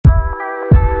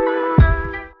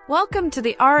Welcome to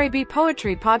the RAB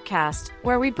Poetry Podcast,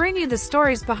 where we bring you the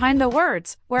stories behind the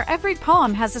words, where every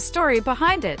poem has a story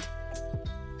behind it.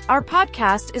 Our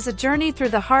podcast is a journey through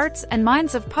the hearts and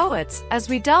minds of poets as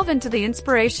we delve into the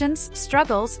inspirations,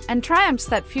 struggles, and triumphs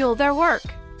that fuel their work.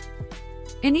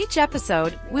 In each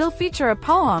episode, we'll feature a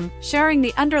poem, sharing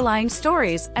the underlying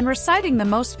stories and reciting the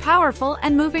most powerful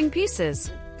and moving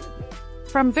pieces.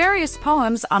 From various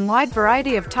poems on wide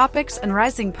variety of topics and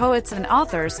rising poets and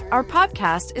authors, our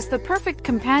podcast is the perfect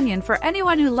companion for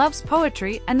anyone who loves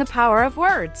poetry and the power of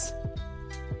words.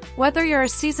 Whether you're a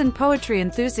seasoned poetry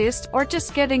enthusiast or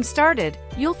just getting started,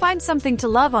 you'll find something to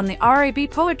love on the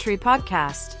RAB Poetry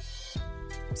Podcast.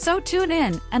 So tune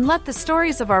in and let the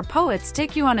stories of our poets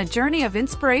take you on a journey of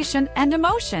inspiration and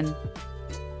emotion.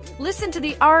 Listen to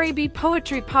the RAB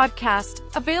Poetry Podcast,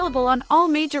 available on all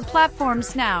major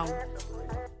platforms now.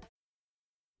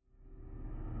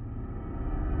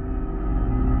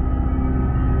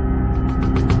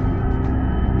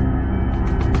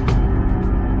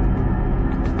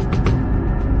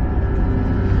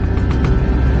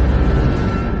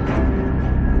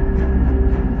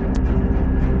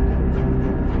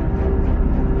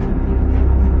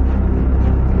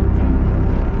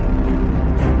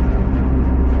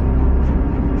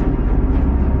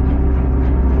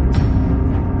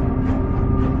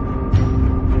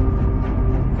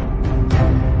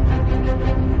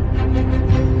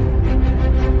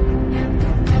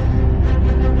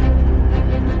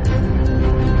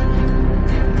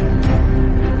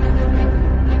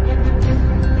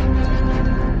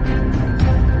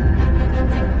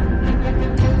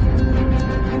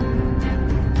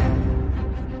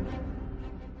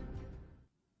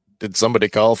 Did somebody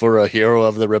call for a hero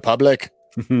of the Republic?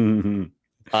 I'm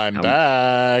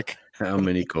back. How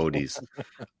many Codys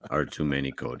are too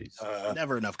many Codys?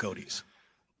 Never enough Codys.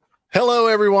 Hello,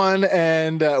 everyone,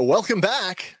 and welcome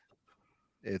back.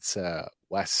 It's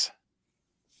Wes,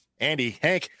 Andy,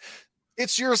 Hank.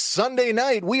 It's your Sunday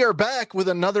night. We are back with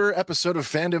another episode of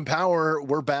Fandom Power.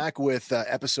 We're back with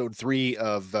episode 3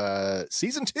 of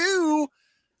season 2,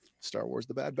 Star Wars: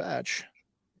 The Bad Batch.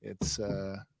 It's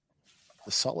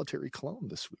the solitary clone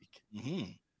this week.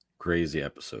 Mm-hmm. Crazy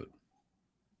episode.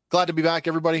 Glad to be back,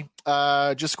 everybody.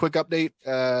 Just a quick update.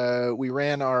 We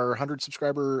ran our 100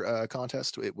 subscriber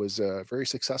contest. It was very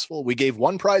successful. We gave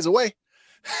one prize away.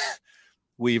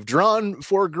 We've drawn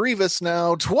for Grievous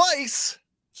now twice.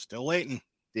 Still waiting.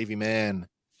 Davey Man,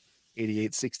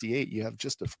 8868. You have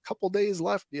just a couple days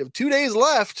left. You have 2 days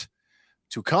left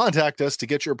to contact us to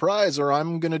get your prize, or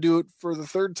I'm going to do it for the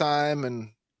third time.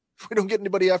 And if we don't get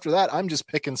anybody after that, I'm just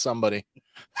picking somebody.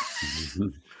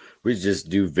 We just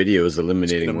do videos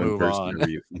eliminating one person on.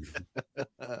 every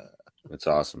That's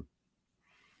awesome.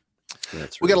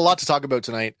 We got a lot to talk about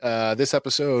tonight. This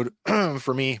episode,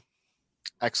 for me,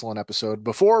 excellent episode.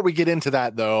 Before we get into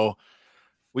that, though,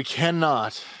 we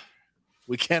cannot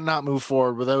move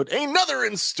forward without another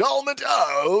installment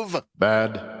of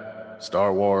Bad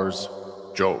Star Wars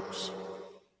Jokes.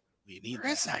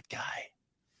 Where is that guy?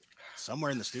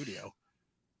 Somewhere in the studio.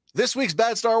 This week's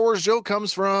Bad Star Wars joke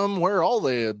comes from where all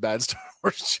the Bad Star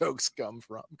Wars jokes come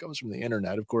from. It comes from the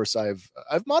internet. Of course, I've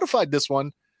modified this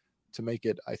one to make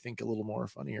it, I think, a little more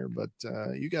funnier, but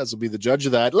you guys will be the judge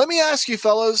of that. Let me ask you,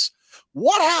 fellas,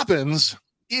 what happens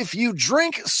if you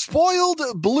drink spoiled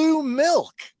blue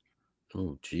milk?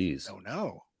 Oh, geez. Oh,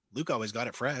 no. Luke always got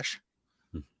it fresh.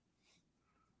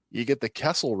 You get the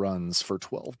Kessel runs for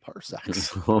 12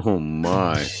 parsecs. Oh,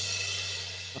 my.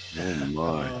 Oh,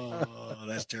 my. Oh,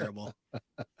 that's terrible.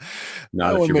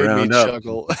 Not that if you made round me up.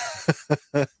 chuckle.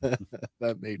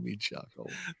 That made me chuckle.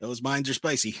 Those mines are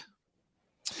spicy.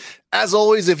 As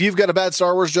always, if you've got a Bad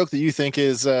Star Wars joke that you think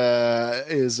is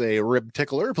a rib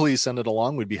tickler, please send it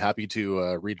along. We'd be happy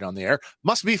to read it on the air.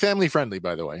 Must be family friendly,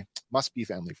 by the way. Must be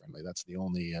family friendly. That's the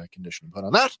only condition to put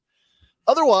on that.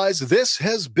 Otherwise, this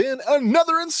has been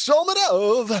another installment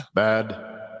of Bad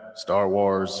Star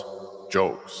Wars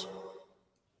Jokes.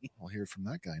 We'll hear from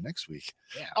that guy next week.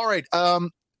 Yeah. All right.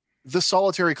 The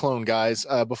solitary clone, guys,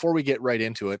 before we get right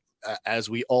into it,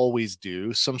 as we always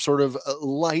do, some sort of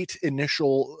light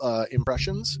initial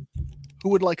impressions. Who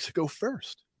would like to go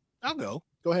first? I'll go.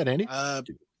 Go ahead, Andy.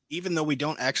 Even though we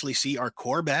don't actually see our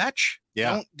core batch,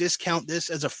 don't discount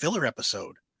this as a filler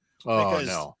episode. Oh,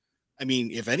 no. I mean,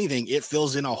 if anything, it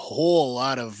fills in a whole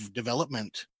lot of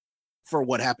development for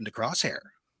what happened to Crosshair.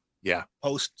 Yeah.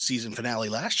 Post season finale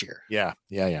last year. Yeah.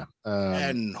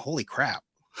 And holy crap.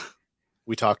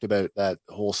 We talked about that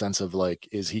whole sense of like,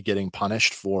 is he getting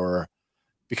punished for,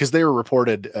 because they were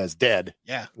reported as dead.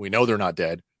 Yeah. We know they're not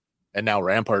dead. And now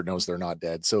Rampart knows they're not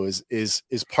dead. So is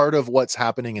part of what's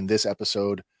happening in this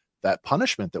episode that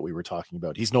punishment that we were talking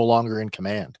about. He's no longer in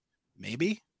command.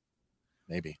 Maybe.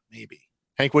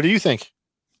 Hank, what do you think?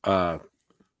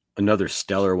 Another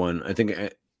stellar one. I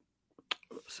think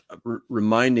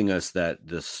reminding us that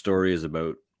the story is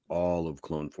about all of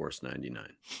Clone Force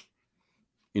 99.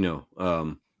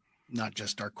 Not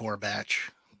just our core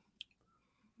batch.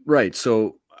 Right.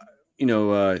 So,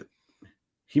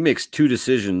 he makes two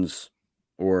decisions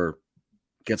or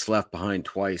gets left behind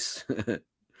twice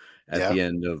at the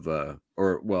end of,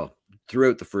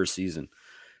 throughout the first season.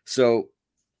 So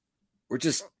we're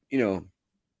just,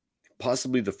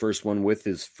 possibly the first one with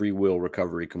his free will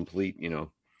recovery complete,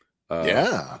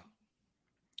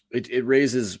 It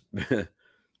raises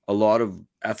a lot of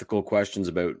ethical questions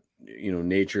about,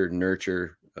 nature,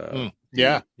 nurture.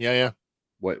 Yeah.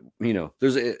 What,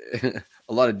 there's a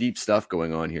lot of deep stuff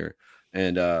going on here.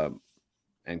 And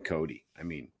Cody, I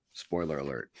mean, spoiler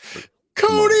alert.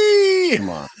 Cody! Come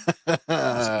on.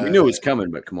 We knew it was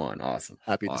coming, but come on. Awesome.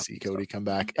 Happy to see Cody come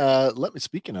back. Let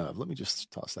me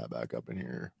just toss that back up in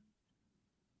here.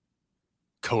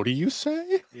 Cody, you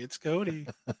say? It's Cody.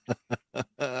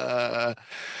 All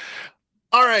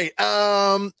right.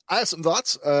 I have some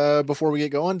thoughts before we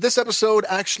get going. This episode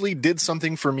actually did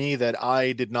something for me that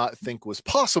I did not think was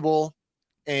possible,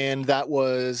 and that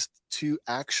was to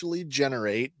actually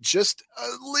generate just a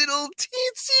little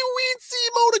teensy-weensy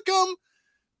modicum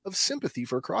of sympathy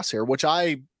for Crosshair, which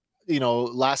I,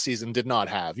 last season did not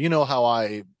have. You know how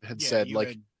I had said,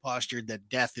 had postured that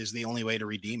death is the only way to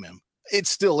redeem him. It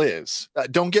still is.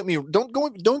 Don't get me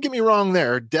wrong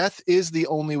there. Death is the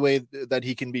only way that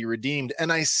he can be redeemed.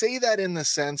 And I say that in the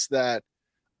sense that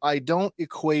I don't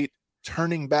equate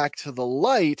turning back to the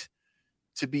light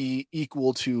to be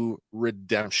equal to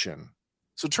redemption.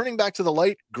 So turning back to the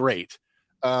light, great.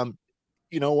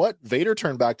 You know what? Vader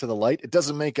turned back to the light. It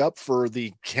doesn't make up for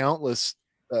the countless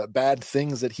bad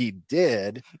things that he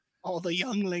did. All the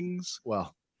younglings.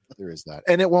 Well, there is that.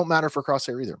 And it won't matter for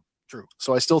Crosshair either. True.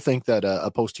 So I still think that a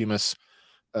posthumous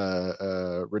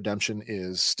redemption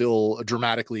is still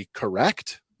dramatically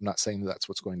correct. I'm not saying that's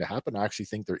what's going to happen. I actually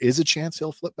think there is a chance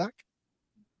he'll flip back.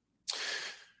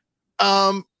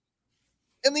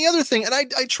 And the other thing, and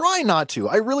I try not to.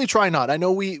 I really try not. I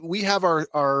know we have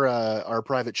our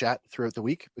private chat throughout the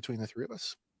week between the three of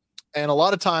us, and a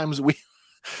lot of times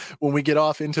when we get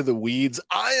off into the weeds,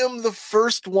 I am the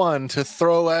first one to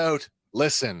throw out.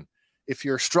 Listen, if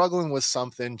you're struggling with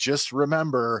something, just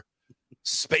remember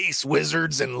space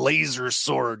wizards and laser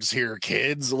swords here,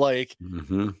 kids. Like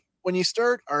when you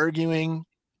start arguing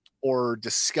or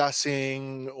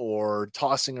discussing or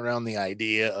tossing around the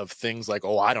idea of things like,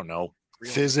 I don't know,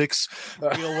 physics,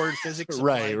 real world physics,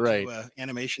 right. To,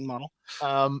 animation model,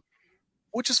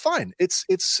 which is fine. It's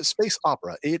space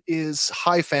opera. It is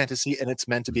high fantasy, and it's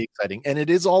meant to be exciting, and it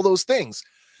is all those things.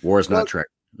 War is not Trek.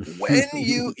 When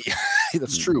you,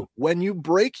 that's true. When you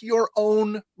break your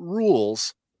own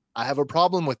rules, I have a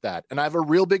problem with that, and I have a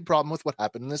real big problem with what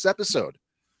happened in this episode.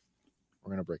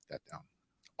 We're gonna break that down.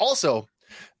 Also,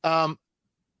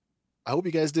 I hope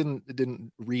you guys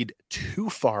didn't read too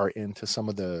far into some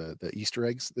of the Easter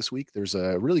eggs this week. There's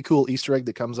a really cool Easter egg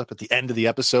that comes up at the end of the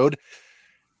episode.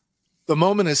 The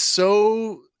moment is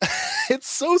so it's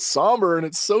so somber and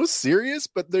it's so serious,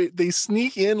 but they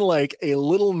sneak in like a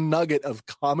little nugget of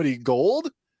comedy gold.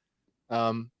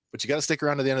 But you got to stick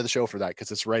around to the end of the show for that,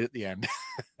 because it's right at the end.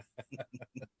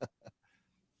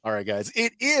 All right, guys.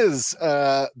 It is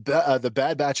the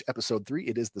Bad Batch episode 3.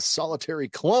 It is The Solitary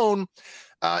Clone.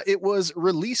 It was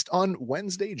released on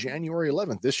Wednesday, January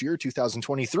 11th this year,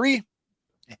 2023.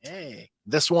 Hey.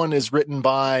 This one is written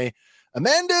by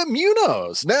Amanda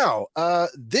Munoz. Now,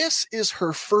 this is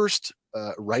her first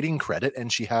writing credit,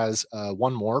 and she has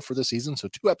one more for the season, so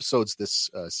 2 episodes this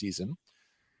season.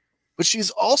 But she's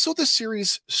also the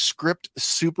series script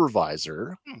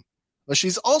supervisor.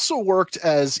 She's also worked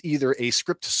as either a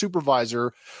script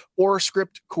supervisor or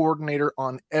script coordinator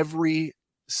on every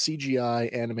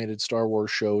CGI animated Star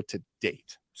Wars show to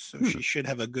date. So she should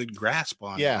have a good grasp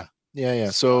on Yeah.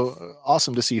 So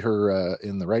awesome to see her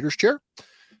in the writer's chair.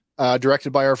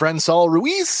 Directed by our friend Saul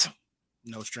Ruiz.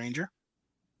 No stranger.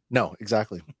 No,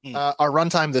 exactly. Our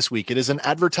runtime this week, it is an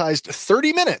advertised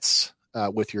 30 minutes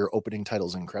with your opening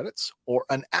titles and credits, or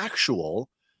an actual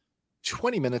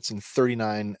 20 minutes and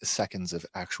 39 seconds of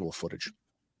actual footage.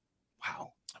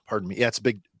 Wow. Pardon me. Yeah, it's a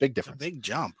big difference. A big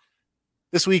jump.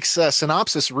 This week's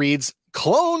synopsis reads,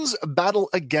 clones battle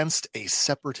against a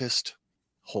separatist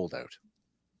holdout.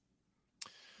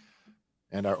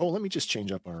 And let me just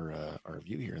change up our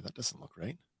view here. That doesn't look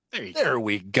right. There you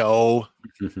go.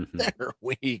 There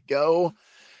we go.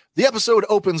 The episode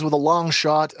opens with a long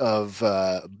shot of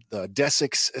the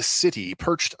Desix city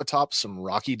perched atop some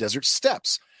rocky desert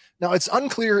steps. Now, it's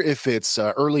unclear if it's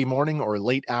early morning or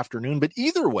late afternoon, but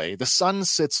either way, the sun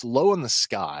sits low in the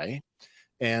sky,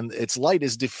 and its light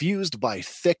is diffused by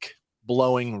thick,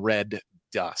 blowing red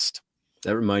dust.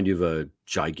 That remind you of a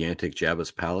gigantic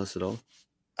Jabba's palace at all?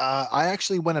 I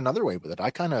actually went another way with it. I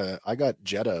got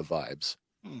Jeddah vibes.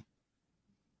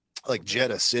 Like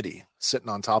Jeddah City, sitting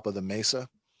on top of the mesa.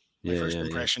 My first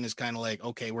impression is kind of like,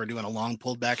 okay, we're doing a long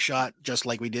pulled back shot, just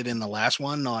like we did in the last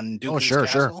one on Dooku's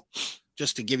Castle. Sure.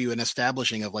 Just to give you an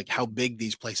establishing of like how big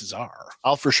these places are.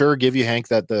 I'll for sure give you, Hank,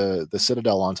 that the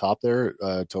Citadel on top there,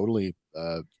 totally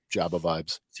Jabba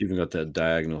vibes. It's even got that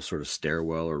diagonal sort of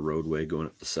stairwell or roadway going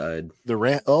up the side. The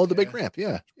ramp, the big ramp,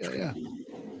 yeah.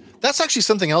 That's actually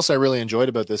something else I really enjoyed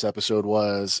about this episode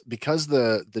was because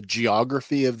the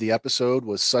geography of the episode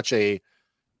was such a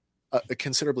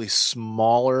considerably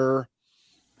smaller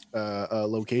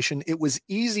location. It was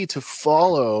easy to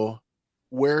follow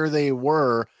where they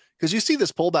were. Because you see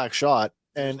this pullback shot,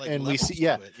 and we see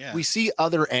we see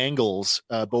other angles,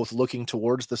 both looking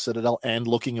towards the Citadel and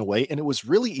looking away, and it was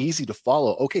really easy to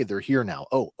follow. Okay, they're here now.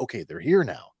 Oh, okay, they're here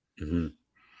now. Mm-hmm.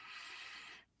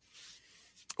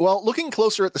 Well, looking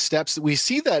closer at the steps, we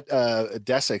see that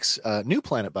Desix, new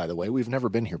planet, by the way, we've never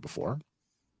been here before.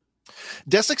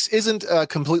 Desix isn't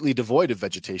completely devoid of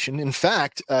vegetation. In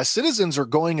fact, citizens are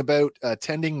going about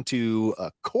tending to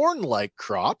corn-like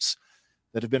crops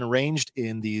that have been arranged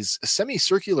in these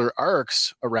semicircular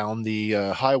arcs around the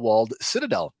high-walled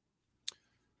Citadel.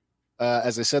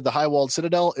 As I said, the high-walled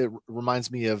Citadel, it reminds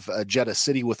me of Jeddah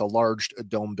City with a large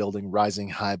dome building rising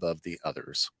high above the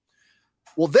others.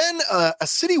 Well, then a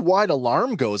city-wide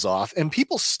alarm goes off, and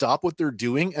people stop what they're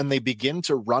doing, and they begin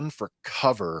to run for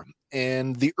cover.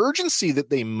 And the urgency that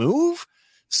they move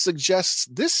suggests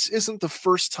this isn't the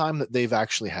first time that they've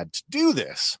actually had to do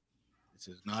this.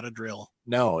 This is not a drill.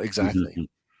 No, exactly.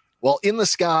 Well, in the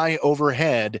sky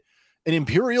overhead, an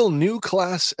Imperial new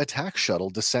class attack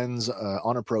shuttle descends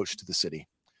on approach to the city.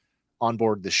 On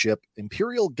board the ship,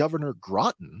 Imperial Governor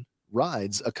Groton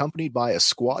rides, accompanied by a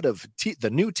squad of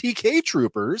the new TK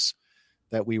troopers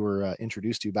that we were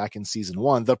introduced to back in season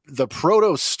 1. The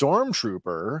proto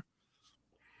stormtrooper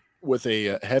with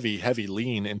a heavy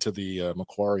lean into the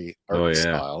Macquarie art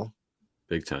style.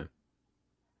 Big time.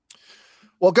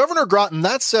 Well, Governor Groton,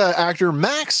 that's actor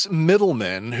Max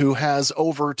Middleman, who has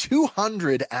over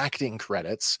 200 acting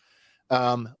credits,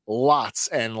 lots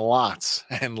and lots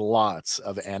and lots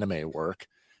of anime work.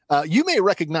 You may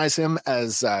recognize him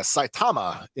as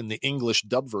Saitama in the English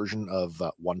dub version of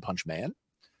One Punch Man.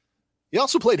 He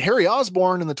also played Harry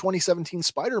Osborn in the 2017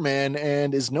 Spider-Man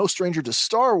and is no stranger to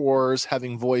Star Wars,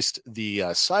 having voiced the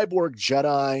cyborg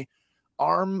Jedi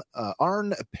Arn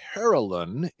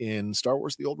Paralun in Star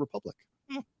Wars The Old Republic.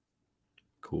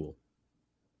 Cool.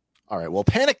 All right. Well,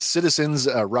 panicked citizens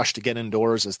rush to get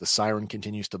indoors as the siren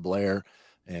continues to blare,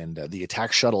 and the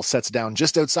attack shuttle sets down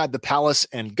just outside the palace,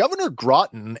 and Governor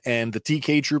Groton and the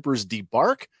TK troopers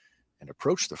debark and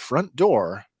approach the front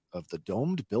door of the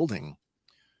domed building.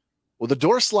 Well, the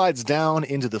door slides down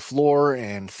into the floor,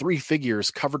 and 3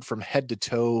 figures covered from head to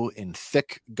toe in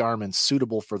thick garments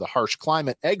suitable for the harsh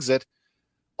climate exit.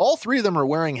 All 3 of them are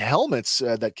wearing helmets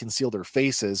that conceal their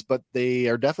faces, but they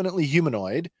are definitely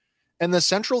humanoid, and the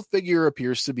central figure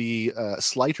appears to be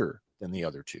slighter than the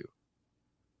other 2.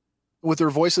 With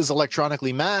their voices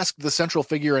electronically masked, the central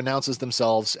figure announces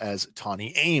themselves as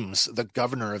Tawny Ames, the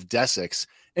governor of Desix,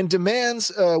 and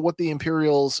demands what the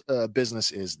Imperial's business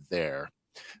is there.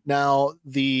 Now,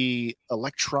 the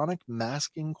electronic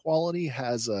masking quality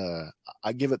has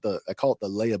I call it the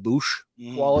Leia Bouche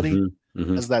quality.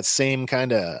 Mm-hmm. Has that same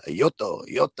kind of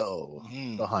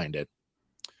yoto behind it.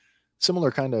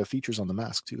 Similar kind of features on the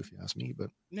mask too, if you ask me. But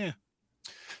yeah,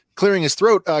 clearing his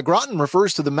throat, Groton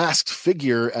refers to the masked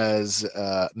figure as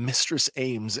Mistress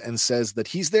Ames and says that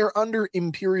he's there under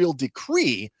Imperial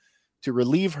decree to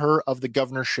relieve her of the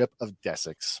governorship of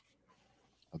Desix.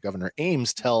 Governor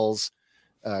Ames tells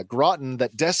Groton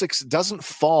that Desix doesn't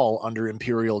fall under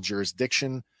Imperial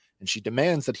jurisdiction, and she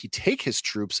demands that he take his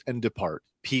troops and depart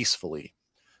peacefully.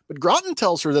 But Groton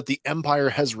tells her that the Empire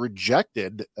has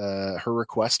rejected her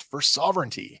request for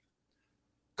sovereignty.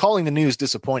 Calling the news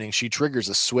disappointing, she triggers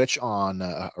a switch on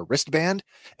a wristband,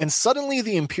 and suddenly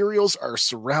the Imperials are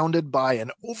surrounded by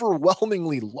an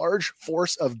overwhelmingly large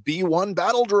force of B-1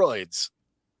 battle droids.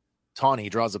 Tawny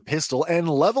draws a pistol and,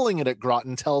 leveling it at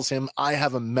Groton, tells him, "I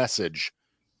have a message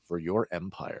for your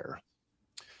Empire."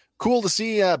 Cool to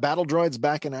see battle droids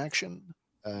back in action.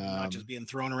 Not just being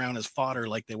thrown around as fodder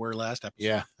like they were last episode.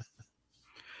 Yeah.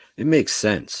 It makes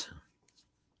sense.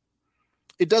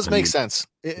 It does make sense.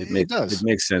 It does. It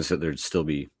makes sense that there'd still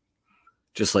be,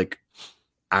 just like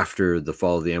after the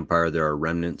fall of the Empire, there are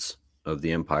remnants of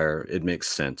the Empire. It makes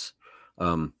sense.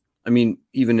 I mean,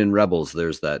 even in Rebels,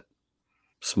 there's that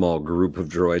small group of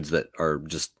droids that are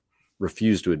just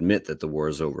refuse to admit that the war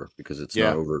is over because it's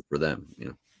not over for them. You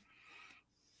know.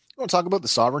 You want to talk about the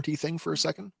sovereignty thing for a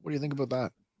second? What do you think about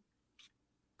that?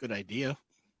 Good idea.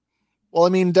 Well, I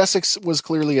mean, Desix was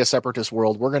clearly a separatist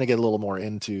world. We're going to get a little more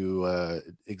into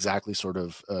exactly sort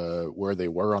of where they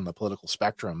were on the political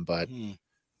spectrum. But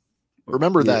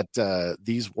remember that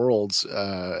these worlds,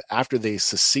 after they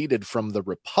seceded from the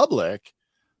Republic,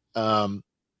 they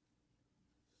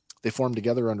formed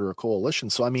together under a coalition.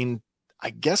 So, I mean, I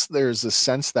guess there's a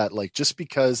sense that, like, just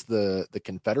because the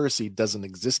Confederacy doesn't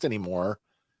exist anymore,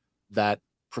 that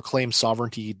proclaimed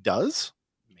sovereignty does?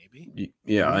 Maybe.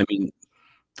 Yeah, I mean,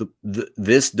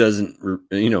 this doesn't,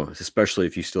 especially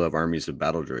if you still have armies of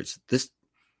battle droids,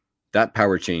 that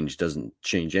power change doesn't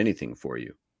change anything for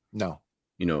you. No.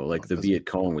 Like the Viet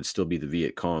Cong would still be the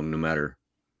Viet Cong no matter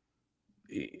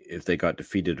if they got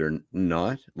defeated or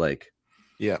not. Like,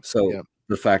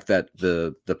 the fact that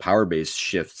the power base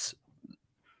shifts,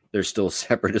 there's still a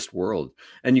separatist world,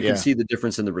 and you can see the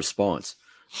difference in the response.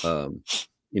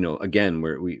 Again,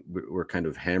 we're kind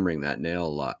of hammering that nail a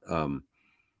lot.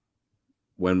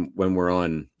 When we're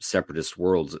on separatist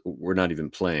worlds, we're not even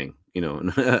playing,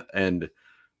 and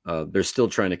they're still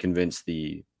trying to convince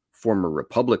the former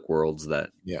Republic worlds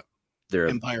that they're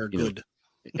Empire good.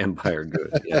 Empire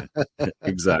good. Yeah,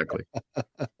 exactly.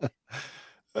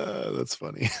 That's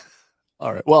funny.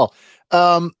 All right. Well,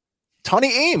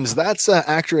 Tawny Ames, that's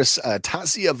actress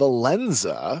Tasia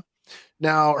Valenza.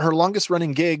 Now, her longest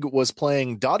running gig was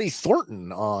playing Dottie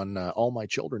Thornton on All My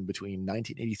Children between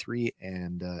 1983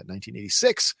 and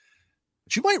 1986.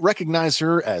 But you might recognize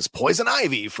her as Poison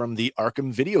Ivy from the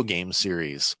Arkham video game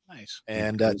series. Nice.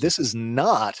 And this is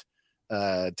not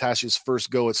Tasia's first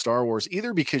go at Star Wars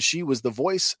either, because she was the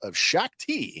voice of Shaak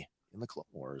Ti in the Clone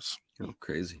Wars. Oh,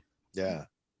 crazy. Yeah.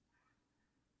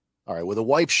 All right, with a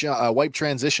wipe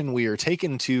transition, we are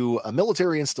taken to a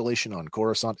military installation on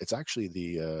Coruscant. It's actually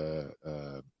the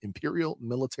Imperial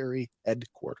Military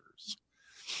Headquarters.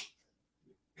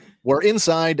 Where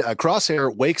inside,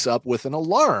 Crosshair wakes up with an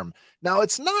alarm. Now,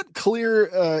 it's not clear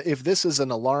if this is an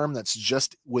alarm that's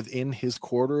just within his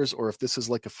quarters or if this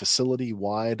is like a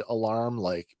facility-wide alarm.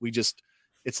 Like,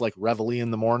 it's like Reveille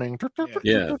in the morning.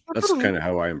 Yeah, that's kind of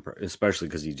how I especially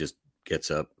because he just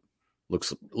gets up.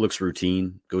 Looks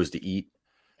routine, goes to eat,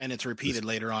 and it's repeated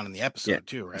later on in the episode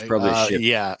too, right? It's probably a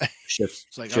shift. Shift.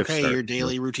 It's like, okay, your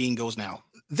daily routine goes now.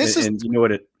 And you know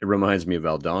what? It reminds me of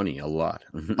Aldhani a lot.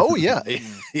 Oh yeah,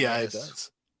 yeah, it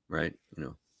does. Right,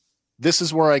 This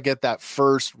is where I get that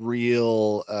first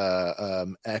real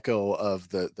echo of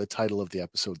the title of the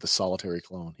episode, The Solitary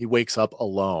Clone. He wakes up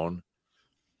alone,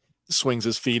 swings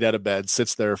his feet out of bed,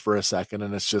 sits there for a second,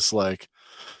 and it's just like,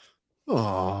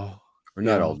 oh. Or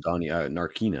not Aldhani,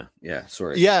 Narkina. Yeah,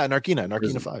 sorry. Yeah,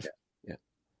 Narkina 5. Yeah.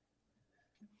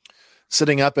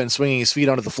 Sitting up and swinging his feet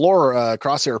onto the floor,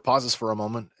 Crosshair pauses for a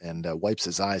moment and wipes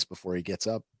his eyes before he gets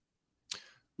up.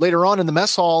 Later on in the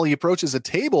mess hall, he approaches a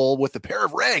table with a pair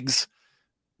of regs.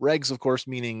 Regs, of course,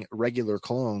 meaning regular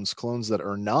clones that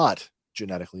are not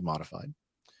genetically modified.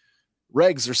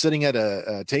 Regs are sitting at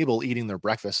a table eating their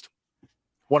breakfast.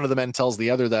 One of the men tells the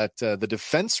other that the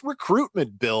defense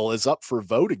recruitment bill is up for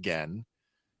vote again.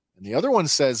 And the other one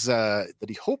says that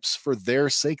he hopes for their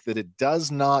sake that it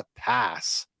does not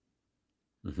pass.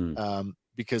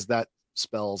 Because that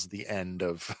spells the end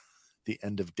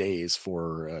of days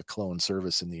for clone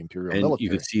service in the Imperial military. You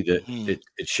can see that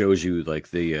it shows you like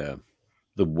the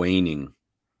waning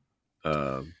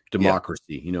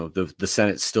democracy. The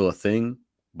Senate's still a thing,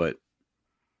 but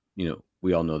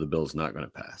we all know the bill's not going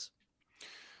to pass.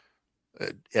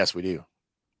 Yes, we do.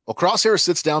 Well, Crosshair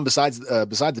sits down beside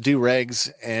the two regs,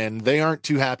 and they aren't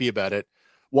too happy about it.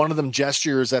 One of them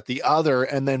gestures at the other,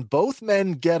 and then both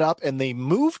men get up and they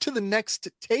move to the next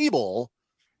table,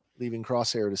 leaving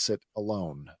Crosshair to sit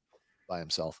alone by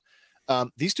himself.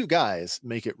 These two guys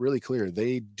make it really clear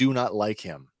they do not like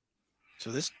him. So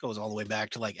this goes all the way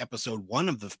back to like episode 1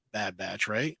 of the Bad Batch,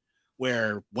 right?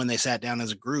 Where when they sat down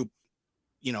as a group,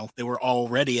 they were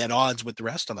already at odds with the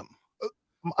rest of them.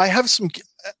 I have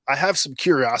some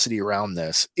curiosity around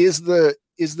this. Is the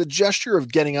gesture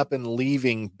of getting up and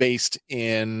leaving based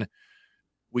in,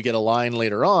 we get a line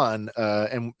later on,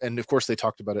 and of course they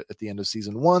talked about it at the end of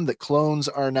season 1, that clones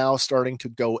are now starting to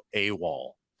go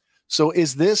AWOL. So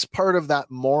is this part of that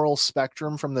moral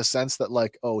spectrum from the sense that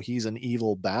like, oh, he's an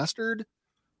evil bastard?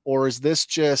 or is this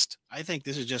just? I think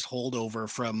this is just holdover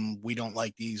from we don't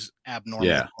like these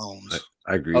abnormal clones.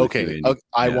 I agree. Okay, with you,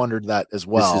 I wondered that as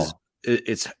well.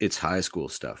 It's high school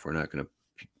stuff. We're not going to.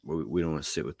 We don't want to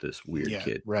sit with this weird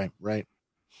kid. Right.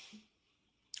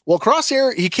 Well,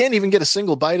 Crosshair, he can't even get a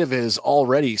single bite of his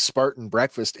already Spartan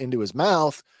breakfast into his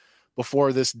mouth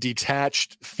before this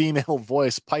detached female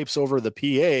voice pipes over the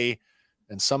PA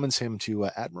and summons him to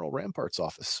Admiral Rampart's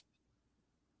office.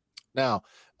 Now,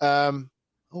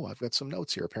 I've got some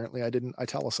notes here. Apparently, I didn't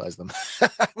italicize them.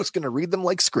 I was going to read them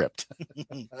like script.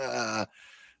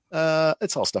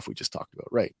 It's all stuff we just talked about,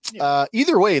 right? Yeah.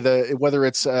 Either way, whether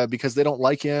it's because they don't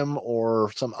like him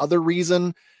or some other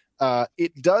reason,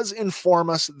 it does inform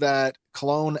us that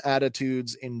clone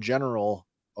attitudes in general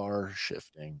are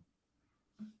shifting.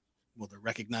 Well, they're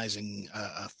recognizing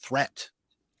a threat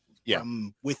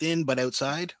from within, but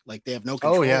outside. Like they have no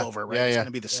control over, right? It's going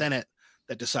to be the Senate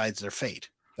that decides their fate.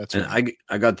 That's right. And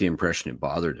I got the impression it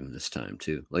bothered him this time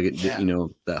too. Like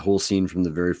that whole scene from the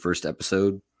very first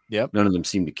episode. Yep. None of them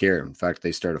seem to care. In fact,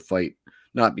 they start a fight,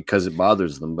 not because it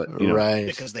bothers them, but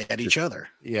because they had each other.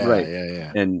 Yeah. Right.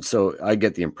 Yeah. And so I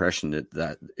get the impression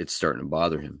that it's starting to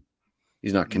bother him.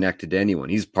 He's not connected to anyone.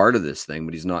 He's part of this thing,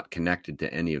 but he's not connected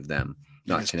to any of them.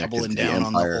 Not connected doubling to down the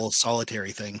Empire. on the whole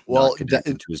solitary thing. Well, not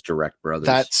connected to his direct brothers.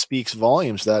 That speaks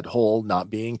volumes, that whole not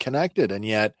being connected. And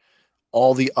yet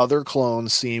all the other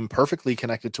clones seem perfectly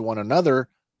connected to one another,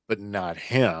 but not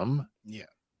him. Yeah.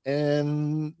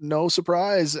 And no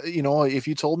surprise, if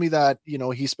you told me that,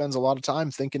 he spends a lot of time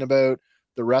thinking about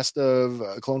the rest of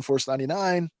Clone Force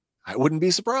 99, I wouldn't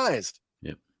be surprised.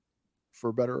 Yep.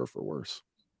 For better or for worse.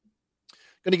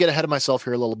 Going to get ahead of myself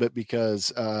here a little bit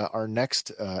because our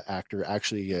next actor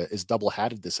actually is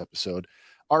double-hatted this episode.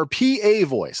 Our PA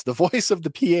voice, the voice of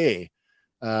the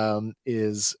PA,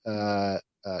 is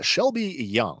Shelby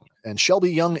Young. And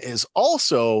Shelby Young is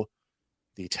also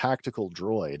the tactical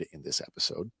droid in this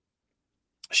episode.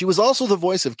 She was also the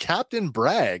voice of Captain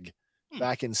Bragg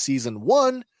back in season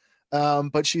 1,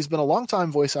 but she's been a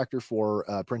longtime voice actor for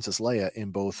Princess Leia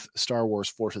in both Star Wars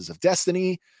Forces of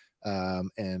Destiny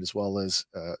and as well as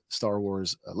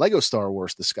Lego Star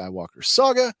Wars The Skywalker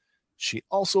Saga. She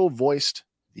also voiced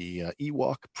the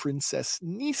Ewok Princess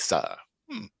Nisa.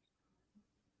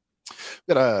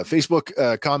 Got a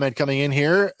Facebook comment coming in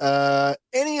here.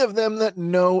 Any of them that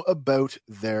know about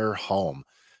their home,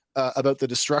 about the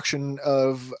destruction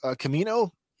of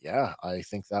Camino? Yeah, I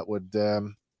think that would. I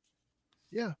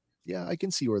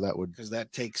can see where that would, because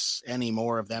that takes any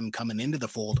more of them coming into the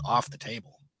fold off the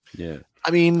table. Yeah,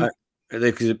 I mean,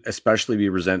 they could especially be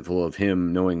resentful of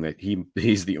him knowing that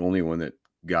he's the only one that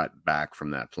got back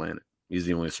from that planet. He's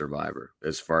the only survivor,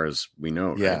 as far as we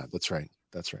know. Yeah, right? That's right.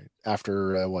 That's right.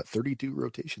 After 32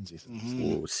 rotations, he said.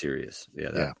 Oh, serious.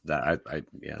 Yeah,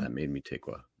 that made me take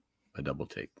a double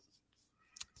take.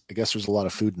 I guess there's a lot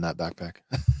of food in that backpack.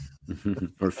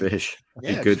 Or fish.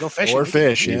 Yeah, go fishing. Or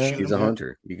fish. He's a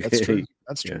hunter. That's true.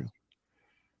 That's true.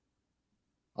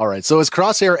 All right. So as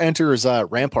Crosshair enters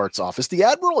Rampart's office, the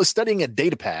Admiral is studying a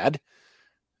data pad.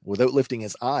 Without lifting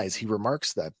his eyes, he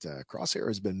remarks that Crosshair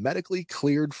has been medically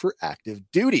cleared for active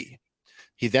duty.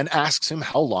 He then asks him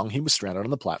how long he was stranded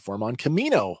on the platform on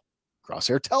Camino.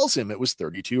 Crosshair tells him it was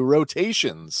 32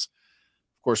 rotations.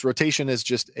 Of course, rotation is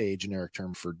just a generic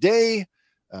term for day,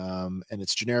 and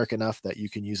it's generic enough that you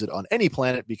can use it on any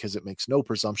planet because it makes no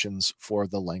presumptions for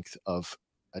the length of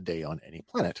a day on any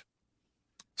planet.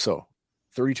 So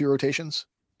 32 rotations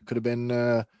could have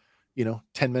been,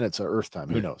 10 minutes of Earth time.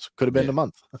 Who knows? Could have been a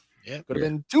month. Yeah. Could have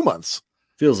been 2 months.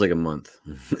 Feels like a month.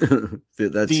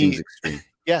 That seems extreme.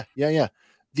 Yeah.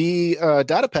 The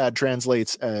data pad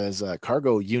translates as a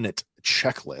cargo unit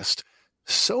checklist.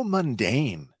 So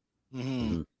mundane.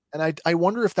 Mm-hmm. And I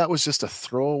wonder if that was just a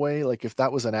throwaway, like if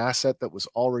that was an asset that was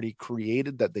already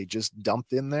created that they just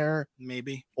dumped in there.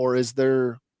 Maybe. Or is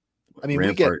there,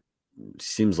 Rampart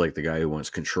seems like the guy who wants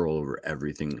control over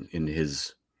everything in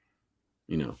his,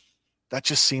 That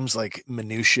just seems like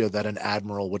minutia that an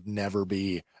admiral would never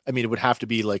be. I mean, it would have to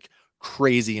be like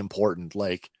crazy important,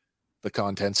 like the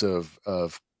contents of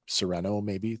Sereno,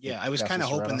 maybe. Yeah, I was kind of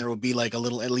hoping there would be like a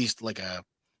little, at least like a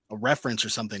reference or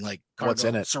something, like cargo, what's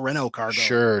in it? Sereno cargo.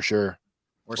 Sure. Or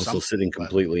also something, sitting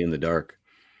completely in the dark.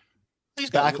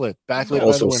 Backlit.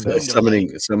 Also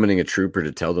summoning a trooper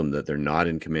to tell them that they're not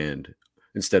in command,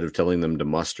 instead of telling them to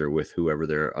muster with whoever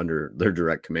they're under their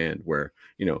direct command, where,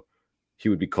 he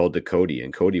would be called to Cody,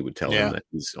 and Cody would tell him that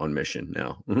he's on mission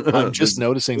now. I'm just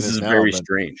noticing this is now, very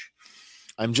strange.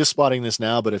 I'm just spotting this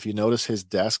now, but if you notice his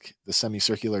desk, the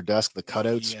semicircular desk, the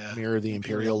cutouts mirror the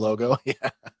Imperial logo. Yeah.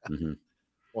 Mm-hmm.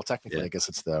 Well, technically, I guess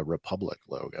it's the Republic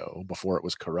logo before it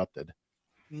was corrupted.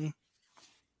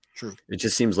 True. It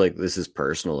just seems like this is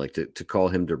personal, like to call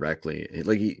him directly.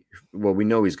 Like we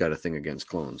know he's got a thing against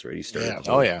clones, right? He started.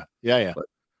 Yeah. Yeah. But,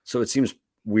 so it seems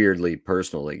weirdly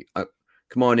personal. Like,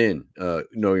 come on in.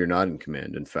 No, you're not in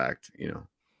command. In fact,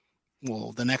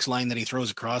 Well, the next line that he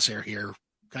throws a Crosshair here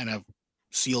kind of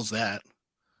seals that.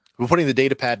 We're putting the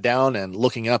data pad down and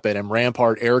looking up at him.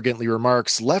 Rampart arrogantly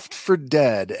remarks, "Left for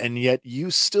dead, and yet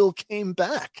you still came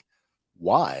back.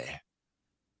 Why?"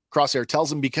 Crosshair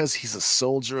tells him because he's a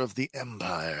soldier of the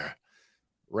Empire.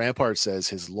 Rampart says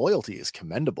his loyalty is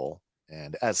commendable,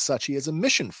 and as such, he has a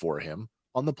mission for him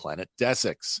on the planet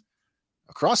Desix.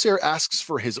 Crosshair asks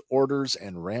for his orders,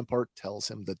 and Rampart tells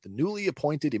him that the newly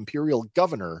appointed Imperial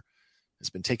Governor has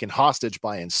been taken hostage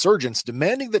by insurgents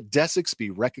demanding that Desix be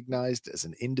recognized as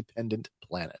an independent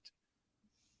planet.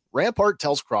 Rampart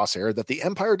tells Crosshair that the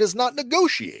Empire does not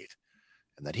negotiate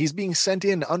and that he's being sent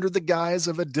in under the guise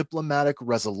of a diplomatic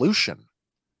resolution.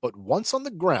 But once on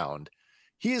the ground,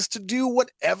 he is to do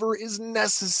whatever is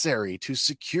necessary to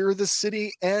secure the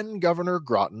city and Governor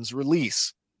Grotton's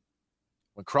release.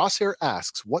 When Crosshair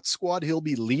asks what squad he'll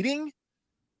be leading,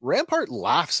 Rampart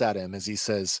laughs at him as he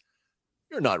says,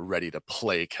 "You're not ready to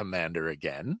play commander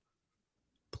again."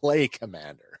 Play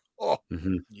commander. Oh,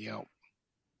 yeah.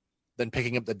 Then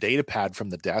picking up the data pad from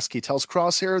the desk, he tells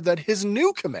Crosshair that his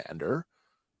new commander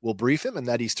will brief him and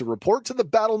that he's to report to the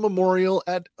battle memorial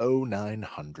at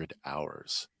 0900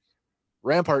 hours.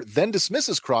 Rampart then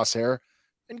dismisses Crosshair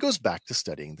and goes back to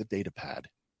studying the data pad.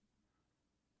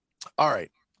 All right.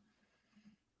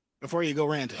 Before you go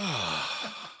ranting.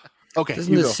 Okay,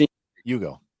 you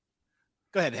go.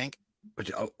 Go ahead, Hank.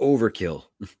 Overkill.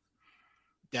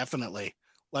 Definitely.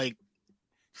 Like,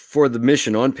 for the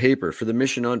mission on paper,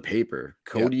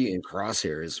 Cody and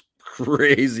Crosshair is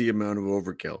crazy amount of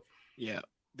overkill. Yeah.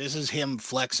 This is him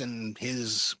flexing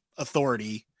his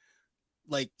authority.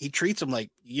 Like, he treats him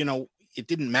like, it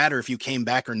didn't matter if you came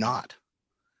back or not.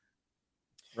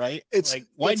 Right? It's like,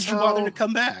 why did you bother to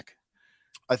come back?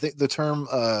 I think the term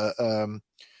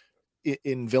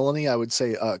in villainy, I would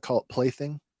say call it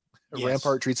plaything. Yes.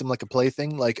 Rampart treats him like a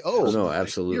plaything. Like, no,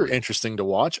 absolutely, you're interesting to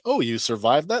watch. Oh, you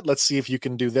survived that. Let's see if you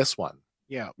can do this one.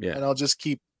 Yeah. And I'll just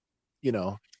keep,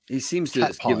 He seems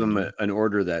to give him an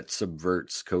order that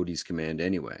subverts Cody's command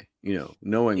anyway.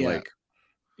 Knowing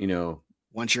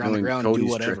once you're on the ground, Cody's do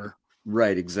whatever.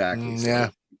 Right, exactly.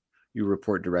 So you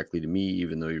report directly to me,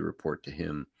 even though you report to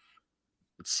him.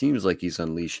 It seems like he's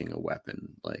unleashing a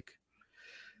weapon. Like,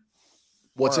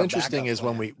 what's interesting is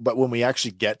when we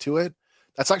actually get to it,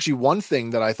 that's actually one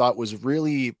thing that I thought was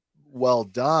really well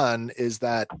done is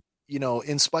that,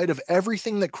 in spite of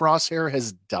everything that Crosshair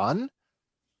has done,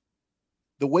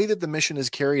 the way that the mission is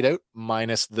carried out,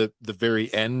 minus the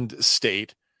very end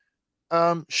state,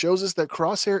 shows us that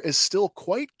Crosshair is still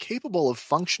quite capable of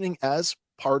functioning as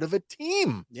part of a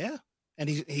team. Yeah. And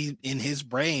he in his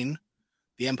brain,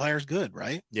 the Empire's good,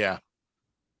 right? Yeah.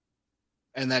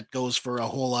 And that goes for a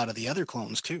whole lot of the other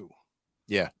clones too.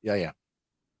 Yeah.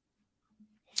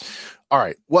 All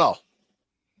right. Well,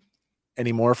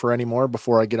 any more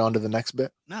before I get on to the next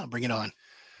bit? No, bring it on.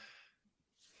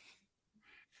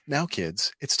 Now,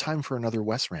 kids, it's time for another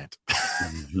Wes rant.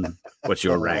 What's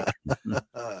your rank?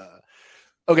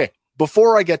 Okay.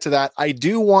 Before I get to that, I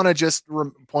do want to just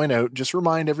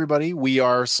remind everybody, we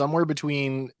are somewhere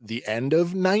between the end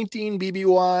of 19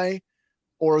 BBY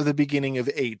or the beginning of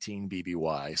 18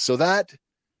 BBY. So that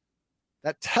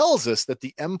tells us that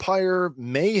the Empire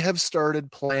may have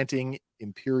started planting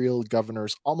Imperial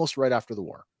governors almost right after the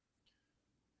war.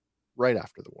 Yeah.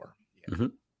 Mm-hmm.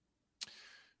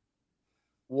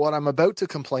 What I'm about to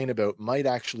complain about might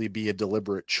actually be a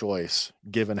deliberate choice,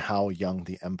 given how young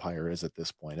the Empire is at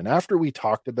this point. And after we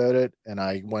talked about it, and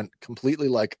I went completely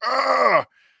like, I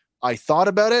thought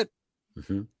about it,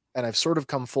 mm-hmm. and I've sort of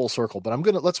come full circle. But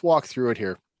let's walk through it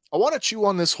here. I want to chew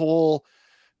on this whole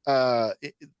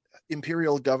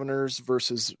Imperial governors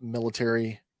versus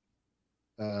military.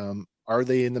 Are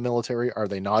they in the military? Are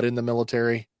they not in the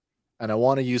military? And I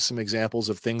want to use some examples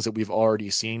of things that we've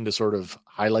already seen to sort of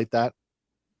highlight that.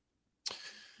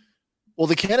 Well,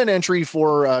 the canon entry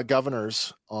for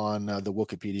governors on the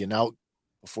Wikipedia. Now,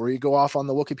 before you go off on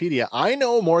the Wikipedia, I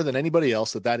know more than anybody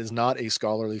else that is not a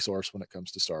scholarly source when it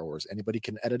comes to Star Wars. Anybody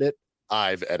can edit it.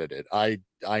 I've edited. I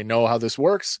know how this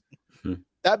works. Mm-hmm.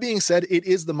 That being said, it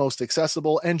is the most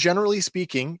accessible, and generally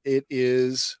speaking, it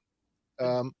is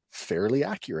fairly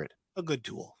accurate. A good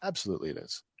tool. Absolutely, it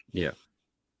is. Yeah.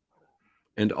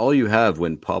 And all you have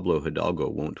when Pablo Hidalgo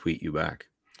won't tweet you back.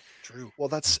 True. Well,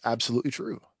 that's absolutely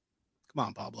true. Come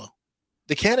on, Pablo.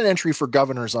 The canon entry for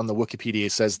governors on the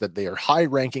Wikipedia says that they are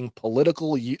high-ranking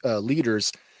political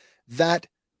leaders that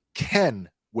can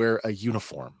wear a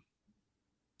uniform.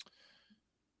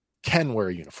 Can wear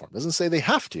a uniform. Doesn't say they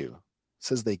have to. It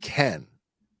says they can.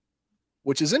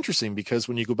 Which is interesting because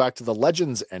when you go back to the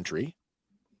Legends entry,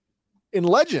 in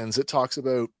Legends, it talks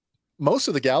about most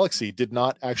of the galaxy did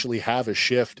not actually have a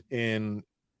shift in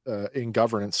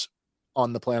governance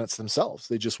on the planets themselves.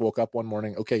 They just woke up one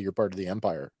morning, okay, you're part of the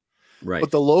Empire. Right.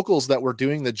 But the locals that were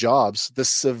doing the jobs, the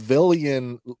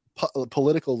civilian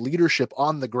political leadership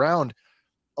on the ground,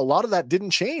 a lot of that didn't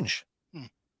change.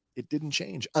 It didn't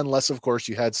change unless, of course,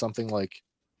 you had something like,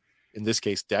 in this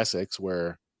case, Desix,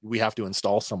 where we have to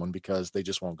install someone because they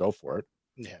just won't go for it.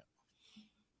 Yeah.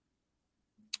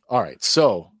 All right.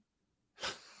 So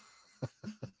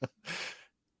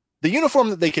the uniform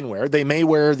that they can wear, they may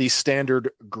wear the standard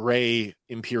gray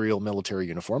Imperial military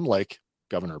uniform, like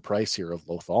Governor Price here of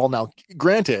Lothal. Now,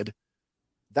 granted,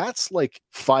 that's like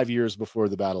 5 years before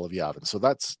the Battle of Yavin. So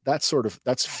that's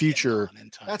future.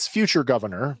 That's future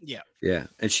governor. Yeah. Yeah.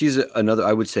 And she's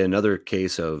another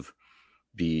case of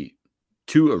the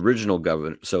two original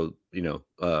governors. So, now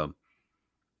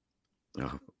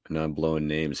I'm blowing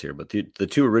names here, but the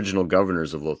two original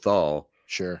governors of Lothal.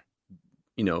 Sure.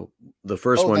 The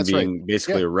first one being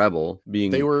basically a rebel,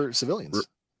 they were civilians.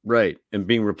 Right. And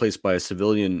being replaced by a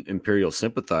civilian Imperial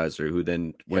sympathizer who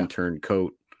then, when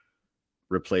turncoat,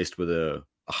 replaced with a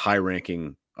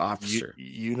high-ranking officer.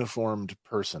 Uniformed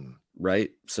person.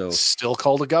 Right. So still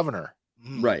called a governor.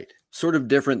 Right. Sort of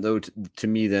different, though, to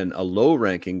me than a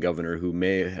low-ranking governor who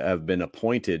may have been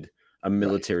appointed a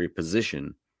military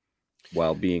position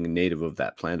while being a native of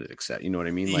that planet, except, you know what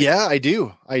I mean? Like, yeah, I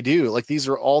do. Like, these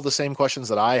are all the same questions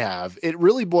that I have. It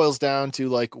really boils down to,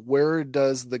 like, where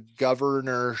does the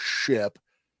governorship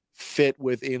fit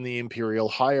within the imperial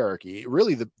hierarchy?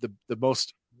 Really, the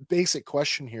most basic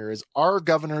question here is, are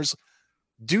governors,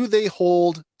 do they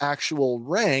hold actual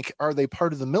rank? Are they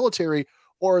part of the military?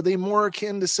 Or are they more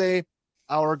akin to, say,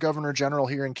 our governor general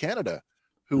here in Canada,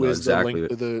 who is the link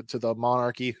to the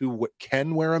monarchy, who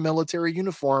can wear a military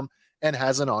uniform and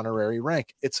has an honorary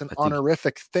rank? It's an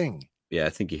honorific thing. Yeah,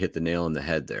 I think you hit the nail on the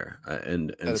head there.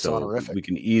 And so honorific. We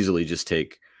can easily just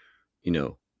take,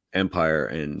 empire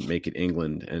and make it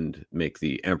England and make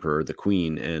the emperor the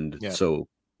queen. And so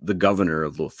the governor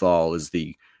of Lothal is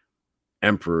the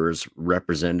emperor's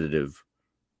representative,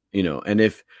 and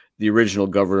if the original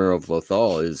governor of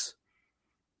Lothal is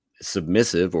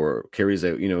submissive or carries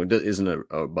out, isn't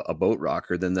a boat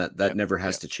rocker, then that never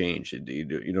has to change.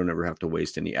 You don't ever have to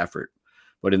waste any effort.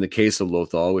 But in the case of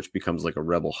Lothal, which becomes like a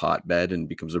rebel hotbed and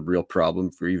becomes a real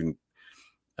problem for even,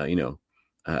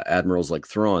 admirals like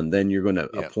Thrawn, then you're going to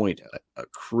appoint a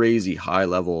crazy high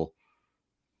level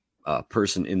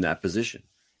person in that position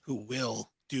who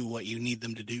will do what you need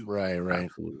them to do. Right.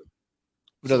 Absolutely.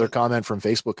 Another comment from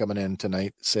Facebook coming in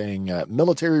tonight saying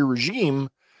military regime,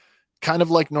 kind of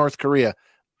like North Korea.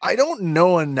 I don't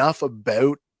know enough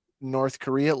about North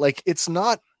Korea. Like, it's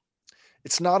not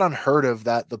unheard of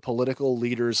that the political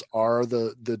leaders are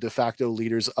the de facto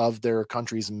leaders of their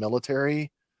country's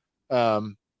military. I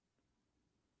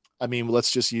mean,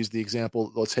 let's just use the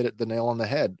example. Let's hit the nail on the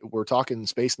head. We're talking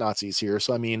space Nazis here.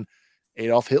 So, I mean,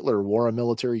 Adolf Hitler wore a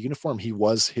military uniform. He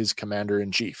was his commander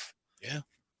in chief. Yeah.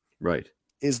 Right.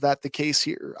 Is that the case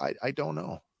here? I don't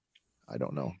know.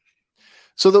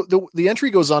 So the entry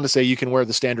goes on to say you can wear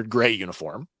the standard gray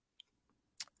uniform,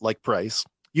 like Price.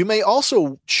 You may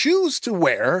also choose to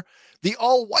wear the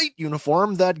all-white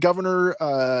uniform that Governor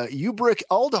Ubric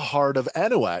Aldahard of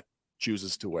Anuat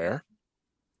chooses to wear.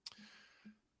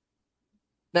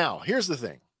 Now, here's the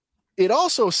thing. It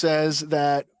also says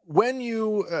that when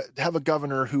you have a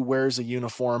governor who wears a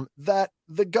uniform, that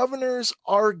the governors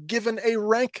are given a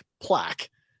rank plaque.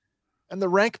 And the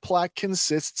rank plaque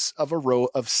consists of a row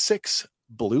of 6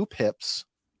 blue pips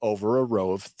over a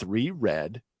row of 3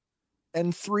 red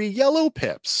and 3 yellow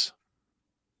pips.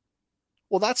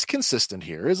 Well, that's consistent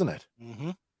here, isn't it?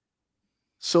 Mm-hmm.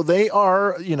 So they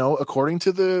are, according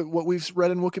to what we've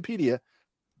read in Wikipedia,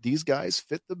 these guys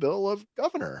fit the bill of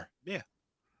governor. Yeah.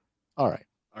 All right.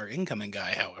 Our incoming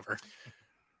guy, however.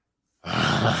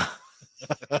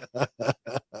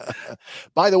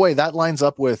 By the way, that lines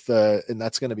up with, and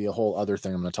that's going to be a whole other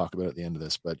thing I'm going to talk about at the end of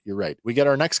this, but you're right. We get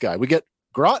our next guy. We get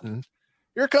Groton.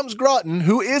 Here comes Groton,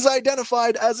 who is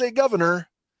identified as a governor.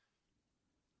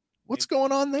 What's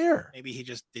going on there? Maybe he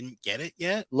just didn't get it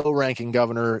yet. Low-ranking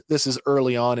governor. This is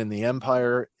early on in the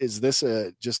empire. Is this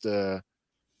it's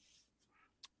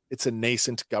a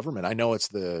nascent government? I know it's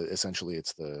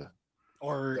the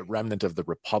remnant of the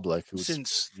Republic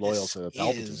who's loyal to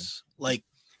Palpatine. Like,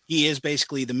 he is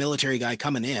basically the military guy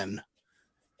coming in,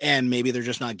 And maybe they're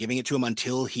just not giving it to him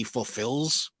until he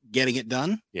fulfills getting it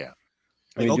done. Yeah.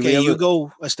 Like, okay, you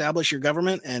go establish your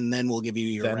government, and then we'll give you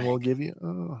your. Then rank. we'll give you.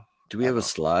 Oh, do we have a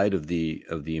slide of the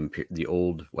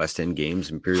old West End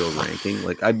Games Imperial ranking?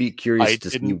 Like, I'd be curious to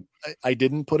see. I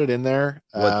didn't put it in there.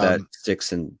 What that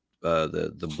 6 and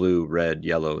the blue, red,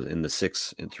 yellow in the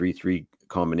 6 and 3-3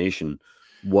 combination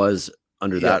was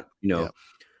under that.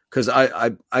 Because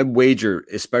I wager,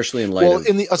 especially in light. Well,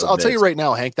 I'll tell you right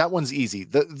now, Hank, that one's easy.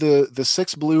 The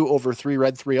 6 blue over 3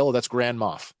 red, 3 yellow. That's Grand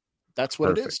Moff. That's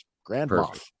what it is. Grand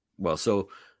Moff. Well, so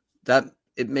that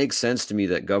it makes sense to me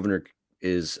that governor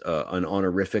is an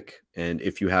honorific, and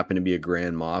if you happen to be a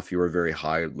Grand Moff, you're a very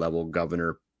high level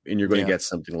governor, and you're going to get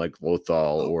something like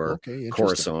Lothal or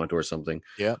Coruscant or something.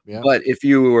 Yeah. But if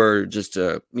you were just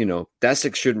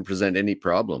Desix shouldn't present any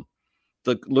problem.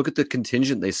 Look at the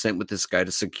contingent they sent with this guy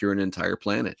to secure an entire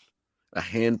planet. A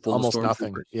handful almost of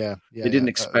nothing. stormtroopers. Yeah. They didn't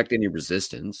expect any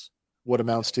resistance. What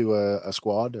amounts to a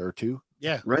squad or 2?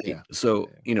 Yeah. Right. Yeah. So,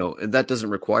 that doesn't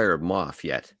require a Moff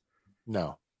yet.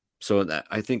 No. So that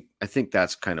I think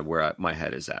that's kind of where my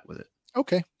head is at with it.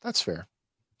 Okay. That's fair.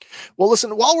 Well,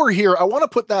 listen, while we're here, I want to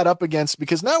put that up against,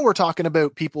 because now we're talking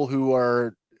about people who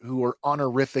are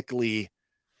honorifically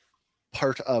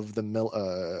part of the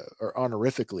or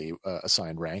honorifically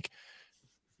assigned rank.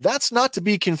 That's not to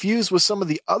be confused with some of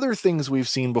the other things we've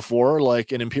seen before,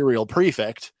 like an Imperial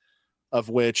Prefect, of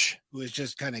which who is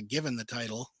just kind of given the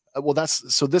title. Well, this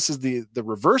is the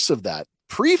reverse of that.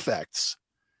 Prefects.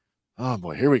 Oh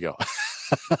boy, here we go.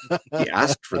 He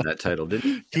asked for that title,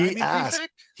 didn't he?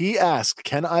 He asked,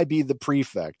 "Can I be the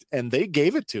prefect?" And they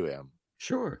gave it to him.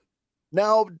 Sure.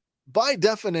 Now, by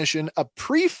definition, a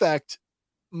prefect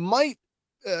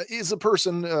is a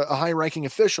person, a high-ranking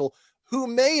official who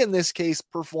may, in this case,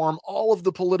 perform all of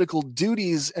the political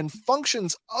duties and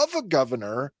functions of a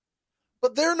governor,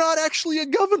 but they're not actually a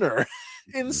governor.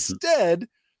 Instead,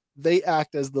 they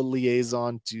act as the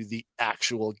liaison to the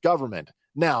actual government.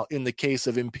 Now, in the case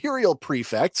of Imperial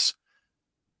prefects,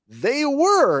 they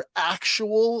were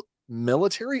actual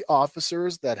military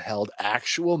officers that held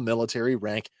actual military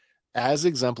rank, as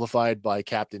exemplified by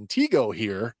Captain Tigo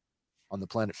here on the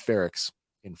planet Ferrix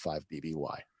in 5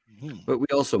 BBY. But we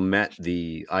also met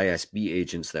the ISB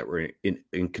agents that were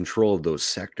in control of those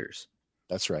sectors.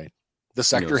 That's right. The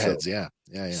sector heads, yeah.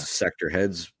 Sector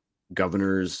heads,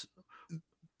 governors.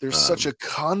 There's such a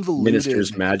convoluted...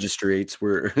 Ministers, magistrates,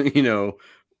 where,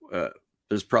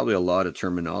 there's probably a lot of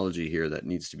terminology here that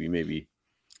needs to be maybe...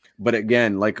 But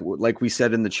again, like we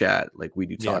said in the chat, like we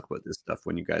do talk about this stuff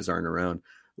when you guys aren't around.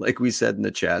 Like we said in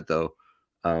the chat, though,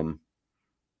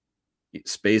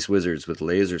 space wizards with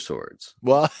laser swords.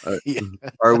 Well,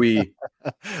 are we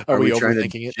trying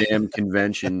to jam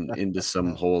convention into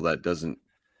some hole that doesn't,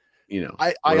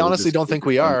 I honestly don't think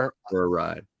we are. For a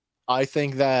ride. I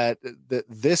think that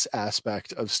this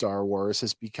aspect of Star Wars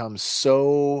has become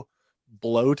so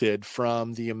bloated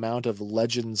from the amount of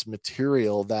Legends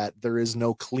material that there is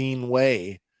no clean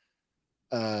way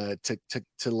to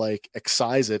like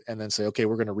excise it and then say, okay,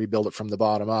 we're going to rebuild it from the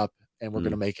bottom up and we're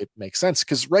going to make it make sense.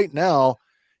 Because right now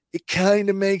it kind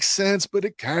of makes sense, but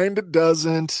it kind of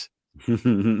doesn't.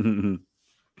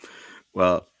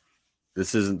 Well,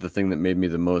 this isn't the thing that made me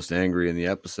the most angry in the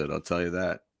episode. I'll tell you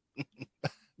that.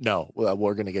 No, well,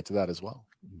 we're going to get to that as well.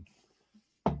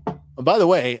 And by the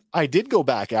way, I did go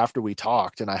back after we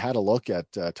talked and I had a look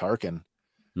at Tarkin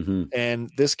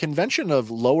and this convention of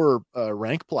lower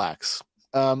rank plaques.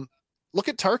 Look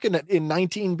at Tarkin in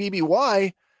 19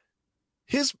 BBY.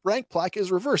 His rank plaque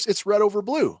is reversed. It's red over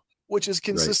blue, which is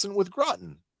consistent with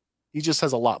Groton. He just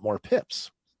has a lot more pips.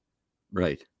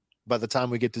 Right. By the time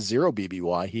we get to 0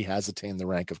 BBY, he has attained the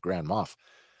rank of Grand Moff.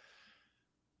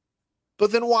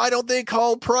 But then why don't they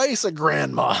call Price a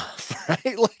Grand Moff?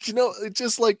 Right? Like, it's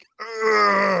just like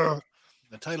the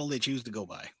title they choose to go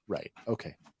by. Right.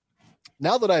 Okay.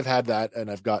 Now that I've had that and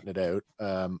I've gotten it out,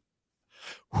 I'm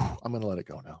going to let it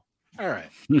go now. All right.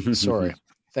 Sorry.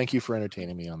 Thank you for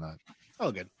entertaining me on that.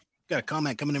 Oh, good. Got a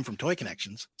comment coming in from Toy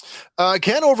Connections.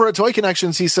 Ken over at Toy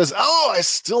Connections, he says, I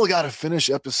still got to finish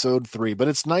episode 3, but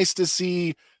it's nice to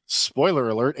see, spoiler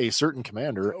alert, a certain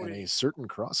commander and a certain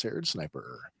cross-haired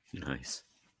sniper. Nice.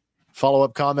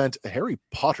 Follow-up comment, Harry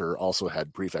Potter also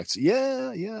had prefects.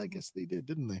 Yeah, I guess they did,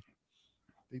 didn't they?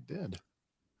 They did.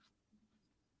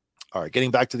 All right,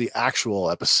 getting back to the actual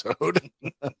episode.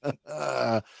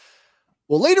 Well,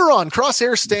 later on,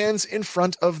 Crosshair stands in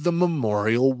front of the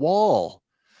memorial wall.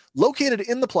 Located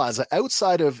in the plaza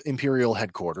outside of Imperial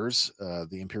headquarters,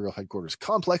 the Imperial headquarters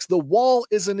complex, the wall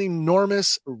is an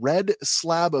enormous red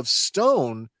slab of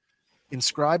stone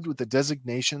inscribed with the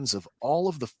designations of all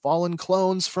of the fallen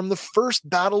clones from the first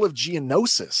Battle of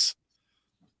Geonosis.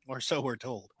 Or so we're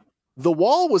told. The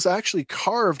wall was actually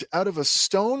carved out of a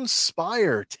stone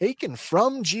spire taken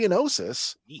from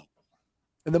Geonosis.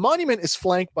 And the monument is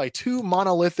flanked by two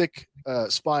monolithic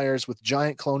spires with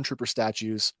giant clone trooper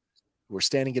statues who are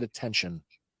standing at attention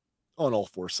on all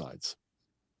four sides.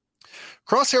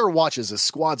 Crosshair watches as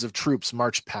squads of troops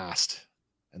march past,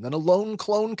 and then a lone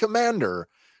clone commander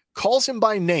calls him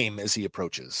by name as he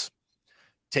approaches.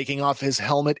 Taking off his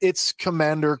helmet, it's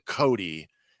Commander Cody,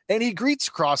 and he greets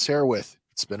Crosshair with,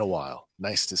 "It's been a while.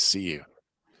 Nice to see you."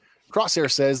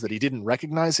 Crosshair says that he didn't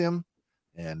recognize him,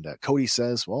 and Cody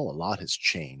says, well, a lot has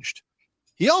changed.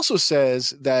 He also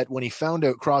says that when he found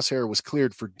out Crosshair was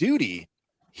cleared for duty,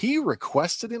 he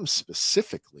requested him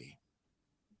specifically.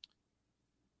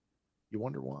 You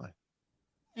wonder why.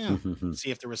 Yeah.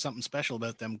 See if there was something special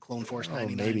about them Clone Force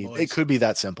 99 maybe. boys. It could be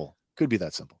that simple.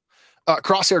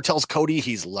 Crosshair tells Cody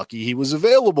he's lucky he was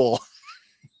available.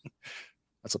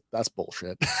 That's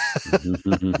bullshit.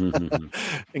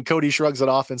 And Cody shrugs it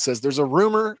off and says there's a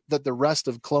rumor that the rest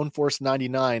of Clone Force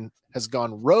 99 has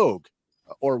gone rogue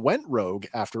or went rogue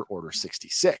after Order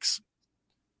 66.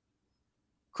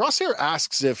 Crosshair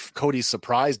asks if Cody's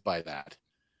surprised by that.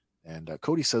 And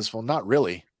Cody says, well, not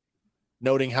really.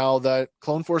 Noting how that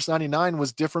Clone Force 99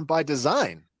 was different by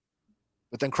design.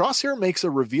 But then Crosshair makes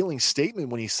a revealing statement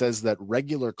when he says that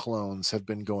regular clones have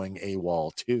been going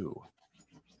AWOL too.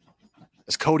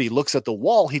 As Cody looks at the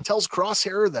wall, he tells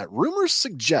Crosshair that rumors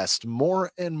suggest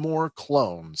more and more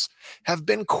clones have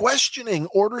been questioning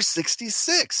Order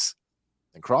 66.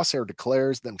 And Crosshair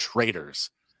declares them traitors.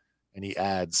 And he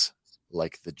adds,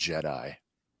 like the Jedi.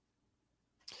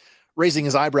 Raising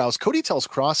his eyebrows, Cody tells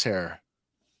Crosshair,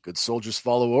 good soldiers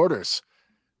follow orders.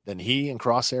 Then he and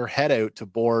Crosshair head out to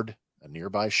board a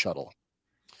nearby shuttle.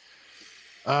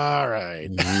 All right.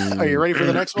 Are you ready for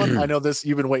the next one? I know this.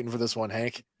 You've been waiting for this one,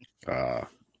 Hank. Yeah,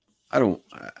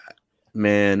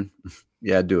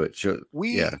 do it. Sure.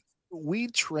 We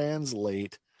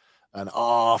translate an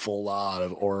awful lot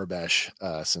of Aurebesh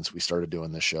since we started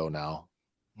doing this show now.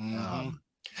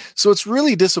 So it's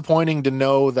really disappointing to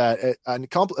know that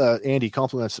Andy,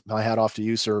 compliments my hat off to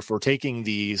you, sir, for taking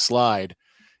the slide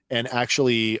and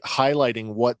actually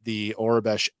highlighting what the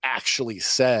Aurebesh actually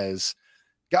says.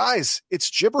 Guys, it's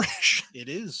gibberish. It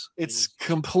is. It's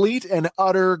complete and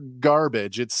utter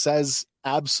garbage. It says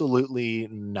absolutely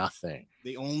nothing.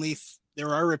 There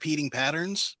are repeating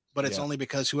patterns, but it's only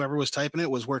because whoever was typing it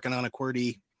was working on a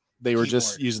QWERTY. They were keyboard.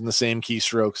 just using the same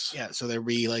keystrokes. Yeah, so they'd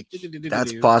be like...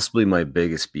 That's possibly my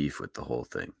biggest beef with the whole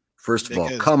thing. First of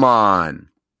all, come on.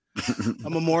 A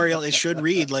memorial, it should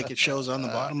read like it shows on the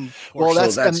bottom. Well,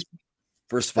 that's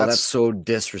first of all, that's so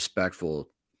disrespectful.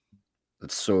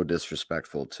 It's so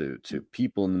disrespectful to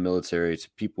people in the military, to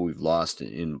people we've lost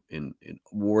in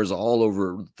wars all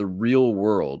over the real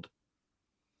world.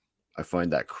 I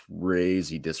find that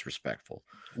crazy disrespectful.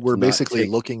 We're basically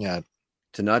looking at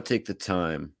to not take the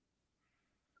time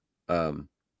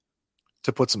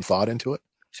to put some thought into it.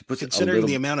 Considering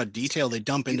the amount of detail they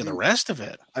dump into the rest of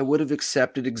it. I would have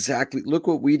accepted exactly. Look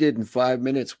what we did in 5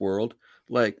 minutes, world.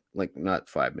 Like not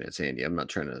 5 minutes, Andy. I'm not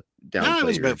trying to downplay. No, it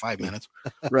was about 5 minutes.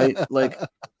 Right? Like,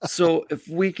 so if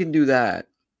we can do that,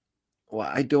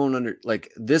 well, I don't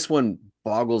this one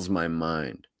boggles my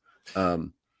mind.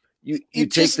 You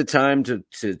take the time to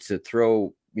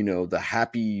throw, the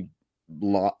happy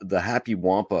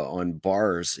Wampa on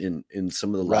bars in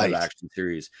some of the live action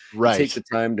series. Right. You take the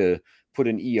time to put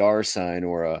an ER sign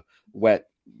or a wet,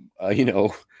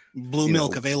 blue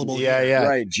milk available. Yeah.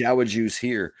 Right. Jawa juice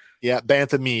here. Yeah.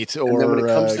 Bantha meat or when it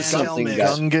comes to something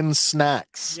Gungan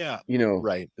snacks. Yeah.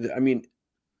 Right. I mean,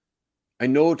 I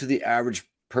know to the average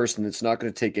person, it's not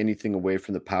going to take anything away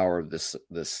from the power of this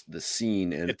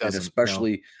scene and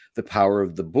especially the power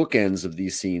of the bookends of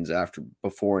these scenes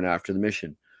before and after the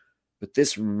mission. But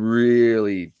this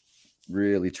really,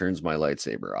 really turns my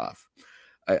lightsaber off.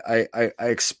 I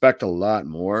expect a lot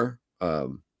more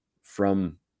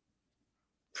from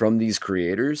these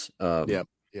creators. Yeah.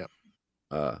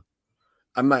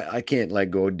 I can't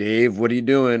let go, Dave. What are you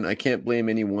doing? I can't blame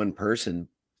any one person.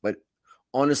 But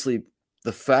honestly,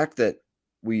 the fact that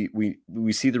we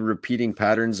see the repeating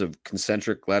patterns of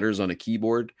concentric letters on a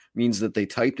keyboard means that they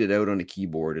typed it out on a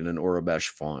keyboard in an Aurebesh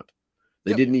font.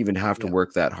 They didn't even have to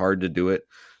work that hard to do it.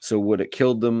 So would it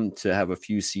kill them to have a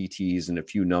few CTs and a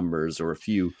few numbers or a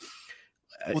few?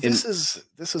 Well, this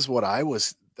is what I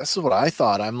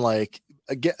thought. I'm like,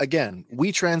 again,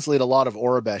 we translate a lot of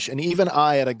Aurebesh, and even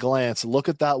I, at a glance, look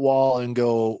at that wall and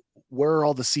go, where are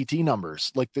all the CT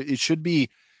numbers? Like it should be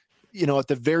at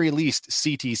the very least,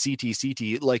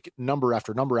 CT, like number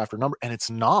after number after number, and it's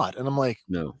not. And I'm like,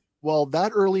 no. Well,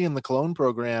 that early in the clone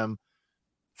program,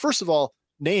 first of all,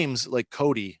 names like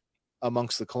Cody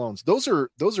amongst the clones, those are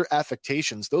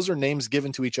affectations. Those are names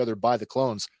given to each other by the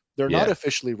clones. They're not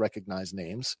officially recognized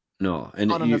names. No,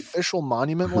 and on an official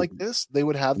monument like this, they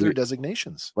would have their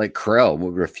designations. Like Krell,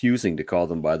 refusing to call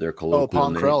them by their colloquial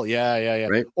name. Krell, yeah.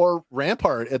 Right? Or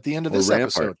Rampart at the end of this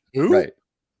episode. Who?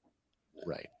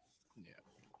 Right. Yeah.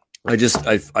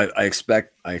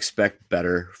 I expect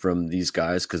better from these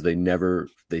guys because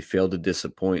they fail to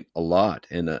disappoint a lot,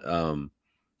 and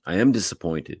I am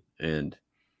disappointed. And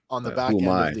on the back end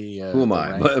of the who am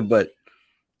I? But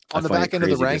on the back end of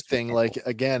the rank thing, like,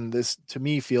 again, this to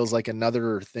me feels like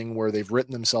another thing where they've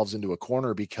written themselves into a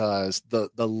corner because the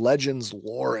Legends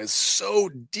lore is so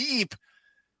deep.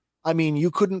 I mean, you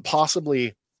couldn't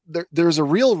possibly, there's a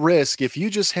real risk if you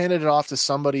just handed it off to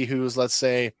somebody who's, let's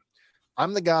say,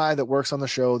 I'm the guy that works on the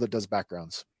show that does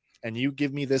backgrounds, and you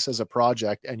give me this as a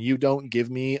project, and you don't give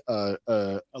me a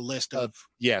list of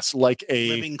like a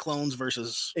living clones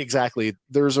versus exactly.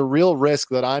 There's a real risk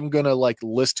that I'm gonna like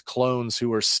list clones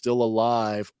who are still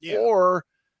alive, or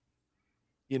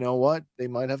you know what, they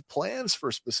might have plans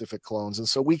for specific clones, and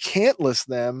so we can't list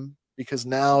them because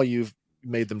now you've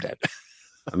made them dead.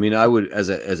 I mean, I would, as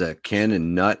a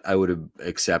canon nut, I would have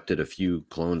accepted a few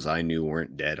clones I knew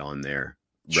weren't dead on there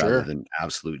rather than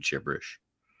absolute gibberish.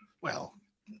 Well,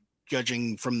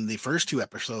 judging from the first two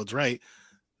episodes, right,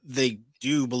 they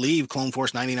do believe Clone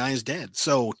Force 99 is dead.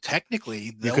 So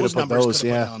technically, those numbers could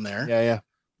have put on there. Yeah.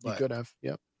 You could have.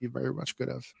 Yep. You very much could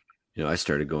have. I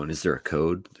started going, is there a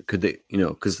code? Could they,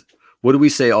 because what do we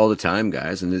say all the time,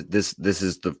 guys? And this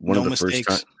is the one of the first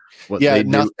times.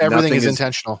 Everything is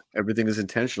intentional. Everything is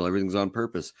intentional. Everything's on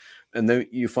purpose. And then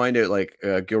you find out like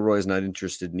Gilroy's not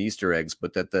interested in Easter eggs,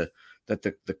 but that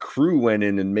the crew went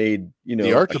in and made,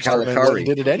 the art department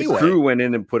did it anyway. The crew went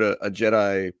in and put a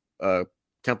Jedi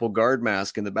temple guard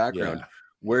mask in the background. Yeah.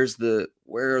 Where's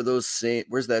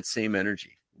that same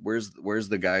energy? Where's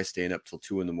the guy staying up till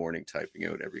 2 a.m. typing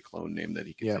out every clone name that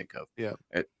he can think of? Yeah.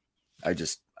 I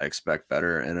expect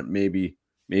better. And maybe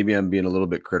I'm being a little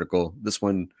bit critical. This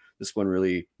one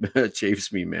really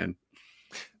chafes me, man.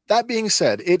 That being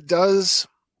said, it does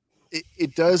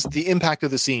the impact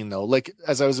of the scene though. Like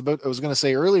as I was going to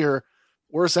say earlier,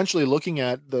 we're essentially looking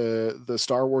at the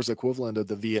Star Wars equivalent of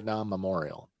the Vietnam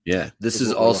Memorial. Yeah, this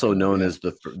is also known as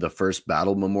the first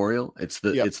battle memorial. It's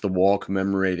the wall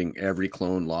commemorating every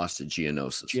clone lost to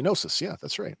Geonosis. Geonosis, yeah,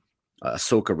 that's right.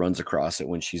 Ahsoka runs across it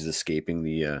when she's escaping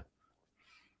the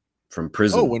from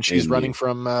prison. Oh, when she's running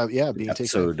from being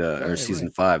episode taken or season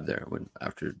 5 there when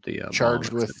after the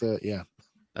charged with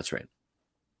That's right.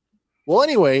 Well,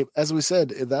 anyway, as we said,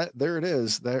 that there it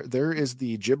is. There is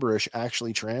the gibberish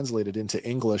actually translated into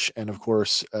English, and of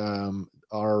course,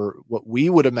 are what we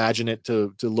would imagine it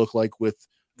to look like with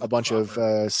a bunch of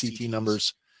CT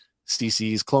numbers,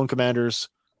 CCs, clone commanders,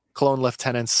 clone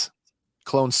lieutenants,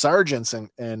 clone sergeants,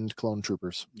 and clone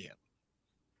troopers. Yeah.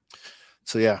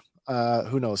 So yeah.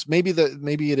 Who knows? Maybe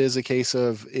it is a case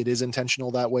of it is intentional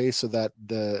that way so that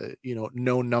the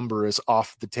no number is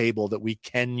off the table, that we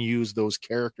can use those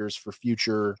characters for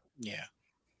future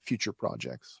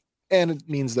projects, and it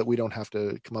means that we don't have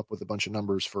to come up with a bunch of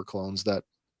numbers for clones that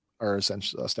are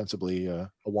ostensibly a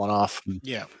one-off.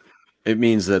 Yeah, it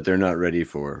means that they're not ready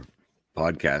for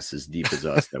podcasts as deep as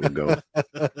us that would go,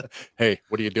 hey,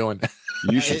 what are you doing?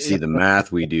 You should see the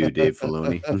math we do, Dave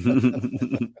Filoni.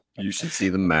 You should see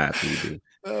the math we do.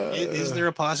 Is there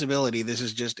a possibility this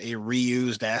is just a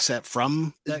reused asset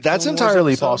from that's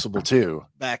entirely possible too?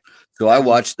 So I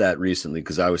watched that recently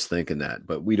because I was thinking that,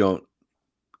 but we don't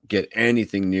get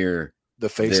anything near the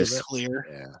face this. Of it. Clear.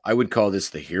 Yeah. I would call this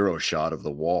the hero shot of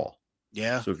the wall.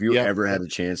 Yeah. So if you ever had a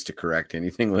chance to correct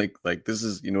anything like this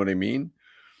is, you know what I mean?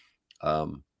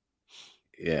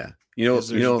 Yeah.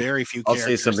 Very few. I'll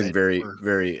say something very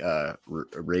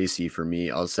racy for me.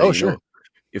 I'll say, sure.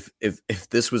 If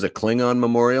this was a Klingon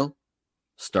memorial,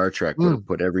 Star Trek would have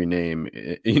put every name.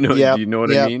 Do you know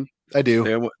what I mean? I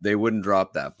do. They wouldn't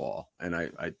drop that ball, and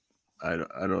I don't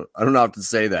know how to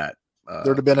say that.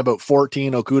 There'd have been about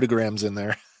 14 Okudagrams in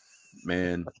there.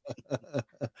 Man,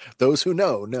 those who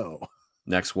know.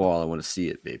 Next wall, I want to see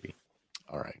it, baby.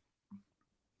 All right.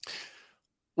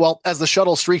 Well, as the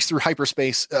shuttle streaks through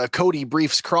hyperspace, Cody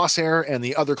briefs Crosshair and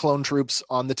the other clone troops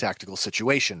on the tactical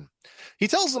situation. He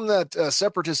tells them that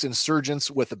separatist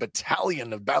insurgents with a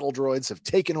battalion of battle droids have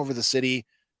taken over the city,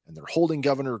 and they're holding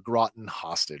Governor Groton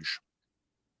hostage.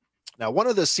 Now, one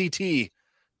of the CT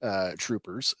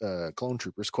clone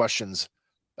troopers, questions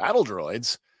battle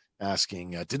droids,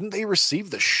 asking, didn't they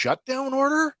receive the shutdown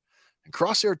order? And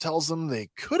Crosshair tells them they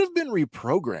could have been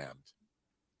reprogrammed.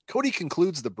 Cody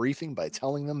concludes the briefing by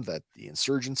telling them that the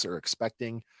insurgents are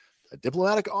expecting a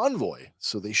diplomatic envoy,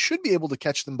 so they should be able to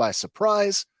catch them by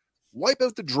surprise, wipe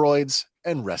out the droids,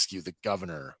 and rescue the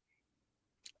governor.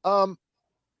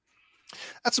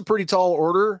 That's a pretty tall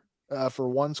order for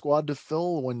one squad to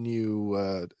fill when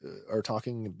you are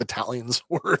talking battalions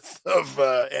worth of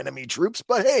enemy troops.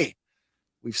 But hey,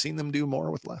 we've seen them do more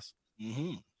with less.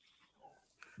 Mm-hmm.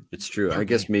 It's true. I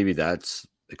guess maybe that's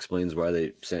explains why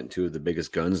they sent two of the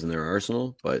biggest guns in their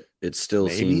arsenal, but it still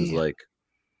seems like,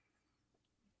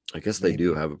 I guess they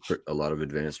do have a lot of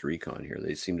advanced recon here.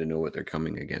 They seem to know what they're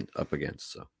coming up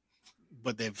against. So,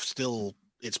 but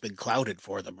it's been clouded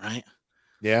for them, right?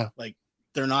 Yeah. Like,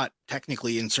 they're not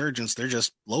technically insurgents. They're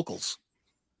just locals.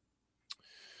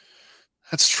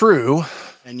 That's true.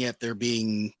 And yet they're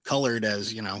being colored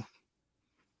as, the I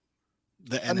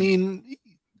enemy. mean,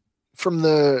 from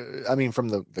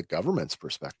the government's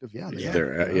perspective, yeah.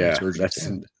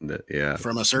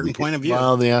 From a certain point of view.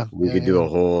 Well, yeah. We could do a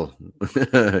whole,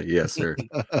 yes, sir.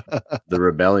 The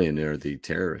rebellion or the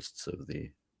terrorists of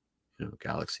the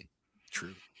galaxy.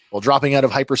 True. While dropping out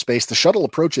of hyperspace, the shuttle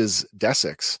approaches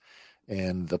Desix,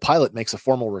 and the pilot makes a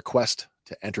formal request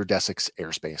to enter Desix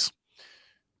airspace.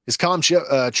 His comm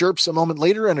chirps a moment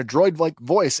later, and a droid-like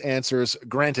voice answers,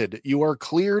 "Granted, you are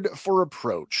cleared for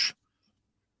approach."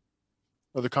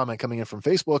 Another comment coming in from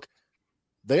Facebook.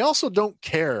 They also don't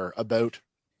care about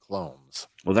clones.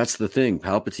 Well, that's the thing.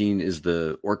 Palpatine is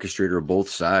the orchestrator of both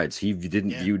sides. He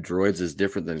didn't view droids as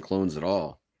different than clones at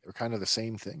all. They're kind of the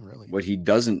same thing, really. What he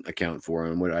doesn't account for,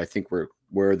 and what I think we're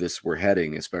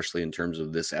heading, especially in terms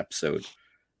of this episode,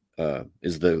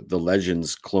 is the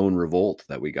Legends clone revolt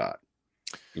that we got.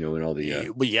 In all the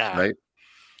right.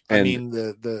 And I mean,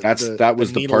 that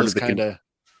was the part of the kind of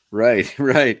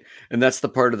right, and that's the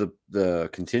part of the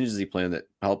contingency plan that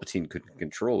Palpatine couldn't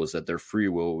control, is that their free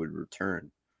will would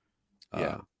return.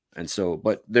 And so,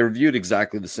 but they're viewed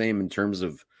exactly the same in terms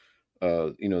of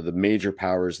the major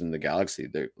powers in the galaxy.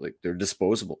 They're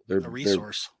disposable. They're a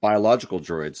resource. They're biological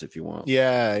droids, if you want.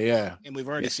 Yeah. And we've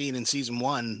already seen in season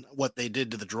 1 what they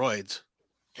did to the droids.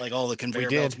 Like all the conveyor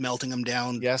belts, melting them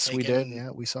down. Yes, we did. Yeah,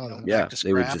 we saw that. Yeah,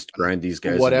 they would just grind these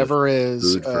guys. Whatever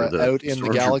is out in the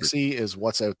galaxy is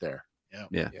what's out there.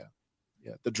 Yeah.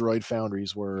 The droid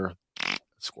foundries were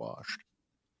squashed.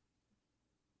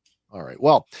 All right.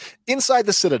 Well, inside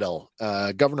the Citadel,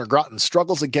 Governor Groton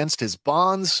struggles against his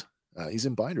bonds. He's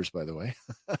in binders, by the way.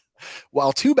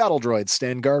 While 2 battle droids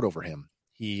stand guard over him,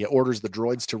 he orders the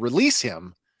droids to release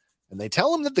him, and they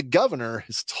tell him that the governor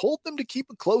has told them to keep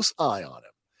a close eye on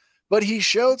him. But he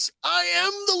shouts, "I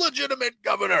am the legitimate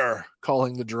governor,"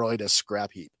 calling the droid a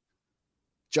scrap heap.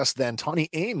 Just then, Tawny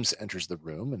Ames enters the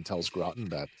room and tells Groton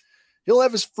that he'll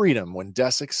have his freedom when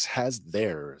Desix has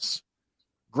theirs.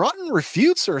 Groton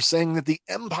refutes her, saying that the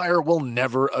Empire will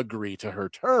never agree to her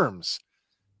terms.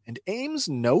 And Ames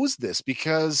knows this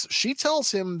because she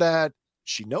tells him that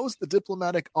she knows the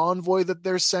diplomatic envoy that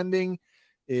they're sending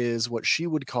is what she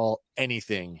would call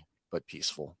anything but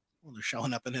peaceful. Well, they're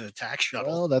showing up in an attack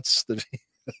shuttle. Well, that's the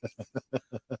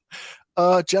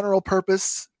general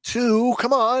purpose 2.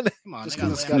 Come on. Just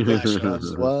because it's got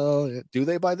that. Well, do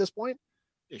they by this point?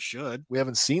 They should. We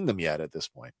haven't seen them yet at this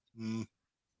point.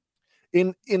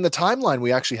 In the timeline,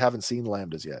 we actually haven't seen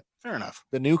Lambdas yet. Fair enough.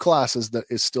 The new class is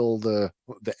still the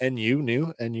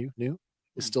NU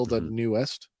is still the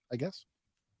newest, I guess.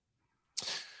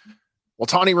 Well,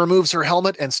 Tawny removes her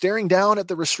helmet and, staring down at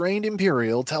the restrained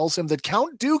Imperial, tells him that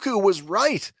Count Dooku was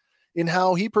right in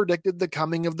how he predicted the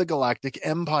coming of the Galactic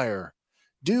Empire.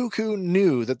 Dooku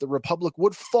knew that the Republic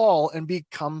would fall and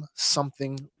become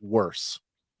something worse.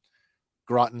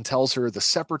 Groton tells her the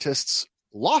Separatists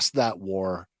lost that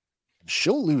war, and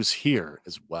she'll lose here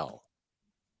as well.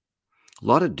 A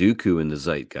lot of Dooku in the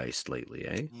zeitgeist lately,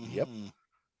 eh? Yep.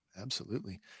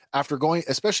 Absolutely. After going,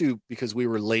 especially because we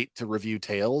were late to review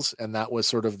Tales, and that was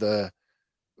sort of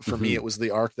for me, it was the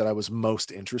arc that I was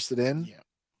most interested in.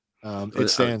 Yeah. It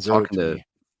stands out to me.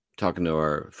 Talking to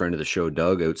our friend of the show,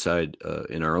 Doug, outside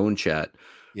in our own chat.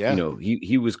 Yeah.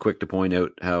 He was quick to point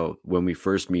out how when we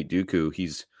first meet Dooku,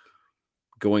 he's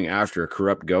going after a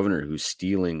corrupt governor who's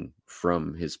stealing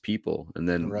from his people. And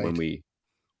then when we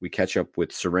catch up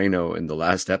with Sereno in the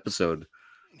last episode,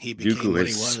 he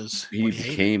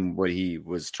became what he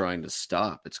was trying to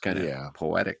stop. It's kind of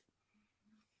poetic.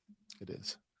 It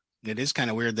is. It is kind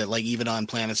of weird that, like, even on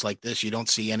planets like this, you don't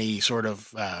see any sort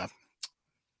of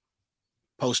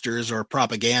posters or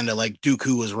propaganda like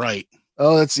Dooku was right.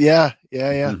 Oh, that's yeah.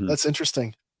 That's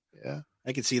interesting. Yeah,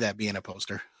 I could see that being a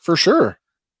poster for sure.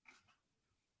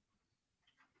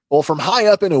 Well, from high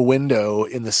up in a window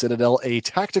in the Citadel, a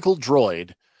tactical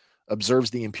droid observes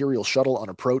the Imperial shuttle on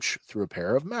approach through a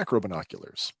pair of macro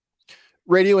binoculars.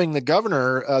 Radioing the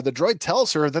governor, the droid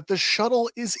tells her that the shuttle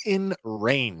is in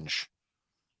range.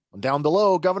 Down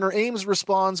below, Governor Ames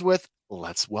responds with,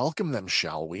 "Let's welcome them,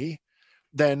 shall we?"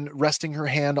 Then, resting her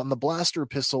hand on the blaster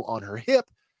pistol on her hip,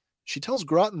 she tells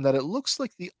Groton that it looks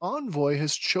like the envoy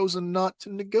has chosen not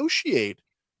to negotiate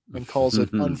and calls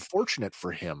it unfortunate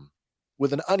for him.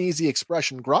 With an uneasy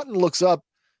expression, Groton looks up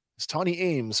as Tawny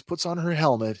Ames puts on her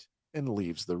helmet and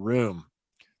leaves the room.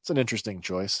 It's an interesting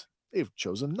choice. They've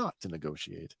chosen not to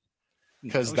negotiate.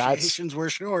 Because negotiations were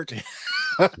short.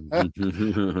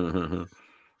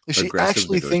 She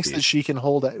actually thinks that she can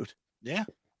hold out. Yeah.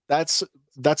 That's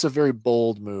a very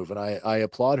bold move, and I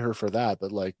applaud her for that.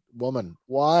 But like, woman,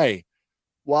 why?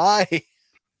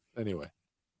 Anyway.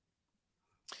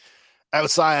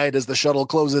 Outside, as the shuttle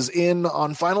closes in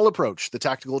on final approach, the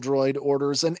tactical droid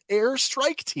orders an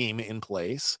airstrike team in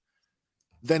place.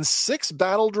 Then 6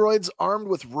 battle droids armed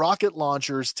with rocket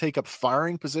launchers take up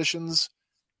firing positions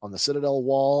on the Citadel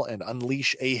wall and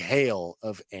unleash a hail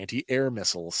of anti-air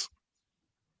missiles.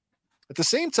 At the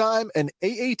same time, an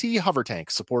AAT hover tank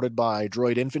supported by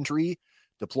droid infantry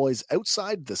deploys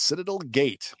outside the Citadel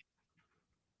gate.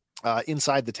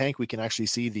 Inside the tank, we can actually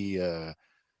see the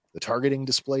targeting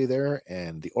display there,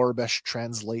 and the Orbesh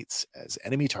translates as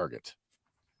enemy target.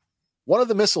 One of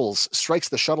the missiles strikes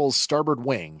the shuttle's starboard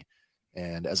wing,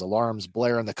 and as alarms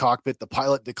blare in the cockpit, the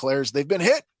pilot declares they've been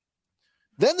hit.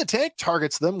 Then the tank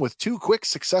targets them with 2 quick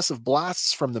successive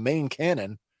blasts from the main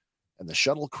cannon, and the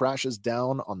shuttle crashes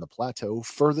down on the plateau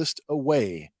furthest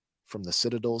away from the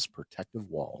Citadel's protective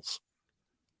walls.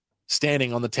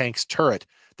 Standing on the tank's turret,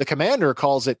 the commander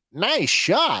calls it "nice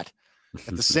shot."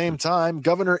 At the same time,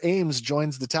 Governor Ames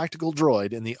joins the tactical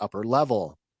droid in the upper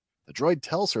level. The droid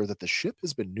tells her that the ship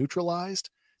has been neutralized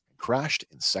and crashed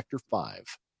in Sector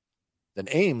 5. Then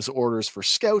Ames orders for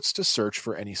scouts to search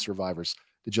for any survivors.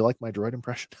 Did you like my droid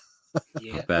impression?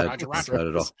 Yeah, Not bad. Roger. Not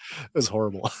at all. It was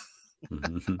horrible.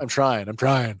 I'm trying.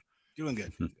 Doing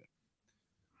good.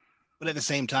 But at the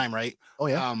same time, right? Oh,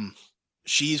 yeah.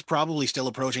 She's probably still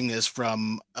approaching this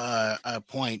from a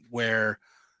point where,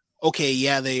 okay,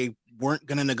 yeah, they weren't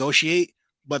going to negotiate,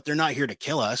 but they're not here to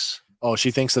kill us. Oh, she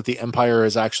thinks that the Empire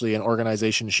is actually an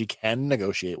organization she can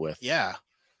negotiate with. Yeah.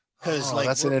 Because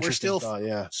that's an interesting we're still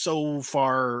thought, so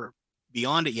far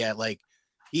beyond it yet. Like,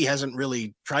 he hasn't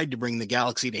really tried to bring the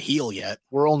galaxy to heel yet.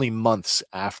 We're only months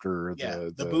after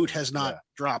the boot has not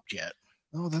dropped yet.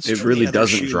 Oh, that's it true. really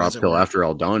doesn't drop till after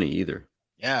Aldhani either.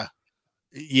 Yeah.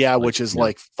 Yeah, which is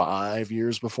like 5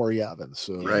 years before Yavin.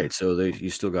 So right. So you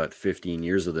still got 15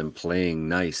 years of them playing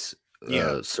nice.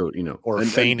 Yeah. So or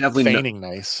feigning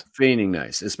nice. Feigning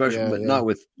nice, especially but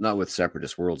not with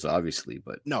Separatist Worlds, obviously,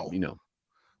 but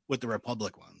with the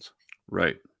Republic ones.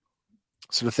 Right.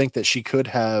 So to think that she could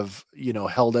have,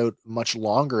 held out much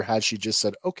longer had she just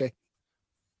said, okay.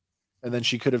 And then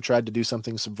she could have tried to do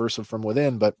something subversive from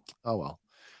within, but oh well.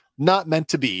 Not meant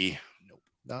to be. Nope.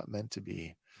 Not meant to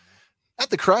be. At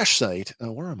the crash site,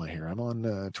 where am I here? I'm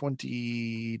on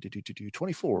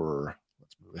 24.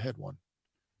 Let's move ahead one.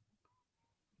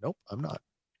 Nope, I'm not.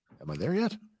 Am I there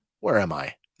yet? Where am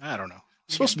I? I don't know. I'm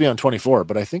supposed to be on 24,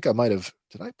 but I think I might have.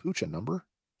 Did I pooch a number?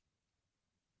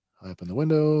 High up in the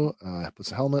window, puts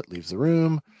the helmet, leaves the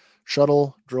room.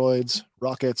 Shuttle, droids,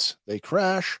 rockets, they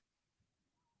crash.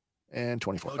 And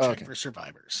 24. Check for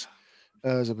survivors.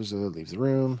 Leaves the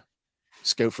room.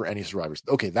 Scout for any survivors.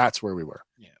 Okay, that's where we were.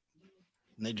 Yeah.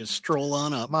 And they just stroll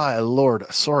on up. My lord,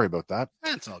 sorry about that.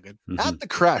 That's all good. At the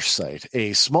crash site,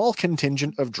 a small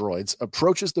contingent of droids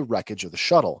approaches the wreckage of the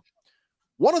shuttle.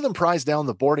 One of them pries down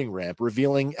the boarding ramp,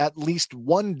 revealing at least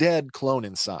one dead clone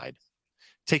inside.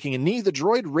 Taking a knee, the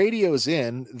droid radios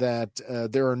in that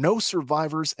there are no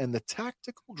survivors, and the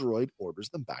tactical droid orders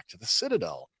them back to the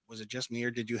Citadel. Was it just me,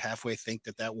 or did you halfway think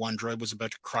that one droid was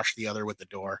about to crush the other with the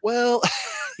door? Well,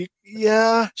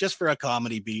 yeah. Just for a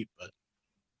comedy beat, but...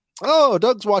 Oh,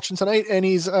 Doug's watching tonight, and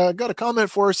he's got a comment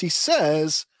for us. He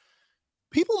says,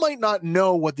 people might not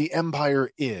know what the Empire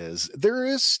is. There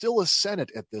is still a Senate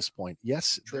at this point.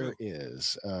 Yes, true. There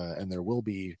is. And there will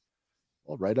be,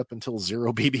 well, right up until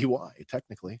 0 BBY,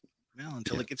 technically. Well,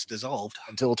 until it gets dissolved.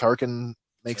 Until Tarkin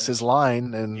makes his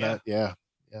line, and yeah.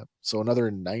 So another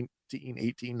 19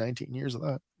 years of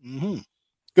that. Mm-hmm.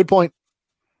 Good point.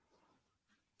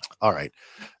 All right.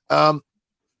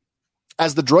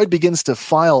 As the droid begins to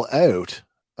file out,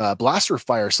 blaster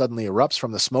fire suddenly erupts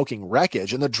from the smoking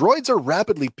wreckage, and the droids are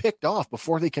rapidly picked off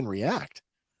before they can react.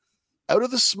 Out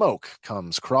of the smoke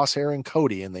comes Crosshair and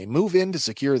Cody, and they move in to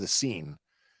secure the scene.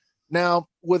 Now,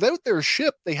 without their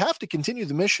ship, they have to continue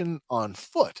the mission on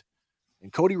foot.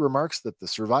 And Cody remarks that the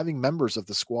surviving members of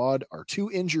the squad are too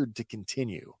injured to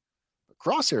continue. But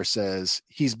Crosshair says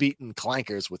he's beaten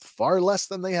clankers with far less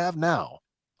than they have now.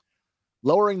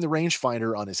 Lowering the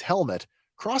rangefinder on his helmet,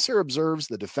 Crosshair observes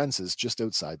the defenses just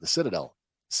outside the Citadel.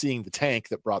 Seeing the tank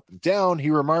that brought them down,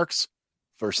 he remarks,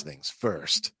 first things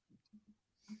first.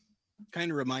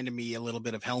 Kind of reminded me a little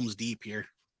bit of Helm's Deep here.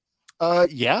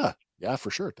 Yeah,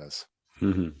 for sure it does.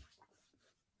 Mm-hmm.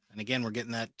 And again, we're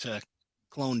getting that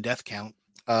clone death count.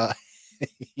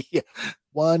 Yeah,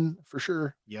 1 for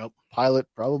sure. Yep. Pilot,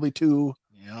 probably 2.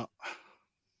 Yep.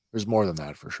 There's more than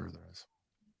that for sure. There is.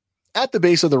 At the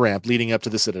base of the ramp leading up to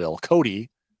the Citadel, Cody,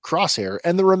 Crosshair,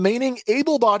 and the remaining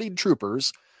able-bodied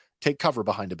troopers take cover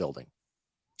behind a building.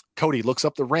 Cody looks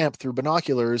up the ramp through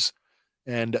binoculars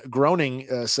and, groaning,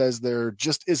 says there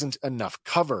just isn't enough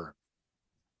cover,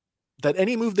 that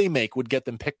any move they make would get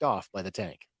them picked off by the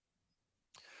tank.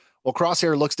 Well,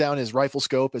 Crosshair looks down his rifle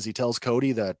scope as he tells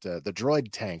Cody that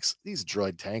these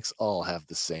droid tanks all have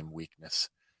the same weakness.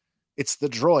 It's the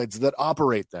droids that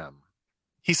operate them.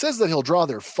 He says that he'll draw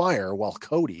their fire while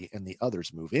Cody and the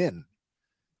others move in.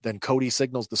 Then Cody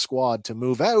signals the squad to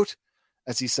move out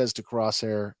as he says to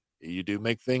Crosshair, "You do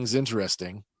make things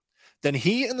interesting." Then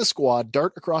he and the squad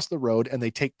dart across the road and they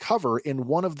take cover in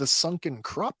one of the sunken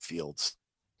crop fields.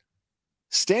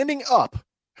 Standing up,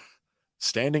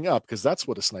 because that's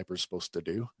what a sniper's supposed to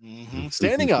do. Mm-hmm.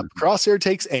 Standing up, Crosshair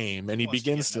takes aim and he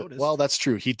begins to well, that's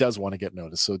true. He does want to get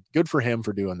noticed. So good for him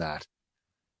for doing that.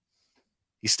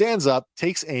 He stands up,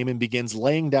 takes aim, and begins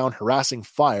laying down harassing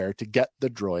fire to get the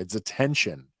droid's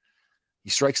attention.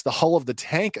 He strikes the hull of the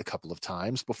tank a couple of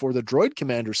times before the droid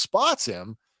commander spots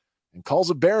him and calls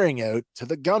a bearing out to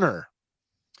the gunner.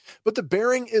 But the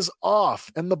bearing is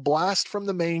off, and the blast from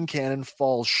the main cannon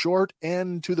falls short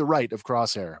and to the right of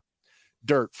Crosshair.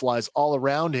 Dirt flies all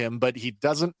around him, but he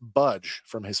doesn't budge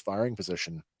from his firing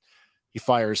position. He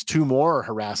fires 2 more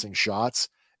harassing shots,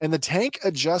 and the tank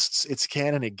adjusts its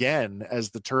cannon again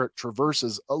as the turret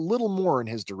traverses a little more in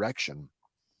his direction.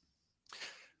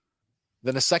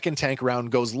 Then a second tank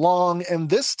round goes long, and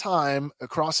this time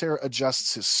Crosshair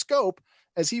adjusts his scope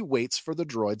as he waits for the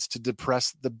droids to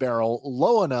depress the barrel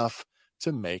low enough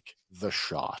to make the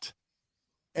shot.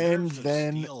 And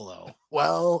then, steel,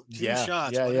 well, 2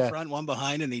 shots, one in front, one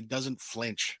behind, and he doesn't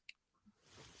flinch.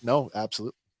 No,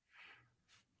 absolutely.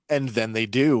 And then they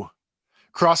do.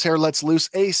 Crosshair lets loose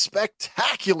a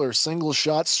spectacular single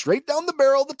shot straight down the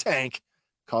barrel of the tank,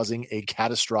 causing a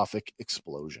catastrophic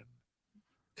explosion.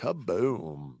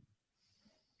 Kaboom.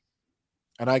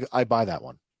 And I buy that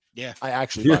one. Yeah. I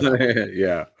actually buy that one.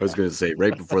 Yeah, I was going to say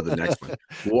right before the next one.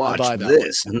 Watch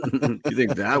this. You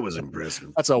think that was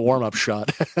impressive? That's a warm-up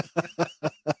shot.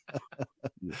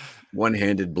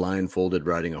 One-handed, blindfolded,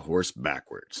 riding a horse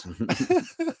backwards.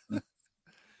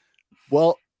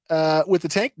 Well, with the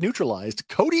tank neutralized,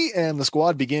 Cody and the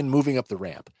squad begin moving up the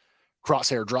ramp.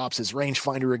 Crosshair drops his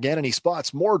rangefinder again, and he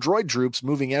spots more droid troops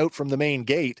moving out from the main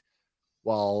gate,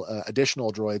 while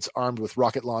additional droids armed with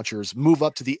rocket launchers move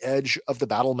up to the edge of the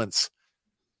battlements.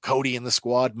 Cody and the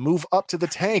squad move up to the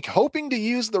tank, hoping to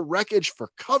use the wreckage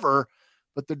for cover,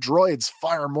 but the droids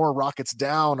fire more rockets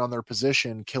down on their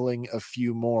position, killing a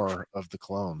few more of the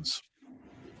clones.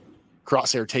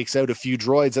 Crosshair takes out a few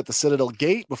droids at the Citadel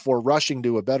gate before rushing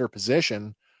to a better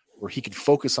position where he could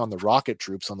focus on the rocket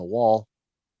troops on the wall.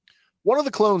 One of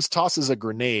the clones tosses a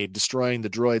grenade, destroying the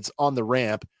droids on the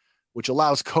ramp, which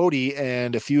allows Cody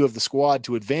and a few of the squad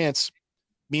to advance.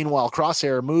 Meanwhile,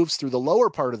 Crosshair moves through the lower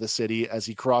part of the city as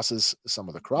he crosses some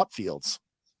of the crop fields.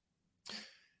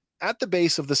 At the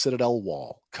base of the Citadel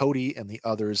wall, Cody and the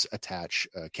others attach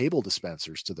cable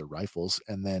dispensers to their rifles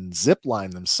and then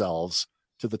zipline themselves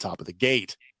to the top of the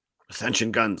gate.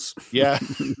 Ascension guns. Yeah.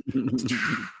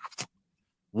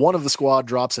 One of the squad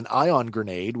drops an ion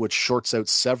grenade, which shorts out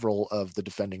several of the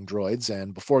defending droids,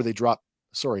 and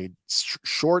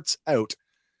shorts out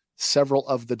several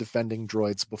of the defending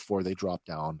droids before they drop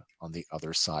down on the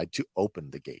other side to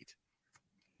open the gate.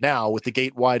 Now, with the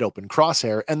gate wide open,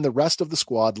 Crosshair and the rest of the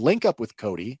squad link up with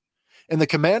Cody, and the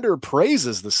commander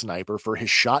praises the sniper for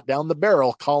his shot down the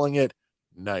barrel, calling it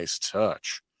nice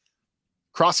touch.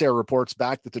 Crosshair reports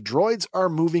back that the droids are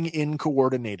moving in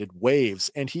coordinated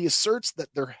waves, and he asserts that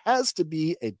there has to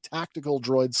be a tactical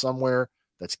droid somewhere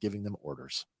that's giving them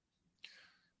orders.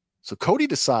 So Cody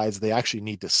decides they actually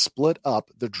need to split up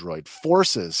the droid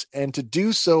forces, and to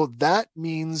do so, that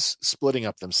means splitting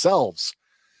up themselves.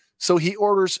 So he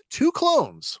orders 2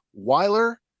 clones,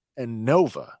 Wyler and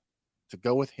Nova, to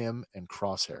go with him and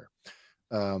Crosshair.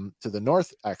 to the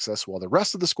north axis, while the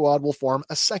rest of the squad will form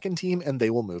a second team and they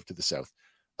will move to the south.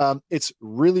 It's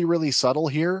really, really subtle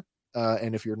here.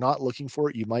 And if you're not looking for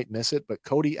it, you might miss it. But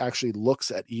Cody actually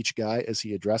looks at each guy as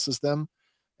he addresses them.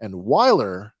 And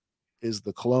Wyler is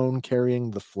the clone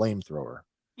carrying the flamethrower.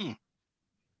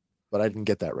 But I didn't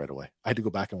get that right away. I had to go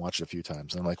back and watch it a few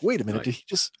times. And I'm like, wait a minute, did he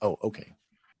just... Oh, okay.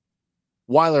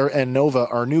 Wyler and Nova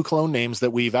are new clone names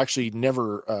that we've actually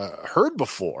never heard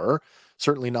before.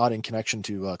 Certainly not in connection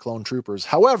to clone troopers.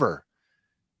 However,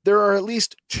 there are at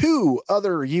least 2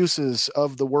 other uses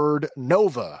of the word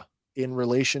Nova in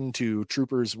relation to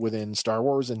troopers within Star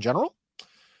Wars in general.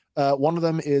 One of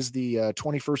them is the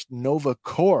 21st Nova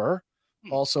Corps,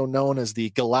 also known as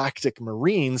the Galactic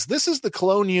Marines. This is the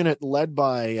clone unit led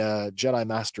by Jedi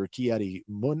Master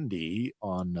Ki-Adi-Mundi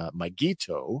on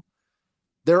Magito.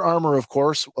 Their armor, of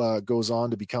course, goes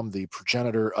on to become the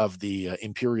progenitor of the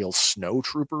Imperial Snow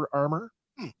Trooper armor.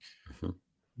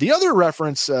 The other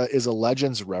reference is a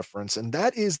Legends reference, and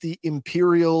that is the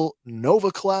Imperial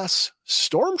Nova class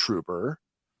Stormtrooper,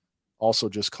 also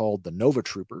just called the Nova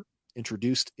Trooper,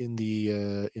 introduced in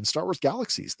the in Star Wars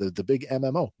Galaxies, the big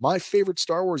MMO. My favorite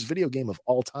Star Wars video game of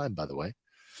all time, by the way.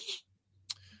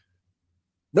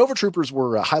 Nova Troopers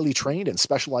were highly trained and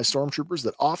specialized stormtroopers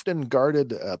that often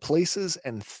guarded places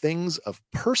and things of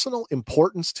personal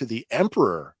importance to the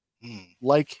Emperor,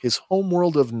 like his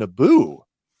homeworld of Naboo.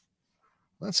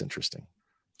 That's interesting.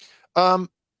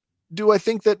 Do I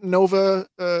think that Nova,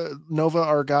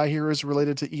 our guy here, is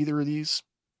related to either of these?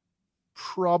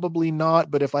 Probably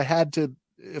not. But if I had to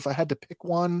pick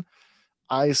one,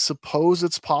 I suppose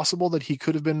it's possible that he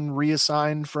could have been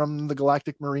reassigned from the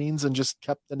Galactic Marines and just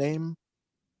kept the name.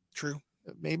 True.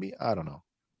 Maybe. I don't know.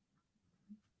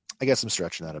 I guess I'm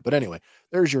stretching at it. But anyway,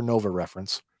 there's your Nova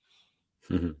reference.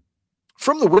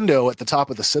 From the window at the top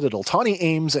of the Citadel, Tawny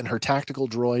Ames and her tactical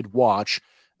droid watch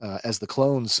as the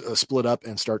clones split up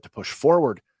and start to push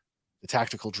forward. The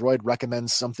tactical droid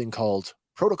recommends something called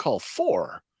Protocol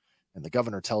 4, and the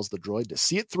governor tells the droid to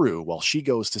see it through while she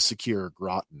goes to secure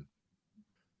Groton.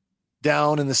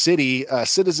 Down in the city,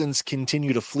 citizens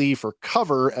continue to flee for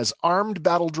cover as armed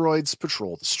battle droids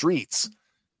patrol the streets.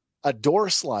 A door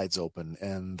slides open,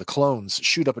 and the clones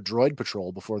shoot up a droid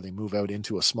patrol before they move out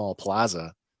into a small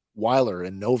plaza. Wyler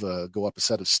and Nova go up a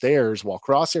set of stairs while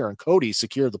Crosshair and Cody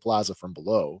secure the plaza from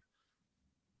below.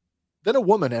 Then a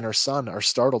woman and her son are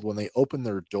startled when they open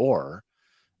their door,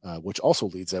 which also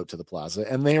leads out to the plaza,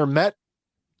 and they are met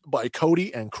by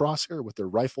Cody and Crosshair with their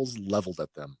rifles leveled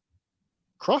at them.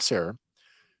 Crosshair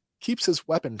keeps his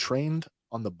weapon trained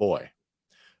on the boy,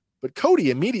 but Cody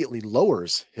immediately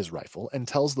lowers his rifle and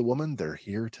tells the woman they're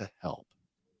here to help.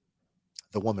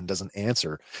 The woman doesn't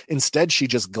answer. Instead, she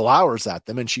just glowers at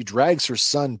them, and she drags her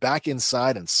son back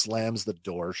inside and slams the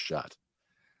door shut.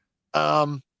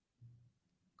 Crosshair,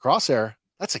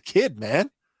 that's a kid, man.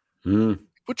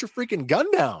 Put your freaking gun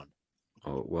down.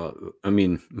 Oh, well, I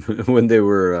mean, when they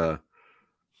were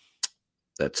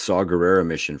that Saw Gerrera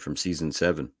mission from season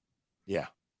 7. Yeah.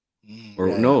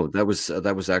 No, that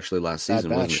was actually last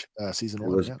season, wasn't it? Season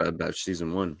 1. It was Bad Batch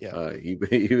season 1. Yeah. He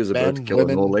was about to kill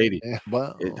an old lady. Yeah,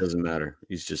 well, it doesn't matter.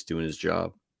 He's just doing his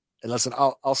job. And listen,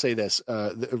 I'll say this: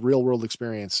 the real world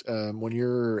experience. When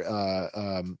you're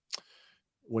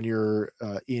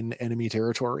in enemy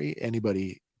territory,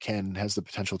 anybody has the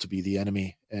potential to be the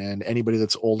enemy, and anybody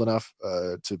that's old enough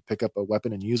to pick up a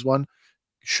weapon and use one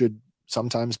should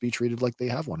sometimes be treated like they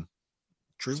have one.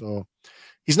 True. So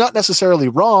he's not necessarily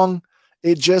wrong.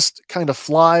 It just kind of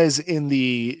flies in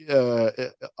the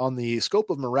on the scope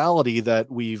of morality that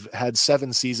we've had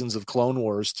 7 seasons of Clone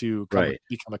Wars to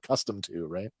become accustomed to,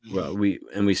 right? Well,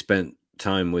 we spent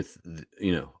time with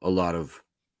a lot of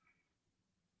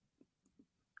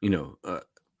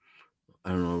I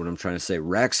don't know what I'm trying to say.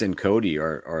 Rex and Cody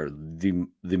are the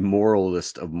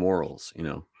moralist of morals,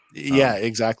 Yeah,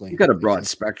 exactly. You've got a broad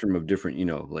spectrum of different,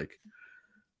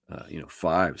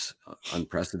 fives,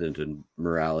 unprecedented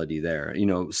morality there,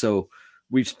 so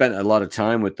we've spent a lot of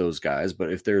time with those guys,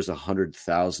 but if there's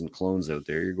 100,000 clones out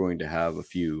there, you're going to have a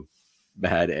few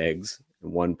bad eggs,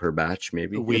 one per batch,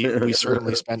 maybe. We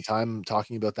certainly spent time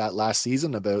talking about that last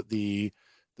season, about the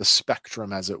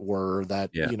spectrum, as it were,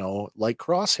 that, like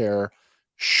Crosshair,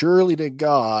 surely to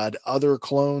God, other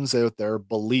clones out there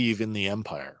believe in the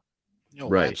Empire.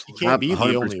 Right. You can't be 100%.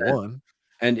 The only one.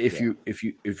 And if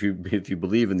you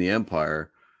believe in the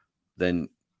Empire, then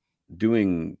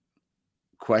doing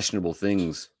questionable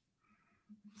things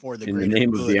in the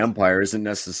name of the Empire isn't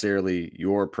necessarily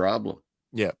your problem.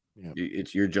 Yeah.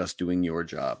 You're just doing your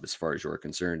job as far as you're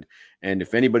concerned. And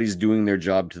if anybody's doing their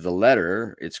job to the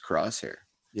letter, it's Crosshair.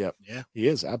 Yeah. He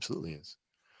is. Absolutely is.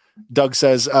 Doug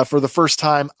says, for the first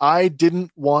time, I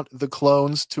didn't want the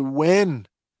clones to win.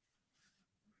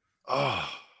 Oh,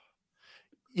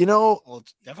 well,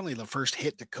 it's definitely the first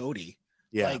hit to Cody.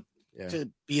 Yeah. To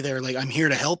be there, like, I'm here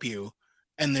to help you.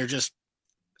 And they're just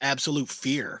absolute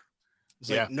fear. It's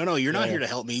like, no, you're not here to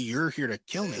help me. You're here to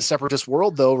kill me. Separatist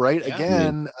world, though, right? Yeah.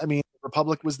 Again, I mean, the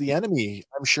Republic was the enemy.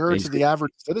 I'm sure to the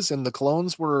average citizen, the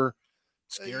clones were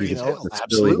scary.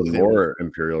 Absolutely more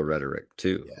imperial rhetoric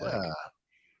too. Yeah. Like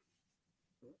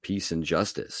peace and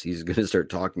justice. He's going to start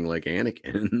talking like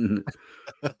Anakin.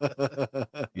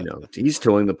 He's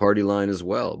towing the party line as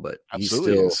well, but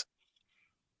absolutely he's still.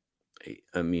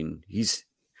 I mean,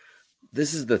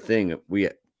 this is the thing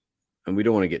and we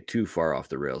don't want to get too far off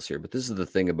the rails here, but this is the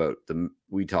thing about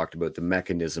we talked about the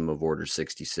mechanism of Order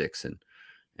 66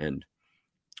 and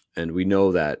we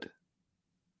know that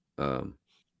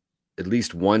at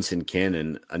least once in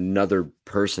canon, another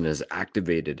person has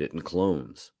activated it in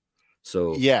clones.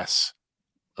 So yes,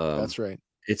 that's right.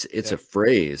 It's a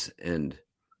phrase, and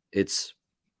it's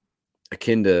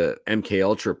akin to MK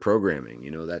Ultra programming,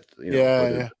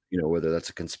 whether that's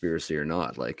a conspiracy or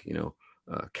not, like,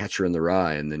 Catcher in the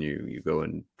Rye, and then you go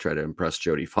and try to impress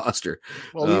Jodie Foster.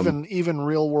 Well, even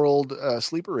real world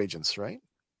sleeper agents, right?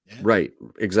 Yeah. Right,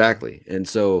 exactly. And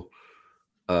so,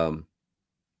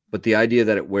 but the idea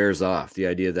that it wears off, the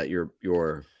idea that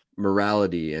your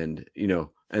morality and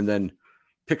then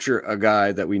picture a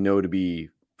guy that we know to be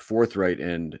forthright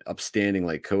and upstanding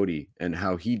like Cody, and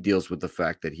how he deals with the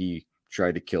fact that he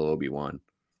tried to kill Obi-Wan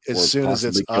as soon as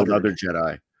it's uttered. Other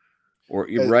Jedi. Or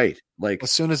you're right. Like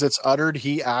as soon as it's uttered,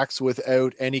 he acts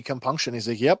without any compunction. He's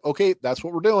like, yep, okay, that's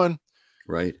what we're doing.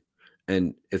 Right.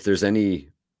 And if there's any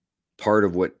part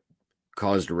of what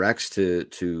caused Rex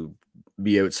to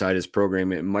be outside his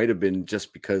program, it might have been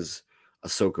just because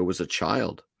Ahsoka was a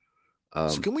child.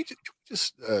 So can we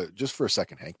just for a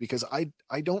second, Hank, because I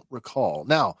don't recall.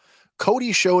 Now,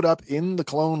 Cody showed up in the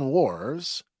Clone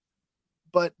Wars,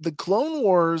 but the Clone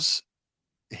Wars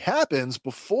happens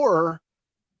before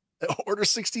Order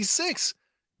 66.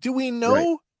 Do we know?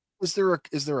 Right.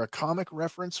 Is there a comic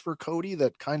reference for Cody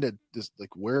that kind of just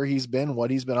like where he's been,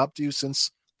 what he's been up to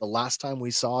since the last time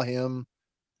we saw him?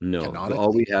 No,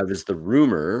 all we have is the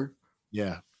rumor.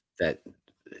 Yeah, that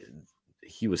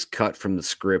he was cut from the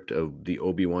script of the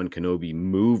Obi-Wan Kenobi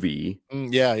movie.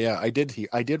 Yeah, I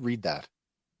did read that,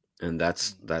 and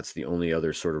that's the only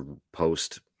other sort of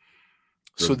post.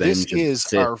 So this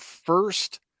is our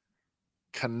first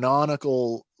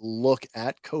canonical look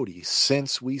at Cody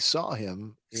since we saw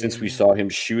him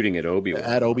shooting at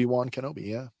Obi-Wan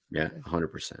Kenobi. Yeah,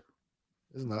 100%.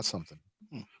 Isn't that something?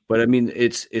 But I mean,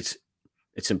 it's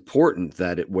important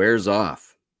that it wears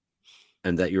off,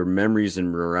 and that your memories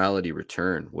and morality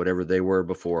return, whatever they were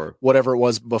before, whatever it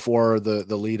was before the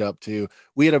lead up to.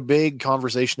 We had a big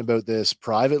conversation about this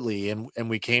privately, and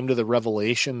we came to the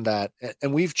revelation that,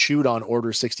 and we've chewed on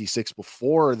Order 66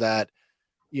 before, that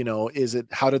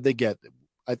how did they get?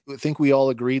 I think we all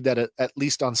agreed that at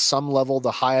least on some level,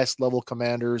 the highest level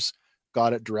commanders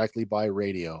got it directly by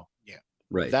radio. Yeah,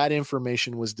 right. That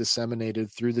information was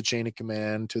disseminated through the chain of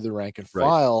command to the rank and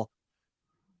file.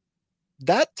 Right.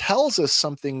 That tells us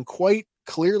something quite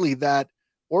clearly, that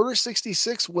Order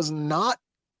 66 was not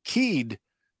keyed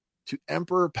to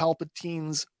Emperor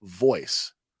Palpatine's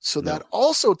voice. So that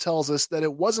also tells us that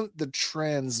it wasn't the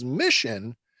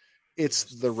transmission, it's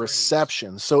the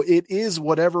reception. So it is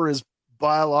whatever is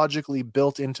biologically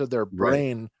built into their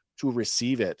brain to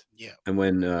receive it. Yeah. And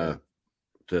when the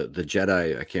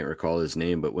Jedi, I can't recall his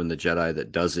name, but when the Jedi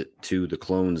that does it to the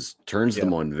clones turns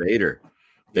them on Vader,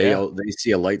 they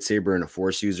see a lightsaber and a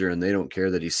Force user, and they don't care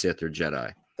that he's Sith or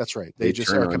Jedi. That's right. They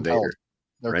just are compelled.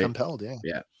 Vader, They're compelled. Yeah.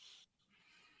 Yeah.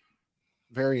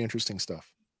 Very interesting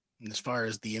stuff. And as far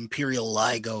as the Imperial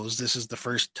lie goes, this is the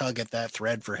first tug at that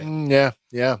thread for him. Yeah.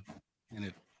 And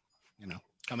it,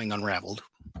 coming unraveled.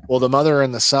 Well, the mother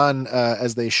and the son,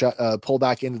 as they pull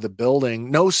back into the building,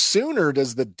 no sooner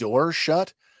does the door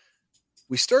shut,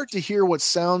 we start to hear what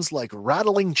sounds like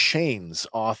rattling chains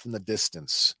off in the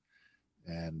distance.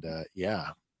 And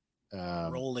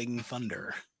rolling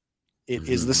thunder. It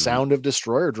is the sound of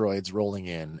destroyer droids rolling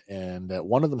in, and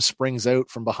one of them springs out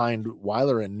from behind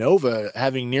Wyler and Nova,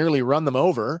 having nearly run them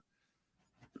over.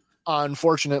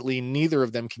 Unfortunately, neither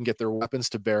of them can get their weapons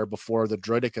to bear before the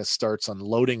droideka starts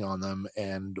unloading on them,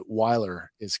 and Wyler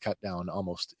is cut down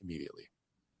almost immediately.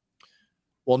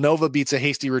 Well, Nova beats a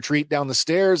hasty retreat down the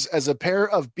stairs as a pair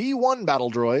of B-1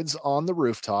 battle droids on the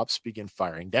rooftops begin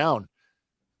firing down.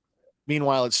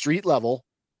 Meanwhile, at street level,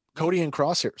 Cody and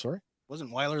Crosshair,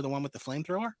 Wasn't Wyler the one with the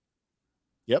flamethrower?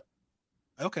 Yep.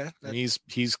 Okay. And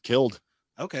he's killed.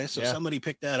 Okay, so somebody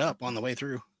picked that up on the way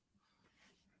through.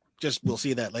 We'll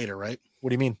see that later, right? What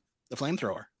do you mean? The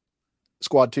flamethrower.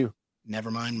 Squad 2.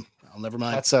 Never mind. I'll never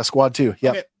mind. That's Squad 2.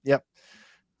 Yep. Okay. Yep.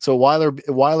 So Weiler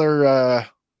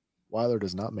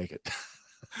does not make it.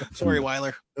 Sorry,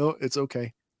 Weiler. No, it's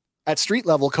okay. At street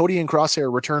level, Cody and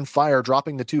Crosshair return fire,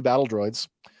 dropping the 2 battle droids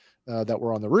that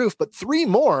were on the roof, but 3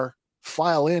 more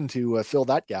file in to fill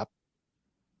that gap.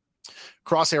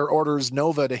 Crosshair orders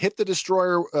Nova to hit the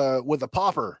destroyer with a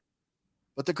popper,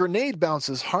 but the grenade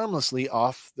bounces harmlessly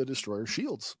off the destroyer's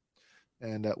shields.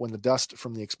 And when the dust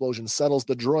from the explosion settles,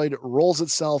 the droid rolls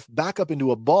itself back up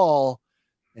into a ball,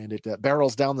 and it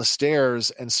barrels down the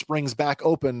stairs and springs back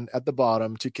open at the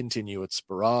bottom to continue its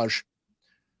barrage.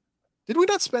 Did we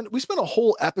not spend a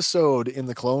whole episode in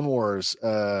the Clone Wars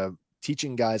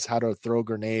teaching guys how to throw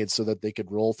grenades so that they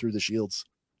could roll through the shields?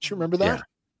 Do you remember that?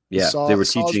 Yeah. They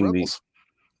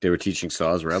were teaching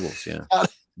Saw's rebels. Yeah.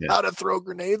 How to throw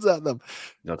grenades at them.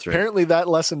 That's right. Apparently that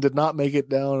lesson did not make it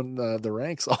down the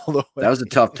ranks all the way. That was a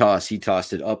tough toss. He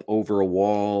tossed it up over a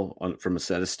wall from a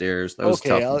set of stairs. That was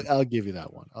tough. I'll give you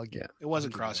that one. It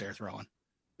wasn't Crosshair throwing.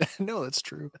 No, that's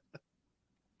true.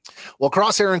 Well,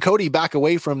 Crosshair and Cody back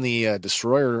away from the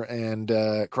destroyer, and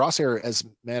Crosshair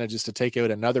manages to take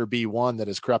out another B-1 that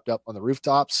has crept up on the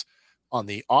rooftops on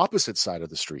the opposite side of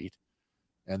the street.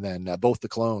 And then both the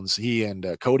clones, he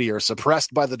and Cody, are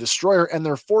suppressed by the destroyer, and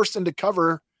they're forced into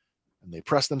cover, and they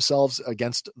press themselves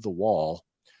against the wall.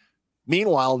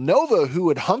 Meanwhile, Nova, who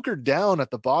had hunkered down at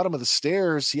the bottom of the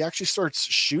stairs, he actually starts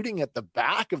shooting at the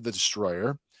back of the destroyer.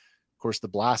 Of course, the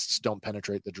blasts don't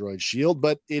penetrate the droid's shield,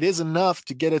 but it is enough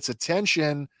to get its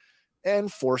attention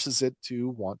and forces it to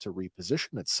want to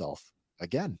reposition itself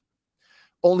again.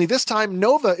 Only this time,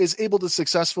 Nova is able to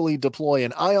successfully deploy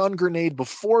an ion grenade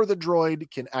before the droid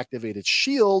can activate its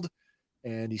shield,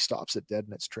 and he stops it dead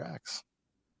in its tracks.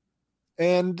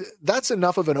 And that's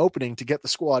enough of an opening to get the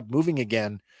squad moving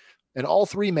again, and all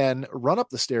 3 men run up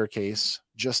the staircase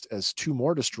just as 2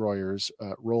 more destroyers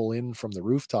roll in from the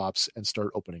rooftops and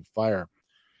start opening fire.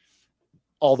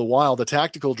 All the while, the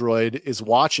tactical droid is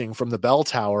watching from the bell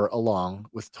tower along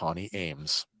with Tawny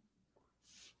Ames.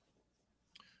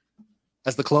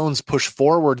 As the clones push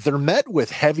forward, they're met with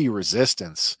heavy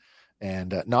resistance,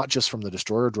 and not just from the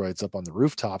destroyer droids up on the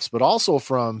rooftops, but also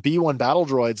from B-1 battle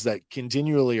droids that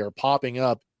continually are popping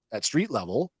up at street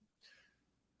level.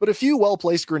 But a few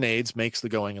well-placed grenades makes the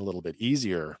going a little bit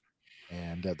easier,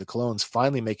 and the clones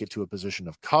finally make it to a position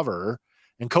of cover,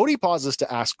 and Cody pauses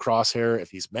to ask Crosshair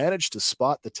if he's managed to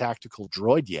spot the tactical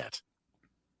droid yet.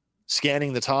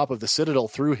 Scanning the top of the Citadel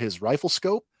through his rifle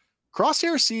scope,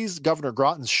 Crosshair sees Governor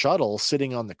Grotton's shuttle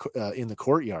sitting on in the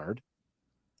courtyard,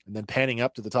 and then panning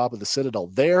up to the top of the Citadel.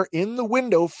 There, in the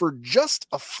window for just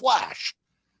a flash,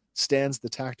 stands the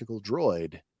tactical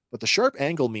droid, but the sharp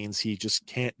angle means he just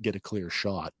can't get a clear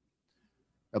shot.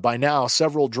 By now,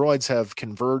 several droids have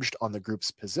converged on the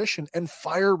group's position and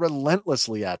fire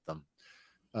relentlessly at them,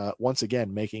 once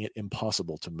again making it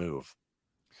impossible to move.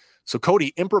 So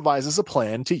Cody improvises a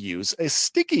plan to use a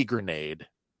sticky grenade.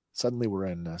 Suddenly we're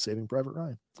in Saving Private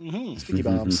Ryan. Mm-hmm. Sticky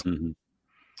bombs.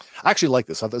 I actually like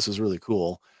this. I thought this was really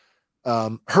cool.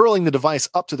 Hurling the device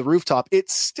up to the rooftop, it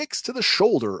sticks to the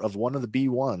shoulder of one of the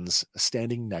B-1s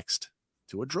standing next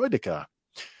to a droidica.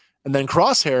 And then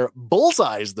Crosshair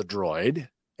bullseyes the droid,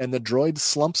 and the droid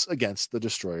slumps against the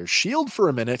destroyer's shield for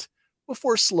a minute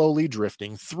before slowly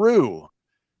drifting through.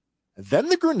 Then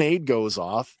the grenade goes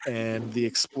off, and the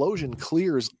explosion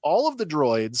clears all of the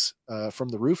droids from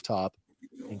the rooftop,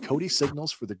 and Cody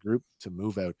signals for the group to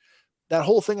move out. That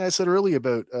whole thing I said earlier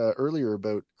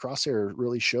about Crosshair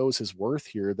really shows his worth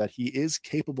here, that he is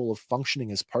capable of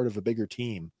functioning as part of a bigger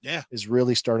team. Yeah. Is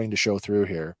really starting to show through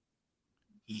here.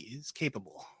 He is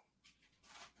capable.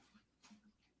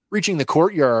 Reaching the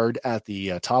courtyard at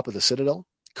the top of the Citadel,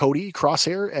 Cody,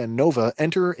 Crosshair, and Nova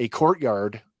enter a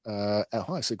courtyard. I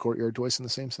said courtyard twice in the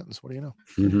same sentence. What do you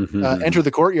know? Enter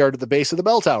the courtyard at the base of the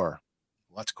bell tower.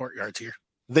 Lots of courtyards here.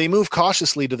 They move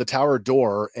cautiously to the tower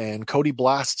door, and Cody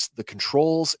blasts the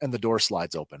controls, and the door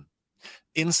slides open.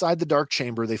 Inside the dark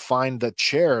chamber, they find the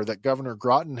chair that Governor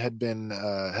Grotton had been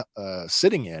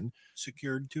sitting in.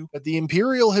 Secured to. But the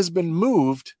Imperial has been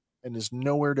moved and is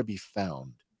nowhere to be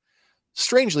found.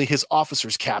 Strangely, his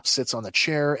officer's cap sits on the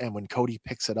chair, and when Cody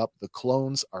picks it up, the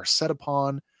clones are set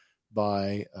upon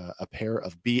by a pair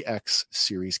of BX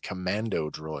series commando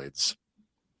droids.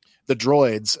 The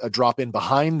droids drop in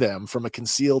behind them from a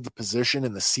concealed position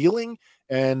in the ceiling,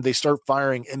 and they start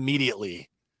firing immediately.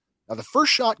 Now, the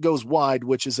first shot goes wide,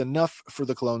 which is enough for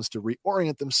the clones to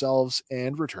reorient themselves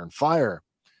and return fire.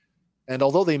 And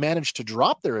although they manage to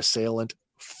drop their assailant,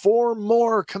 4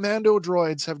 more commando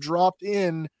droids have dropped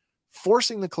in,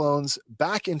 forcing the clones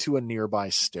back into a nearby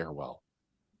stairwell.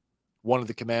 One of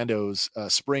the commandos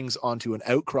springs onto an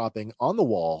outcropping on the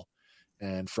wall,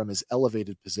 and from his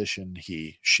elevated position,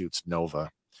 he shoots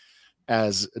Nova.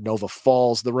 As Nova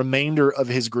falls, the remainder of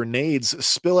his grenades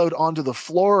spill out onto the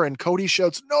floor, and Cody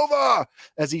shouts, "Nova!"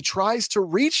 as he tries to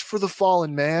reach for the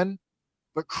fallen man.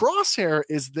 But Crosshair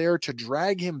is there to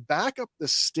drag him back up the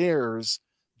stairs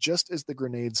just as the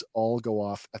grenades all go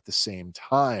off at the same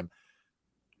time.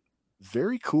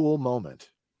 Very cool moment.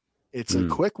 It's a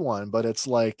quick one, but it's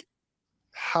like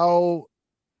how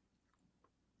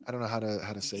I don't know how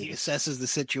to say he this. Assesses the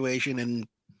situation and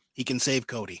he can save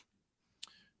Cody.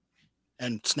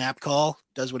 And Snap Call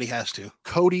does what he has to.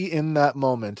 Cody in that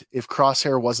moment, if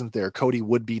Crosshair wasn't there, Cody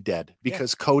would be dead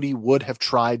because Cody would have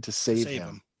tried to save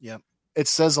him. Yep. It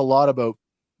says a lot about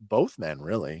both men,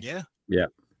 really. Yeah.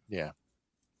 Yeah.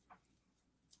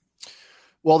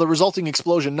 Well, the resulting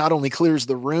explosion not only clears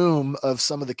the room of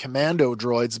some of the commando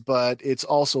droids, but it's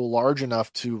also large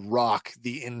enough to rock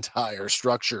the entire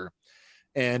structure.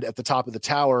 And at the top of the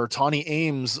tower, Tawny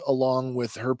Ames, along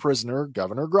with her prisoner,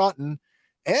 Governor Groton,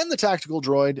 and the tactical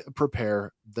droid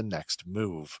prepare the next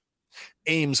move.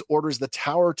 Ames orders the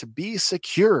tower to be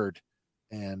secured,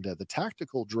 and the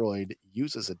tactical droid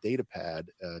uses a data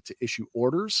pad to issue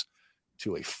orders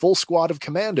to a full squad of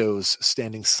commandos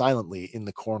standing silently in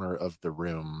the corner of the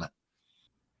room.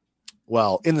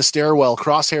 Well, in the stairwell,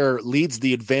 Crosshair leads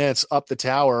the advance up the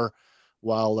tower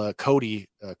while Cody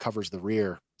covers the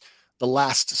rear. The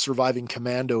last surviving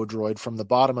commando droid from the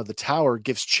bottom of the tower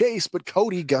gives chase, but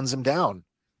Cody guns him down.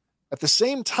 At the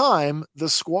same time, the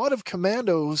squad of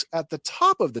commandos at the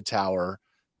top of the tower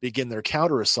begin their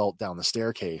counter assault down the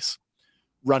staircase.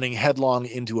 Running headlong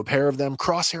into a pair of them,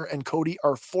 Crosshair and Cody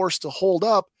are forced to hold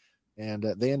up, and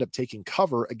they end up taking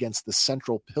cover against the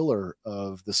central pillar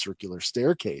of the circular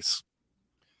staircase.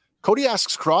 Cody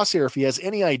asks Crosshair if he has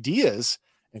any ideas,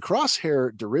 and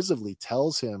Crosshair derisively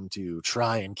tells him to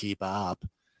try and keep up.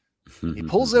 He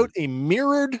pulls out a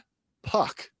mirrored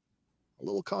puck, a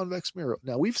little convex mirror.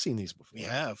 Now, we've seen these before. We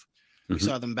have. We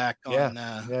saw them back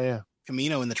on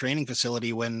Camino in the training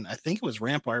facility when I think it was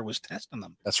Rampart was testing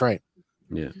them. That's right.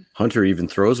 Yeah. Hunter even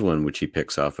throws one, which he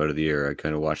picks off out of the air. I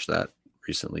kind of watched that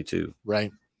recently too.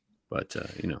 Right. But,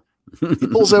 he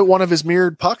pulls out one of his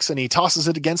mirrored pucks and he tosses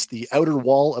it against the outer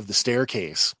wall of the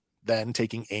staircase. Then,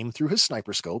 taking aim through his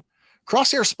sniper scope,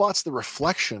 Crosshair spots the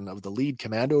reflection of the lead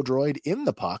commando droid in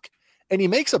the puck, and he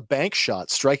makes a bank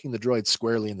shot, striking the droid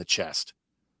squarely in the chest.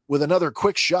 With another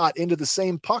quick shot into the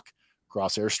same puck,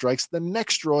 Crosshair strikes the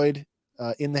next droid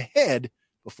in the head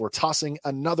before tossing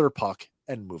another puck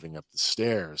and moving up the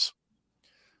stairs.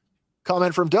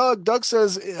 Comment from Doug. Doug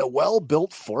says, a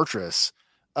well-built fortress.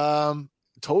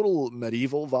 Total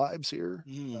medieval vibes here.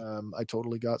 I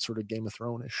totally got sort of Game of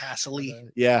Thrones-ish. Castle-y.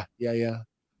 Yeah.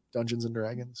 Dungeons and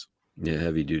Dragons. Yeah,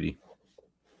 heavy duty.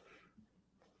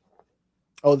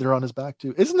 Oh, they're on his back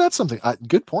too. Isn't that something?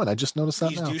 Good point. I just noticed that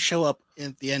These now. do show up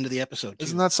at the end of the episode too.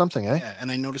 Isn't that something, eh? Yeah,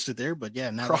 and I noticed it there, but yeah,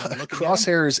 now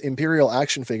Crosshair's Imperial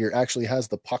action figure actually has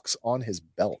the pucks on his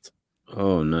belt.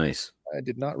 Oh, nice. I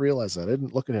did not realize that. I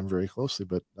didn't look at him very closely,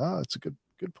 but it's a good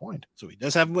point. So he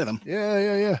does have them with him.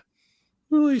 Yeah.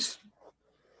 Nice.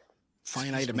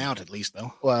 Finite amount, at least,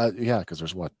 though. Well, yeah, because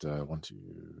there's what 1, 2,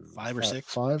 5 or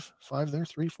 6, five there,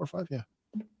 3, 4, 5. Yeah.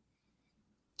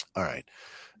 All right.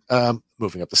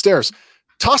 Moving up the stairs,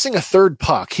 tossing a third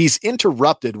puck, he's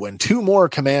interrupted when 2 more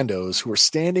commandos who are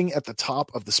standing at the top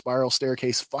of the spiral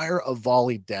staircase fire a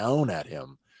volley down at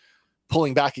him.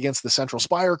 Pulling back against the central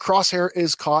spire, Crosshair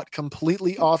is caught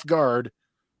completely off guard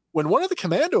when one of the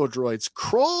commando droids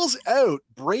crawls out,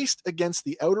 braced against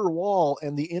the outer wall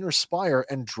and the inner spire,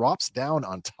 and drops down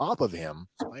on top of him.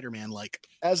 Spider-Man-like.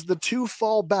 As the 2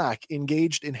 fall back,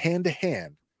 engaged in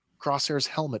hand-to-hand, Crosshair's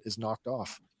helmet is knocked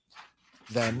off.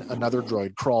 Then another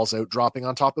droid crawls out, dropping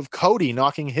on top of Cody,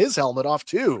 knocking his helmet off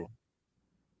too.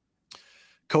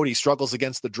 Cody struggles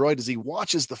against the droid as he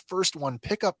watches the first one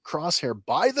pick up Crosshair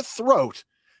by the throat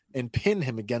and pin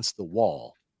him against the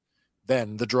wall.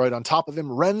 Then the droid on top of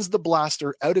him rends the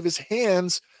blaster out of his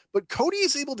hands, but Cody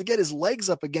is able to get his legs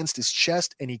up against his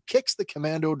chest and he kicks the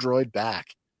commando droid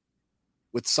back.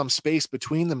 With some space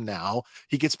between them now,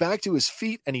 he gets back to his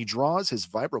feet and he draws his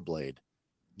vibroblade.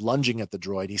 Lunging at the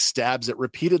droid, he stabs it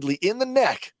repeatedly in the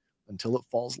neck until it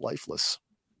falls lifeless.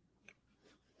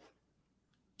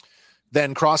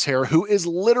 Then Crosshair, who is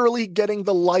literally getting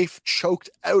the life choked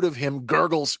out of him,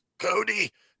 gurgles,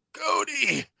 "Cody!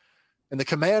 Cody!" And the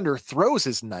commander throws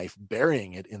his knife,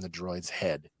 burying it in the droid's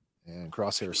head. And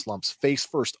Crosshair slumps face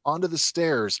first onto the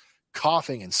stairs,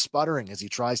 coughing and sputtering as he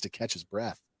tries to catch his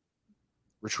breath.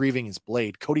 Retrieving his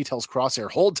blade, Cody tells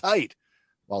Crosshair, hold tight,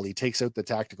 while he takes out the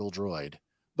tactical droid.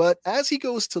 But as he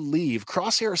goes to leave,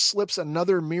 Crosshair slips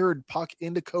another mirrored puck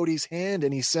into Cody's hand,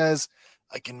 and he says,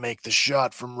 I can make the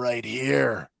shot from right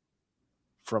here.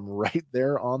 From right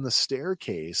there on the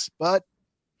staircase, but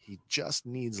he just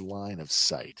needs line of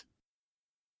sight.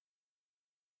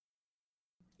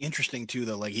 Interesting too,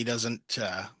 though. Like, he doesn't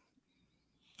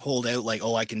hold out like,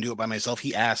 oh, I can do it by myself.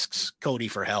 He asks Cody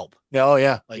for help. Oh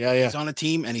yeah, like, yeah. He's on a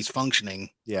team and he's functioning.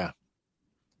 Yeah,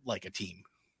 like a team.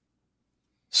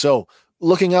 So,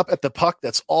 looking up at the puck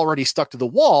that's already stuck to the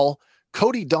wall,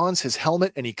 Cody dons his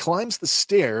helmet and he climbs the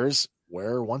stairs,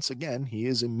 where once again he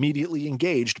is immediately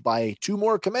engaged by 2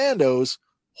 more commandos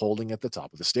holding at the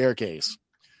top of the staircase.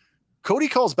 Cody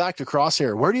calls back to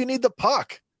Crosshair, where do you need the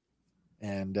puck?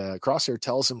 And Crosshair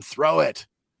tells him, throw it.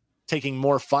 Taking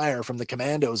more fire from the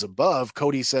commandos above,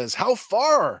 Cody says, how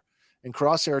far? And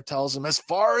Crosshair tells him, as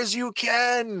far as you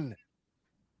can.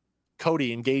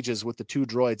 Cody engages with the 2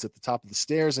 droids at the top of the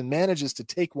stairs and manages to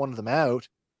take one of them out.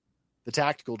 The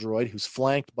tactical droid, who's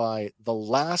flanked by the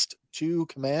last 2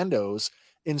 commandos,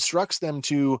 instructs them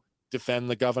to defend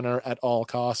the governor at all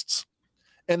costs.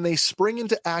 And they spring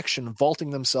into action,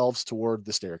 vaulting themselves toward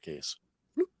the staircase.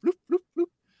 Bloop, bloop, bloop, bloop.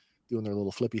 Doing their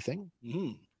little flippy thing.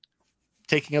 Mm.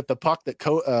 Taking out the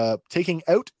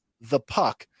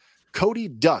puck, Cody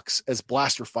ducks as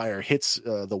blaster fire hits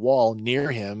the wall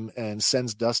near him and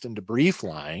sends dust and debris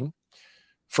flying.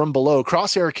 From below,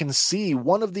 Crosshair can see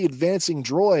one of the advancing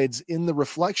droids in the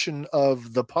reflection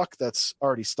of the puck that's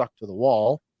already stuck to the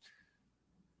wall.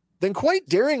 Then quite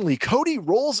daringly, Cody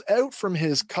rolls out from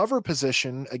his cover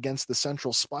position against the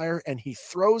central spire and he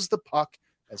throws the puck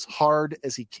as hard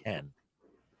as he can.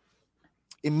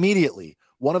 Immediately,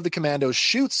 one of the commandos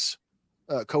shoots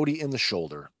Cody in the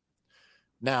shoulder.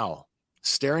 Now,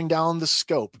 staring down the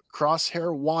scope,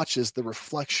 Crosshair watches the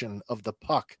reflection of the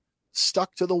puck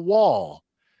stuck to the wall.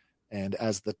 And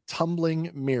as the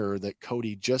tumbling mirror that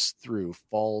Cody just threw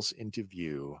falls into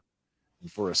view,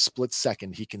 and for a split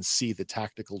second, he can see the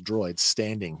tactical droid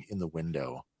standing in the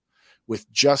window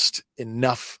with just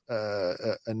enough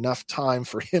time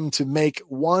for him to make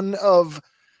one of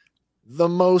the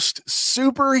most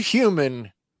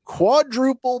superhuman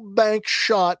quadruple bank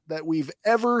shot that we've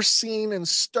ever seen in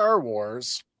Star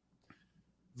Wars.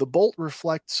 The bolt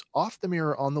reflects off the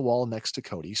mirror on the wall next to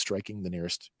Cody, striking the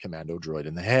nearest commando droid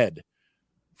in the head.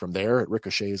 From there, it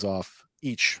ricochets off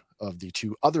each of the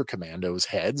 2 other commandos'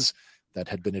 heads that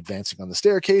had been advancing on the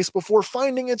staircase before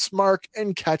finding its mark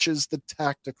and catches the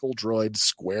tactical droid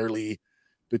squarely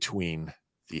between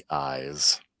the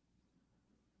eyes.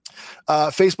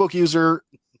 Facebook user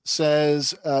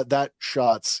says that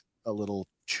shot's a little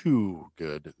too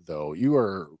good, though. You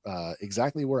are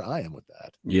exactly where I am with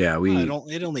that. Yeah,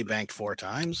 it only banked 4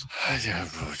 times.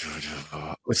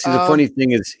 Well, see, the funny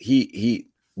thing is,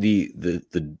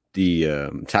 the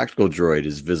tactical droid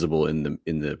is visible in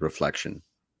the reflection,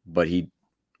 but he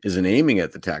isn't aiming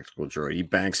at the tactical droid. He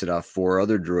banks it off 4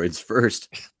 other droids first.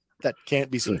 That can't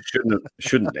be seen.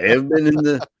 Shouldn't they have been in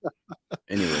the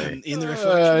anyway? In the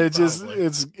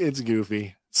reflection, it's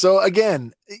goofy. So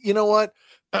again, you know what?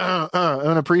 I'm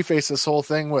going to preface this whole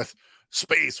thing with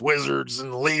space wizards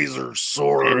and laser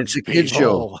swords. And it's a kid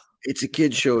show. It's a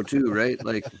kid show too, right?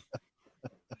 Like,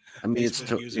 I mean, it's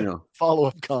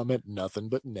follow-up comment, nothing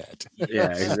but net.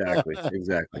 Yeah, exactly.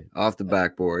 Off the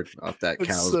backboard, off that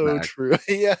cow's so back. True.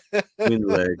 Yeah. Between the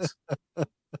legs.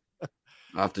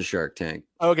 Off the Shark Tank.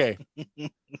 Okay.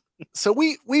 So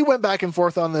we went back and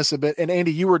forth on this a bit, and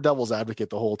Andy, you were devil's advocate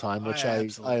the whole time, which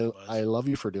I love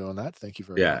you for doing that. Thank you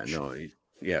very much.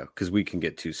 Yeah, because we can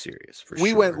get too serious.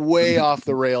 We went way off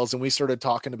the rails, and we started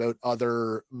talking about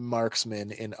other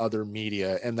marksmen in other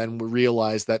media, and then we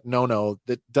realized that no,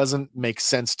 that doesn't make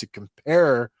sense to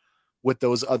compare with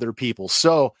those other people.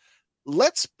 So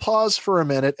let's pause for a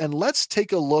minute and let's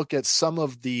take a look at some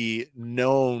of the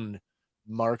known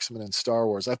marksmen in Star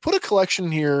Wars. I've put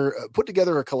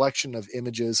together a collection of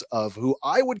images of who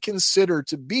I would consider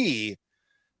to be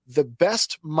the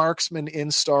best marksmen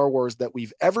in Star Wars that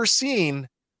we've ever seen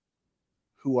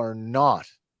who are not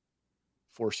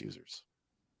Force users.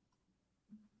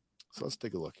 So let's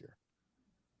take a look here.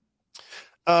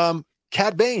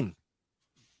 Cad Bane.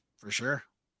 For sure.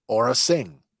 Aura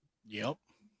Singh. Yep.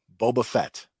 Boba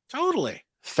Fett. Totally.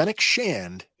 Fennec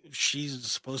Shand. She's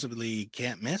supposedly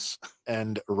can't miss.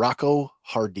 And Rocco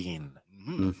Hardeen.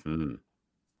 Mm-hmm.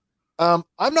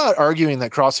 I'm not arguing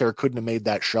that Crosshair couldn't have made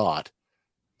that shot.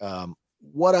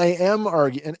 What I am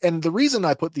arguing, and the reason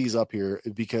I put these up here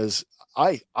is because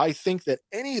I think that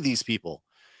any of these people,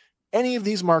 Any of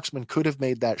these marksmen could have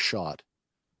made that shot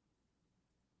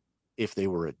if they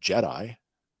were a Jedi.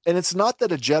 And it's not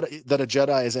that a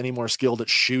Jedi is any more skilled at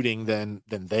shooting than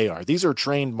they are. These are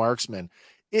trained marksmen.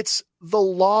 It's the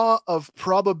law of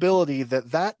probability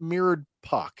that mirrored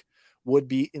puck would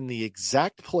be in the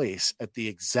exact place at the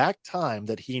exact time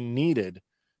that he needed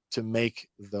to make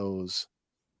those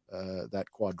that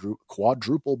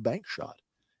quadruple bank shot.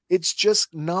 It's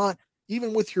just not,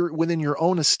 even within your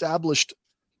own established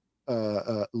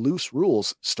loose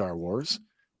rules, Star Wars.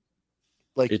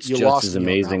 Like, it's just as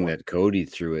amazing that Cody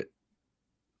threw it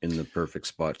in the perfect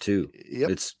spot too.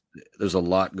 Yep. There's a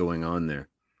lot going on there.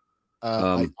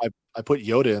 I put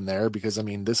Yoda in there because, I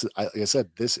mean, this is, like I said,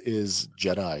 this is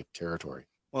Jedi territory.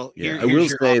 Well, yeah, I will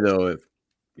say though,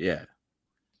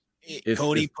 if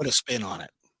Cody put a spin on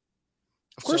it.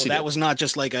 Of course, so that was not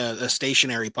just like a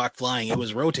stationary puck flying; it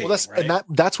was rotating. Well, right? And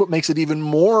that's what makes it even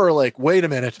more like, wait a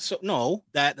minute. So no,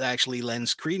 that actually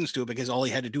lends credence to it, because all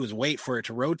he had to do was wait for it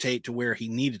to rotate to where he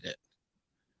needed it.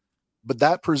 But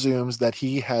that presumes that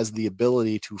he has the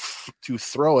ability to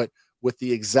throw it with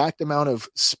the exact amount of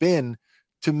spin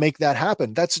to make that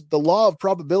happen. That's the law of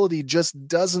probability. Just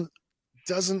doesn't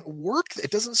work.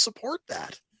 It doesn't support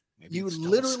that. Maybe you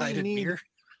literally need. Mirror.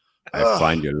 I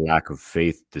find your lack of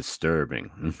faith disturbing.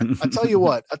 I tell you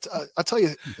what, I tell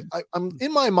you, I'm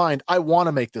in my mind, I want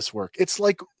to make this work. It's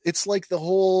like the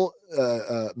whole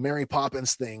Mary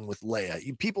Poppins thing with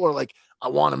Leia. People are like, I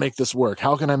want to make this work.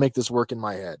 How can I make this work in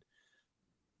my head?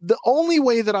 The only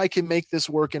way that I can make this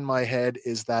work in my head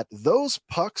is that those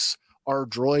pucks are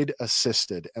droid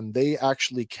assisted and they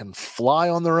actually can fly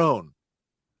on their own.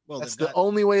 Well, that's the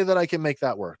only way that I can make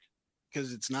that work.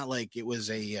 Because it's not like it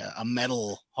was a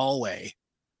metal hallway.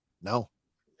 No.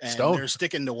 And stone. They're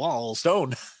sticking to walls.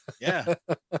 Stone. Yeah.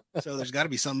 So there's got to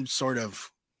be some sort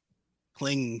of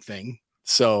cling thing.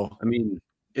 So, I mean,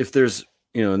 if there's,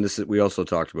 and we also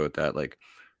talked about that, like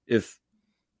if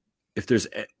there's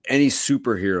any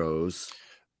superheroes.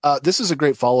 This is a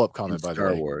great follow-up comment, by the way.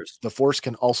 Star Wars. The Force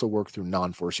can also work through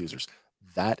non-Force users.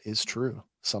 That is true.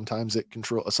 Sometimes you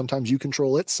control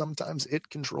it. Sometimes it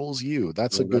controls you.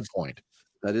 That's a good point.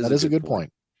 That is a good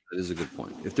point. That is a good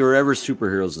point. If there were ever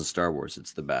superheroes in Star Wars,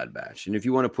 it's the Bad Batch. And if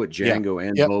you want to put Jango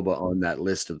and Boba on that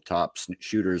list of top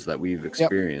shooters that we've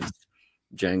experienced,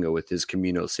 Jango with his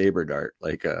Camino saber dart,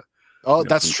 like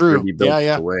that's true.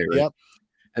 Yeah. Away, right? Yep.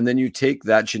 And then you take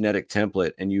that genetic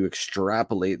template and you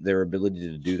extrapolate their ability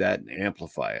to do that and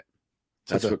amplify it.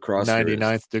 That's what Crosshair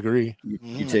 99th is. degree.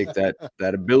 You take that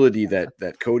ability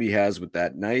that Cody has with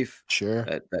that knife, sure,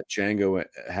 that Jango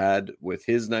had with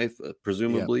his knife,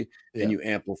 presumably, and you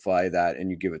amplify that and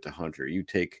you give it to Hunter. You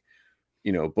take,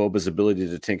 Boba's ability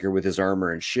to tinker with his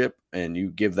armor and ship, and you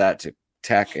give that to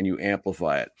Tech and you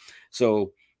amplify it.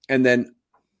 So, and then,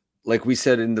 like we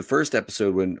said in the first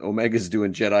episode, when Omega's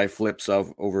doing Jedi flips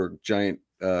over giant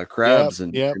crabs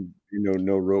and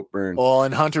no rope burn. Oh,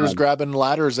 and Hunter's grabbing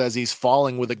ladders as he's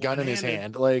falling with a gun in his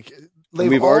hand. Like,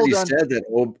 we've already said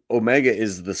that Omega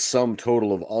is the sum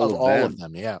total of all of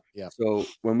them. Yeah. So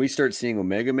when we start seeing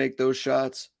Omega make those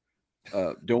shots,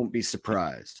 don't be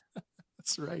surprised.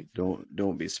 That's right.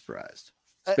 Don't be surprised.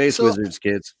 Space Wizards,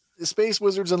 kids. Space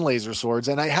Wizards and laser swords.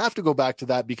 And I have to go back to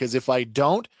that because if I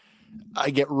don't, I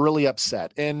get really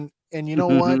upset. And you know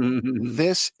what?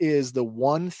 This is the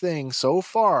one thing so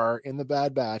far in the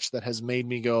Bad Batch that has made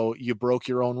me go, you broke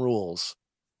your own rules.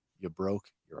 You broke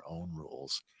your own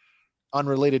rules.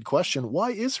 Unrelated question.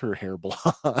 Why is her hair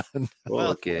blonde?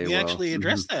 Well, we actually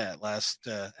addressed that last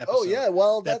episode. Oh, yeah.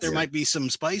 Well, that there might be some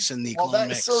spice in the clone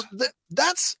mix. So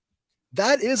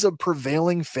that is a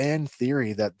prevailing fan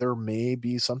theory that there may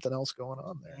be something else going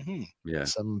on there. Mm-hmm. Yeah.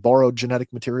 Some borrowed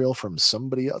genetic material from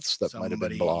somebody else that might have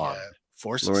been blonde.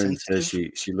 Lauren says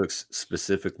she looks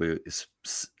specifically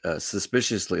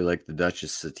suspiciously like the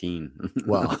Duchess Satine.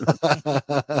 Well,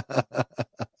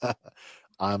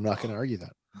 I'm not going to argue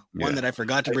that. One that I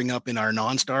forgot to bring up in our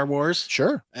non-Star Wars.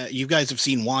 Sure. You guys have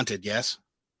seen Wanted, yes?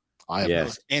 I have.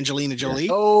 Yes. Angelina Jolie.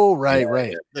 Oh,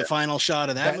 right. The final shot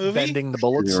of that movie. Bending the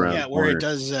bullets. Yeah, where it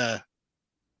does,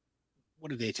 what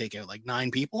did they take out? Like 9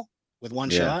 people with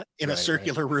one shot in a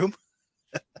circular room?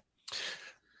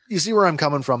 You see where I'm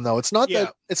coming from, though. It's not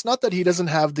that he doesn't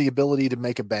have the ability to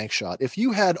make a bank shot. If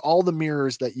you had all the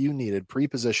mirrors that you needed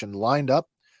pre-positioned lined up,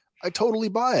 I totally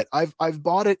buy it. I've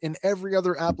bought it in every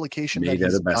other application that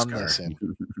he's done this in.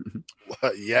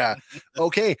 Yeah.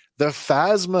 Okay. The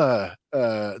Phasma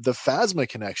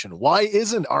connection. Why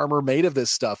isn't armor made of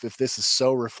this stuff if this is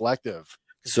so reflective?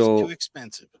 So it's too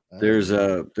expensive. There's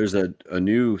a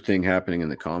new thing happening in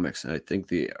the comics. I think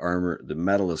the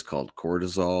metal is called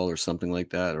cortisol or something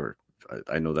like that, or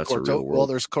I know that's a real world. Well,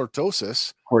 there's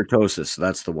Cortosis. Cortosis,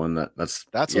 that's the one that's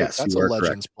a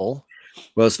Legends pull.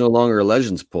 Well, it's no longer a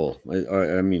Legends pull.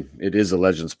 I mean, it is a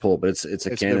Legends pull, but it's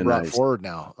a canonized, been brought forward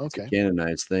now. Okay,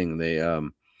 canonized thing. They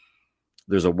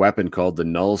there's a weapon called the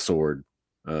Null Sword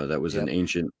that was an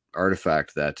ancient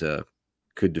artifact that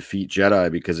could defeat Jedi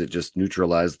because it just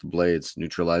neutralized the blades,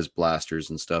 neutralized blasters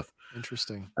and stuff.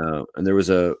 Interesting. And there was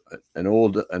an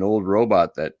old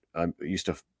robot that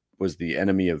was the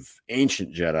enemy of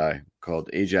ancient Jedi called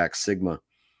Ajax Sigma,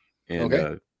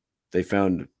 and they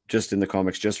found just in the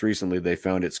comics just recently they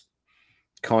found its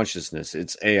consciousness,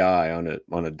 its AI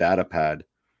on a data pad,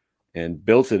 and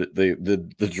built it. The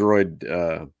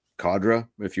droid Cadra,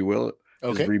 if you will,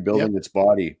 is rebuilding its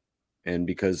body, and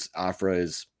because Aphra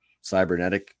is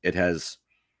cybernetic, it has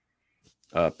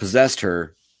possessed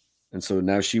her. And so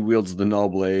now she wields the Null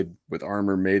Blade with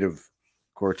armor made of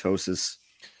Cortosis.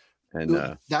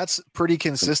 And that's pretty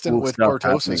consistent with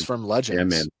Cortosis from Legends. Yeah,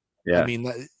 man. Yeah. I mean,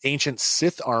 the ancient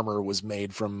Sith armor was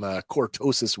made from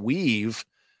Cortosis weave,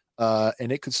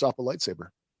 and it could stop a lightsaber.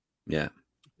 Yeah.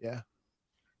 Yeah.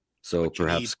 So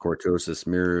perhaps Cortosis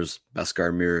mirrors,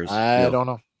 Beskar mirrors. I don't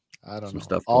know.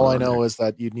 Stuff All I know is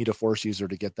that you'd need a Force user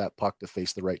to get that puck to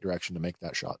face the right direction to make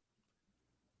that shot.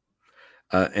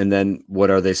 And then what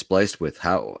are they spliced with?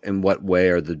 How, in what way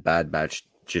are the Bad Batch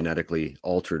genetically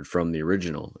altered from the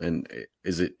original? And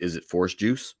is it Force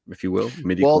juice, if you will?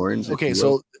 Midi-chlorians? Well, okay,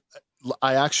 so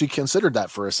I actually considered that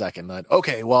for a second.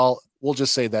 Well, we'll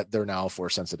just say that they're now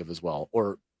Force sensitive as well.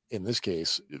 Or in this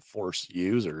case, Force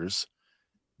users.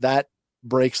 That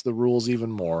breaks the rules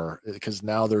even more because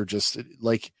now they're just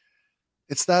like,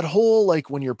 it's that whole, like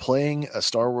when you're playing a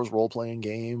Star Wars role-playing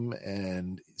game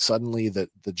and suddenly the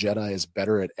Jedi is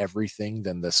better at everything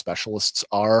than the specialists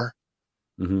are.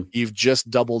 Mm-hmm. You've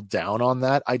just doubled down on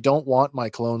that. I don't want my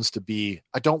clones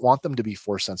I don't want them to be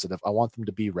Force sensitive. I want them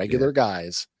to be regular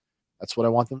guys. That's what I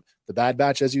want them. The Bad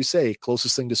Batch, as you say,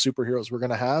 closest thing to superheroes we're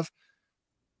going to have.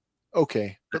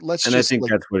 Okay, but let's I think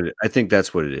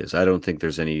that's what it is. I don't think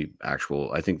there's any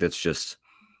actual. I think that's just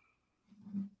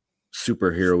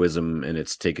superheroism, and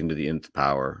it's taken to the nth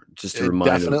power. Just to remind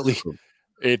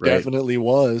definitely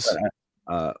was.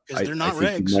 Because they're not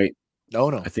regs. No.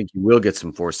 I think you will get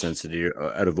some Force sensitivity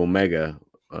out of Omega.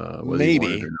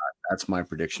 Maybe. That's my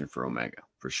prediction for Omega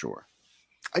for sure.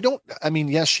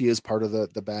 Yes, she is part of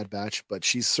the Bad Batch, but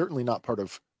she's certainly not part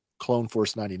of Clone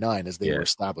Force 99 as they were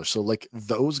established. So like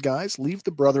those guys, leave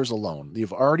the brothers alone.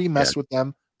 You've already messed with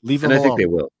them. Leave them alone. I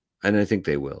think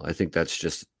they will. I think that's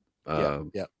just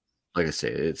like I say,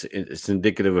 it's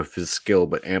indicative of his skill,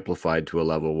 but amplified to a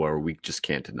level where we just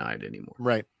can't deny it anymore.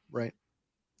 Right.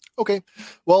 Okay.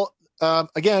 Well,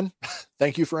 again,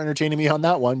 thank you for entertaining me on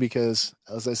that one, because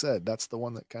as I said, that's the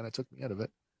one that kind of took me out of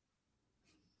it.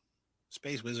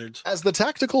 Space Wizards. As the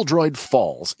tactical droid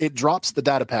falls, it drops the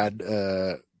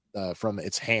datapad from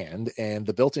its hand, and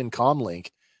the built-in comm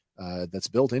link that's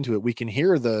built into it. We can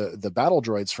hear the battle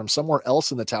droids from somewhere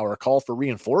else in the tower call for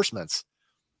reinforcements.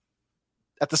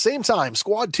 At the same time,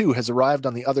 Squad 2 has arrived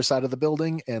on the other side of the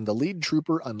building, and the lead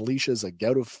trooper unleashes a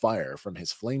gout of fire from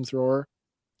his flamethrower,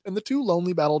 and the two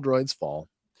lonely battle droids fall.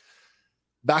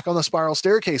 Back on the spiral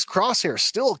staircase, Crosshair,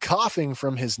 still coughing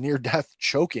from his near-death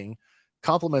choking,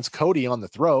 compliments Cody on the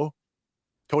throw.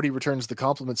 Cody returns the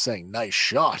compliment saying, "Nice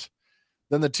shot."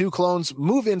 Then the two clones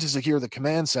move in to secure the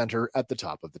command center at the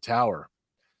top of the tower.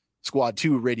 Squad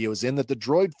 2 radios in that the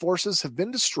droid forces have been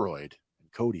destroyed.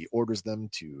 Cody orders them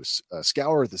to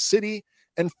scour the city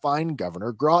and find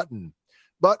Governor Groton.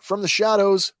 But from the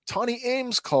shadows, Tawny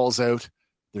Ames calls out,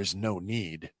 "There's no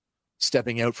need."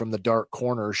 Stepping out from the dark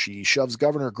corner, she shoves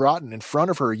Governor Groton in front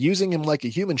of her, using him like a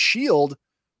human shield,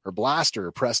 her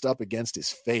blaster pressed up against his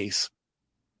face.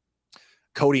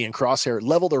 Cody and Crosshair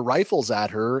level their rifles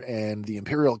at her, and the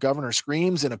Imperial Governor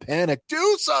screams in a panic,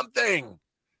 "Do something!"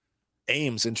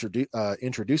 Ames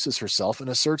introduces herself and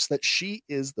asserts that she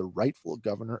is the rightful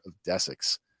governor of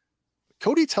Desix.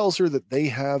 Cody tells her that they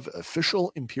have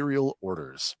official Imperial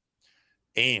orders.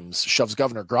 Ames shoves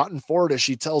Governor Groton forward as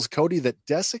she tells Cody that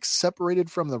Desix separated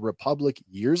from the Republic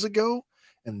years ago,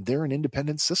 and they're an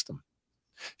independent system.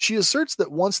 She asserts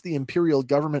that once the Imperial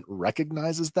government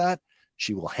recognizes that,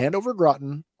 she will hand over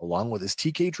Groton along with his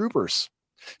TK troopers.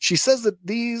 She says that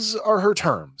these are her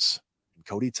terms, and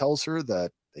Cody tells her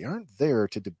that they aren't there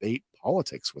to debate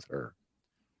politics with her.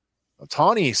 Now,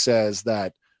 Tawny says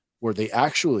that were they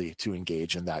actually to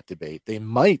engage in that debate, they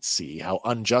might see how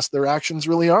unjust their actions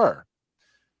really are.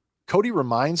 Cody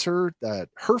reminds her that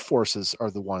her forces are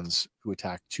the ones who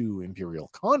attacked two Imperial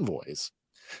convoys,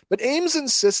 but Ames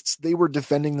insists they were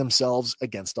defending themselves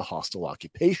against a hostile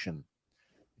occupation.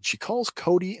 She calls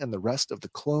Cody and the rest of the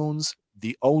clones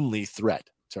the only threat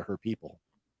to her people.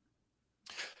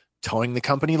 Towing the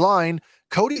company line,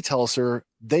 Cody tells her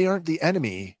they aren't the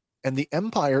enemy, and the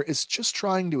Empire is just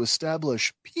trying to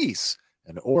establish peace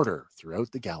and order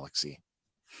throughout the galaxy.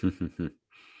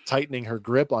 Tightening her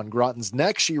grip on Grotton's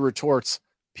neck, she retorts,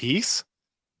 "Peace?"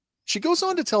 She goes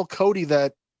on to tell Cody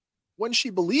that when she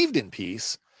believed in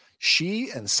peace, she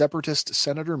and Separatist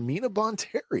Senator Mina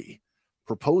Bonteri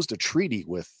proposed a treaty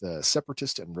with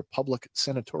Separatist and Republic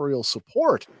senatorial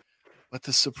support, but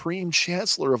the Supreme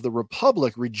Chancellor of the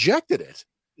Republic rejected it.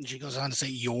 She goes on to say,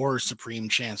 "Your Supreme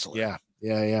Chancellor."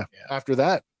 Yeah. After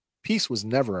that, peace was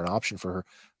never an option for her.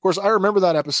 Of course, I remember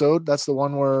that episode. That's the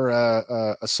one where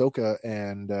Ahsoka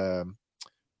and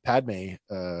Padme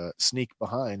sneak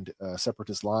behind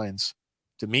Separatist lines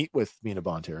to meet with Mina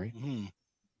Bonteri. Mm-hmm.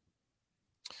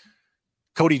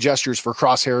 Cody gestures for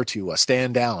Crosshair to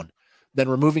stand down. Then,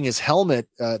 removing his helmet,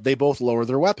 they both lower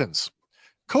their weapons.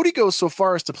 Cody goes so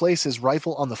far as to place his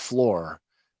rifle on the floor,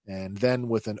 and then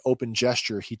with an open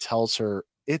gesture, he tells her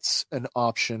it's an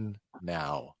option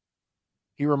now.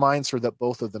 He reminds her that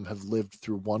both of them have lived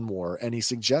through one war, and he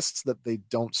suggests that they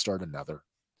don't start another.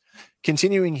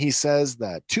 Continuing, he says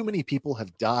that too many people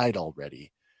have died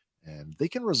already, and they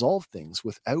can resolve things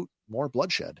without more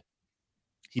bloodshed.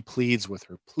 He pleads with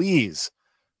her, "Please,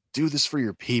 do this for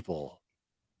your people."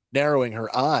 Narrowing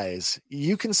her eyes,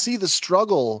 you can see the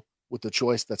struggle with the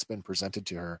choice that's been presented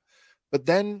to her. But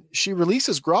then she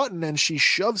releases Grotton and she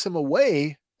shoves him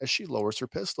away as she lowers her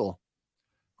pistol.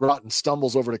 Grotton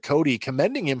stumbles over to Cody,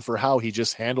 commending him for how he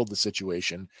just handled the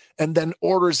situation, and then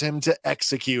orders him to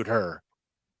execute her.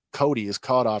 Cody is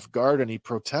caught off guard and he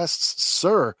protests,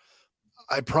 "Sir,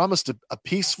 I promised a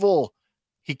peaceful..."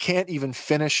 He can't even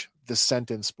finish the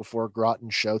sentence before Grotton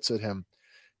shouts at him,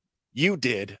 "You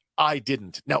did. I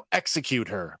didn't. Now execute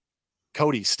her."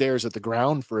 Cody stares at the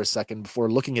ground for a second before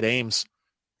looking at Ames.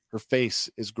 Her face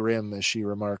is grim as she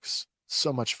remarks,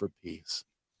 "So much for peace."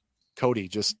 Cody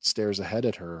just stares ahead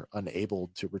at her, unable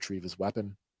to retrieve his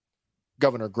weapon.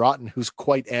 Governor Grotton, who's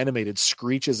quite animated,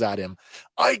 screeches at him,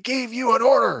 "I gave you an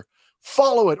order.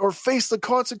 Follow it or face the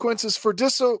consequences for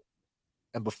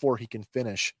And before he can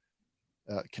finish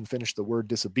the word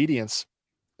disobedience,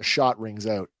 a shot rings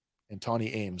out and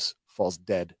Tawny Ames falls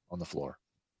dead on the floor.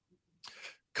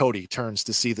 Cody turns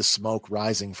to see the smoke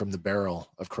rising from the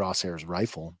barrel of Crosshair's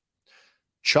rifle.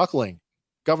 Chuckling,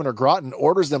 Governor Grotton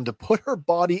orders them to put her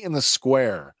body in the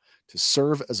square to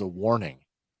serve as a warning.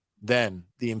 Then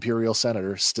the Imperial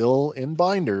Senator, still in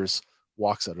binders,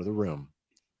 walks out of the room.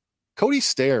 Cody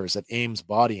stares at Ames'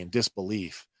 body in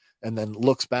disbelief and then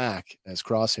looks back as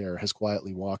Crosshair has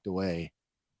quietly walked away.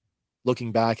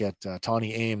 Looking back at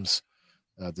Tawny Ames,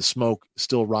 the smoke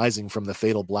still rising from the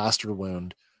fatal blaster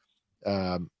wound,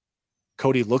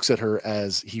 Cody looks at her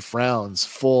as he frowns,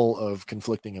 full of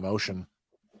conflicting emotion.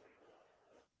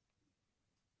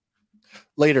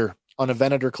 Later on, a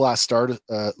Venator-class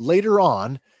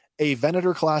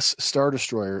Star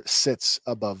Destroyer sits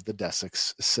above the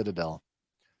Desix Citadel.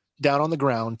 Down on the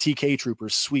ground, TK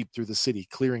troopers sweep through the city,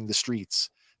 clearing the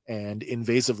streets and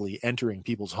invasively entering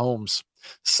people's homes.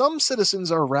 Some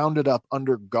citizens are rounded up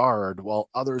under guard, while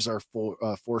others are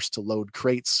forced to load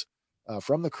crates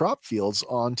from the crop fields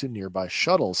onto nearby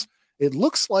shuttles. It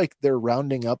looks like they're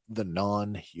rounding up the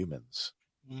non-humans.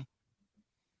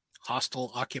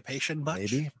 Hostile occupation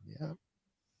bunch? Maybe, yeah.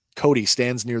 Cody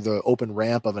stands near the open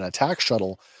ramp of an attack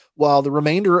shuttle, while the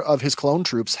remainder of his clone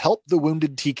troops help the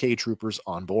wounded TK troopers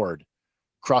on board.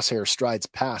 Crosshair strides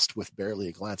past with barely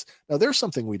a glance. Now, there's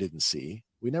something we didn't see.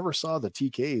 We never saw the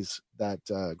TKs that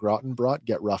Grotton brought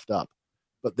get roughed up,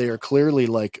 but they are clearly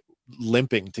like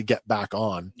limping to get back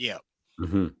on. Yeah.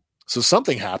 Mm-hmm. So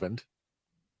something happened.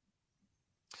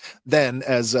 Then,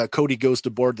 as Cody goes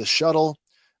to board the shuttle,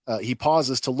 he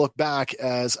pauses to look back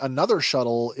as another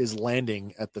shuttle is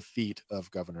landing at the feet of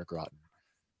Governor Grotton.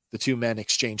 The two men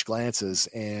exchange glances,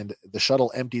 and the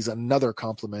shuttle empties another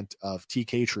complement of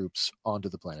TK troops onto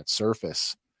the planet's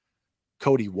surface.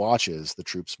 Cody watches the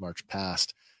troops march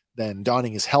past. Then,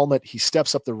 donning his helmet, he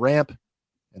steps up the ramp,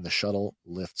 and the shuttle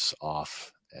lifts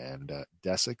off. And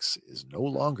Desix is no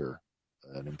longer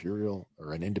an imperial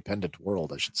or an independent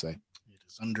world, I should say. It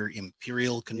is under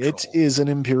Imperial control. It is an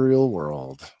Imperial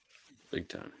world. Big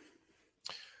time.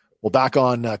 Well, back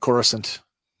on Coruscant,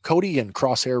 Cody and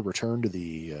Crosshair return to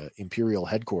the Imperial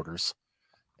headquarters,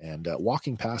 and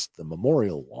walking past the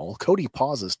memorial wall, Cody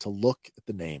pauses to look at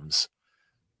the names.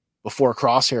 Before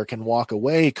Crosshair can walk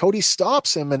away, Cody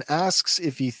stops him and asks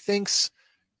if he thinks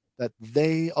that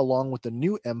they, along with the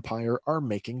new Empire, are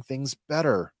making things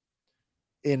better.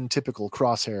 in typical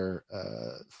Crosshair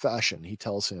fashion, he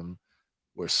tells him,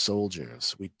 "We're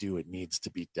soldiers. We do what needs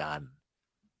to be done."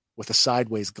 With a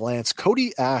sideways glance,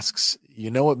 Cody asks, "You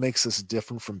know what makes us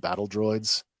different from battle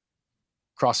droids?"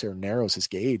 Crosshair narrows his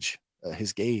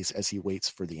gaze as he waits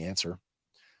for the answer.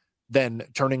 Then,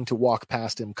 turning to walk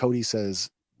past him, Cody says,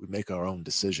 "We make our own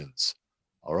decisions,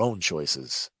 our own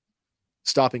choices."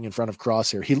 Stopping in front of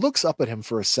Crosshair, he looks up at him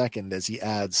for a second as he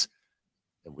adds,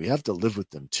 "And we have to live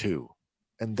with them too."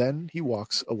 And then he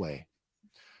walks away.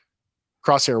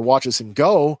 Crosshair watches him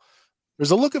go.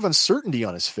 There's a look of uncertainty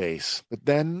on his face, but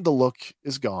then the look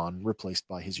is gone, replaced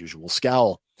by his usual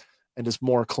scowl. And as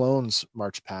more clones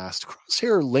march past,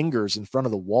 Crosshair lingers in front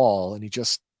of the wall and he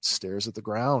just stares at the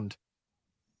ground.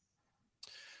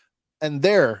 And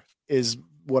there is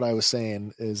what I was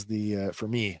saying is for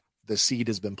me, the seed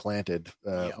has been planted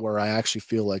where I actually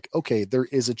feel like, okay, there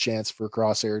is a chance for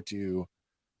Crosshair to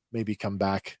maybe come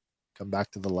back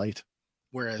to the light.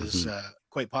 Whereas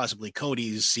quite possibly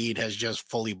Cody's seed has just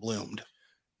fully bloomed.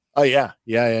 Oh yeah.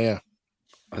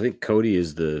 I think Cody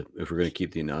is if we're going to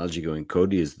keep the analogy going,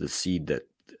 Cody is the seed that,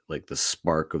 like, the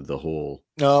spark of the whole.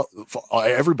 No, for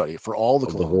everybody, for all the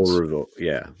clones. The whole revolt.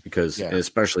 Yeah, because and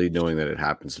especially knowing that it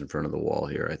happens in front of the wall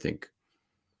here, I think.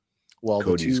 Well,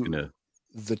 Cody's gonna.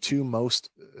 The two most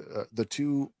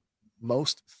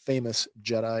famous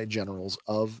Jedi generals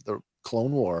of the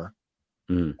Clone War,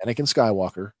 Anakin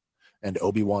Skywalker and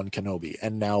Obi-Wan Kenobi,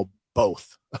 and now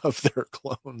both of their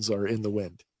clones are in the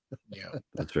wind. Yeah,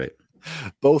 that's right.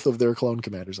 Both of their clone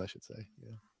commanders, I should say.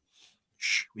 Yeah.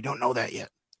 Shh, we don't know that yet.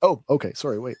 Oh, okay.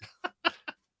 Sorry, wait.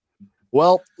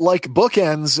 Well, like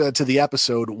bookends to the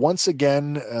episode, once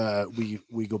again,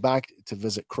 we go back to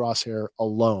visit Crosshair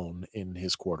alone in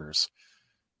his quarters.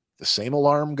 The same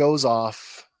alarm goes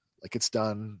off like it's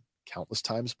done countless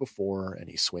times before, and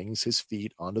he swings his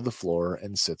feet onto the floor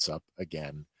and sits up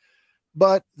again.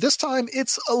 But this time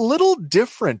it's a little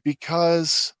different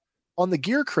because on the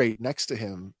gear crate next to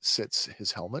him sits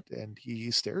his helmet and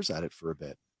he stares at it for a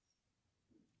bit.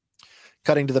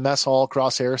 Cutting to the mess hall,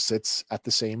 Crosshair sits at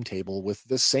the same table with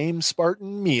the same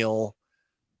Spartan meal,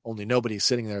 only nobody's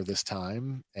sitting there this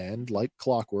time. And like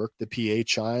clockwork, the PA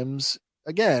chimes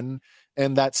again,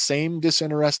 and that same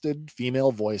disinterested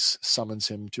female voice summons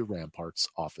him to Rampart's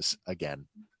office again.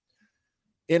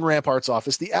 In Rampart's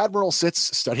office, the Admiral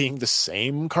sits studying the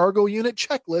same cargo unit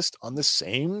checklist on the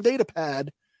same data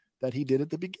pad that he did at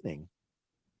the beginning.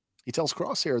 He tells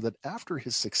Crosshair that after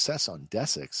his success on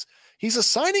Desix, he's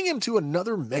assigning him to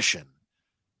another mission.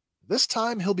 This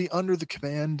time, he'll be under the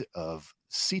command of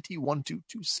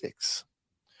CT-1226.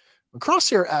 When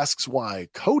Crosshair asks why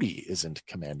Cody isn't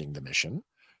commanding the mission,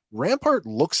 Rampart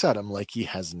looks at him like he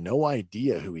has no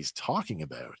idea who he's talking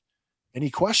about, and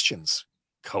he questions,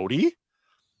 "Cody?"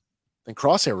 Then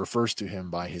Crosshair refers to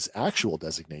him by his actual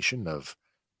designation of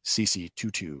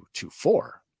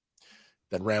CC-2224.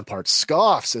 Then Rampart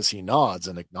scoffs as he nods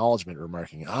in acknowledgement,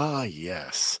 remarking, "Ah,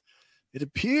 yes, it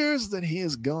appears that he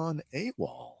has gone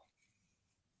AWOL."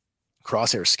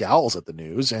 Crosshair scowls at the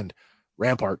news, and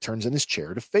Rampart turns in his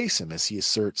chair to face him as he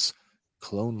asserts,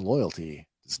 "Clone loyalty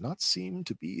does not seem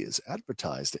to be as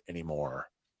advertised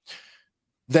anymore."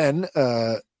 Then,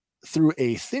 through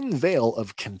a thin veil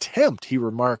of contempt, he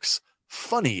remarks,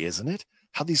 "Funny, isn't it,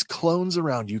 how these clones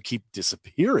around you keep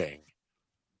disappearing?"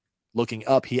 Looking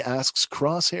up, he asks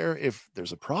Crosshair if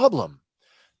there's a problem.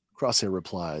 Crosshair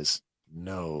replies,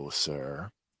 "No,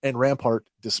 sir." And Rampart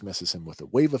dismisses him with a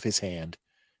wave of his hand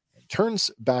and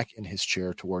turns back in his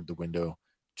chair toward the window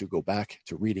to go back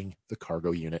to reading the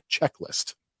cargo unit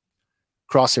checklist.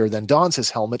 Crosshair then dons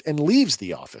his helmet and leaves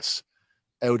the office.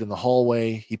 Out in the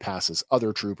hallway, he passes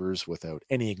other troopers without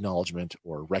any acknowledgement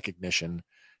or recognition,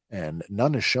 and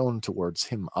none is shown towards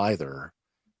him either.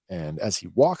 And as he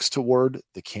walks toward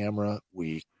the camera,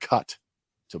 we cut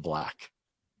to black.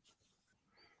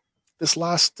 This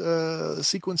last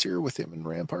sequence here with him and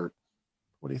Rampart,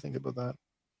 what do you think about that?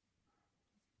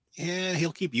 Yeah,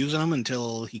 he'll keep using them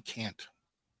until he can't.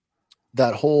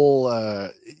 That whole,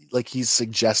 like he's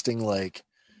suggesting, like,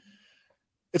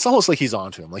 it's almost like he's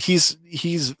onto him. Like he's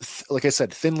like I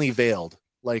said, thinly veiled.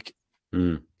 Like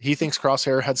he thinks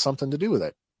Crosshair had something to do with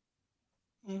it.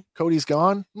 Cody's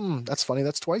gone. That's funny.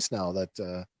 That's twice now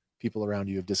that people around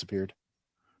you have disappeared.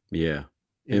 Yeah.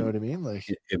 You know what I mean? Like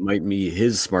it might be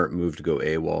his smart move to go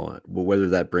AWOL, but whether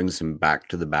that brings him back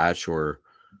to the batch or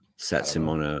sets him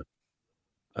on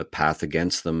a path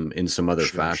against them in some other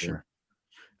fashion. Sure.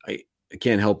 I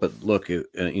can't help but look at,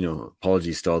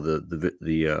 apologies to all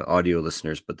the audio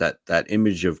listeners, but that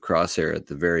image of Crosshair at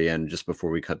the very end, just before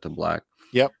we cut to black.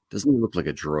 Yep. Doesn't he look like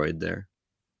a droid there?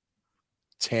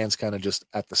 Its hands kind of just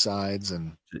at the sides,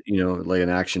 and like an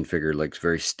action figure, like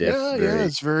very stiff. Yeah,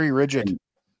 it's very rigid.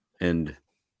 And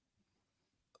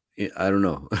I don't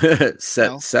know,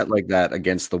 set like that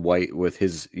against the white with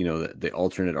his, the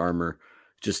alternate armor,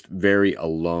 just very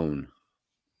alone.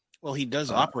 Well, he does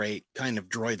operate kind of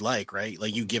droid-like, right?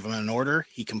 Like you give him an order,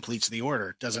 he completes the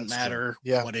order. Doesn't matter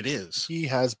what it is. He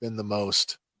has been the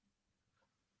most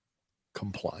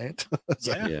compliant.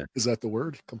 Is that the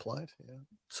word? Compliant? Yeah.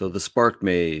 So the spark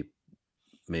may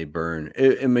burn.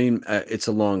 It's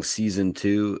a long season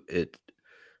too.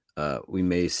 We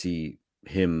may see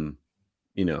him,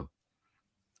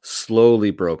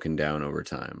 slowly broken down over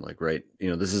time. Like, right,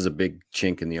 this is a big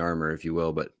chink in the armor, if you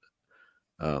will, but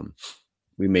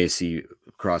we may see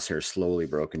Crosshair slowly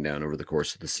broken down over the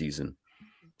course of the season.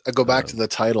 I go back to the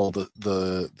title,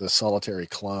 the solitary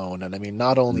clone. And I mean,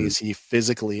 not only is he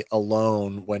physically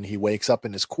alone when he wakes up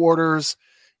in his quarters,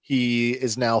 he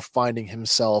is now finding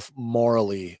himself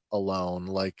morally alone.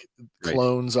 Like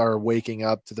clones are waking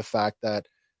up to the fact that,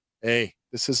 hey,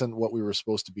 this isn't what we were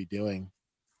supposed to be doing.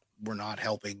 We're not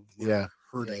helping. We're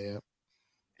hurting.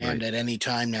 Yeah. And at any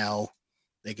time now,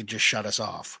 they could just shut us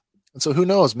off. And so who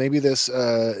knows, maybe this,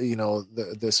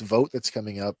 this vote that's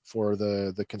coming up for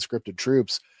the conscripted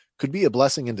troops could be a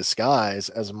blessing in disguise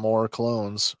as more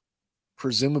clones,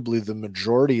 presumably the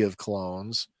majority of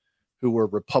clones who were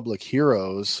Republic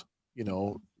heroes,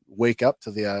 wake up to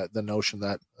the notion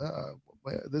that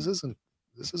this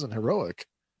isn't heroic.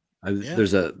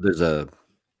 There's a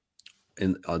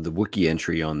in the wiki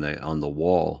entry on the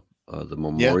wall, the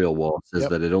memorial wall says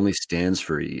that it only stands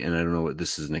for, and I don't know what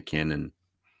this isn't a canon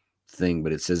thing,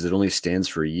 but it says it only stands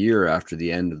for a year after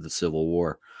the end of the Civil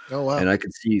War. Oh wow! And I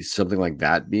could see something like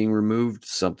that being removed,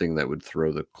 something that would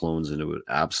throw the clones into an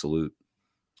absolute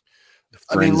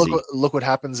frenzy. I mean, look what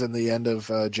happens in the end of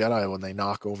Jedi when they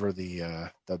knock over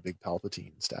the big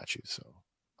Palpatine statue. So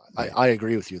I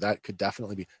agree with you. That could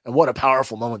definitely be, and what a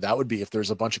powerful moment that would be if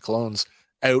there's a bunch of clones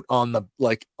out on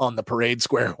the parade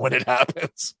square when it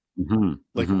happens.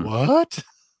 What?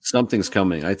 Something's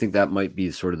coming. I think that might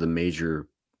be sort of the major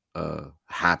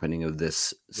happening of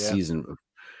this season.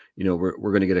 We're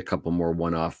going to get a couple more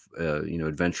one-off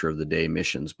adventure of the day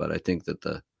missions, but I think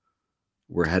that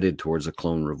we're headed towards a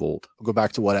clone revolt. I'll go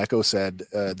back to what Echo said,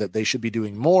 that they should be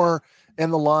doing more,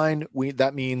 and the line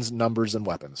that means numbers and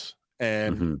weapons.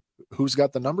 And who's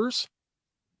got the numbers?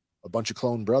 A bunch of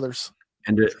clone brothers.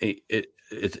 And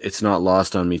it's not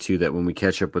lost on me too that when we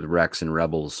catch up with Rex and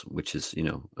Rebels, which is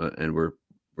and we're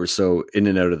so in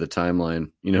and out of the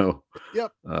timeline,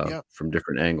 from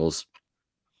different angles,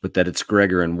 but that it's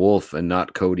Gregor and Wolf and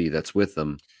not Cody that's with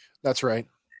them. That's right.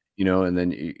 And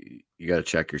then you got to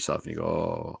check yourself and you go,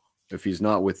 oh, if he's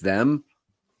not with them,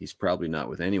 he's probably not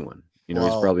with anyone. He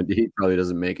probably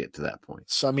doesn't make it to that point.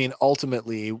 So, I mean,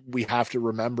 ultimately we have to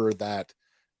remember that.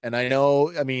 And I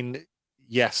know, I mean,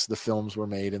 yes, the films were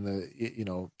made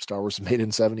in Star Wars was made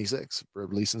in 76,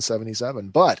 released in 77,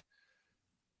 but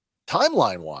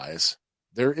timeline wise,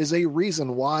 there is a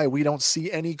reason why we don't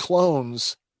see any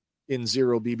clones in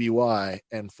 0 BBY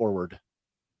and forward.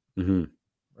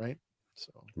 Right.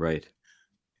 So, right.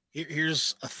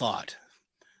 Here's a thought.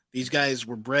 These guys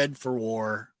were bred for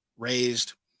war,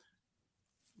 raised.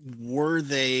 Were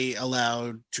they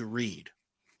allowed to read?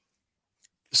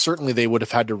 Certainly they would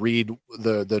have had to read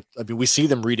we see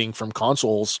them reading from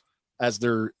consoles as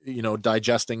they're,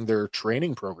 digesting their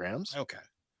training programs. Okay.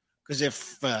 Because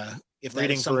if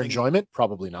reading for enjoyment,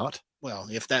 probably not. Well,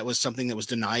 if that was something that was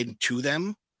denied to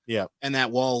them, yeah, and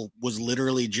that wall was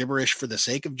literally gibberish for the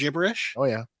sake of gibberish. Oh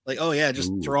yeah,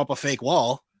 just throw up a fake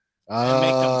wall and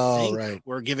make them think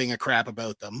we're giving a crap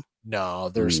about them. No,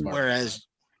 they're smart. Whereas,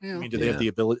 I mean, do they have the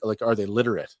ability? Like, are they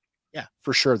literate? Yeah,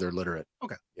 for sure they're literate.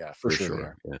 Okay, yeah, for sure they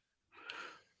are. Yeah.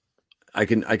 I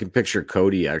can picture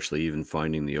Cody actually even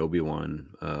finding the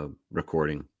Obi-Wan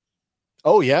recording.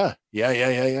 Oh yeah.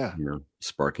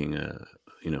 Sparking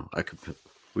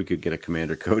we could get a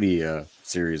Commander Cody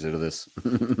series out of this.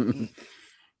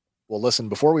 Well, listen,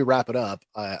 before we wrap it up,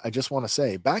 I just want to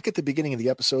say, back at the beginning of the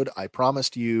episode, I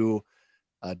promised you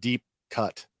a deep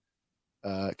cut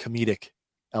comedic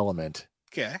element.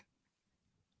 Okay.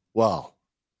 Well,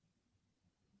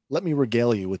 let me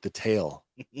regale you with the tale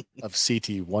of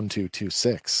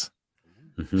CT-1226.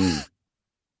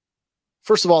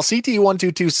 First of all,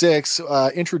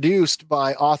 CT-1226, introduced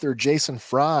by author Jason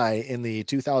Fry in the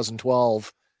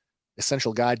 2012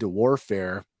 Essential Guide to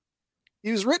Warfare.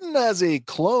 He was written as a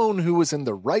clone who was in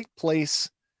the right place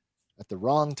at the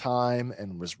wrong time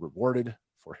and was rewarded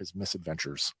for his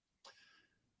misadventures.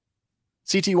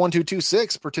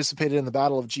 CT-1226 participated in the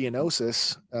Battle of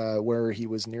Geonosis, where he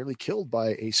was nearly killed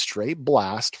by a stray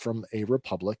blast from a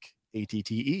Republic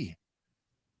ATTE.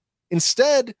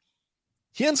 Instead,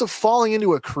 he ends up falling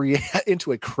into a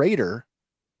crater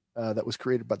that was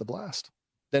created by the blast.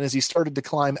 Then as he started to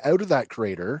climb out of that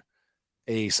crater,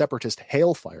 a Separatist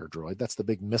Hailfire droid, that's the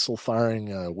big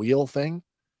missile-firing wheel thing,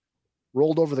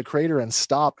 rolled over the crater and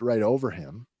stopped right over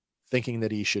him. Thinking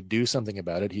that he should do something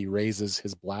about it, he raises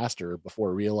his blaster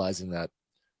before realizing that,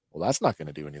 well, that's not going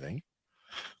to do anything.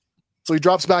 So he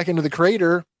drops back into the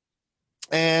crater,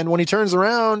 and when he turns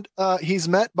around, he's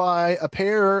met by a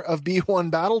pair of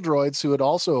B-1 battle droids who had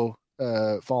also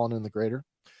fallen in the crater.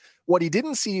 What he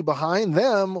didn't see behind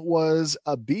them was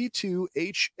a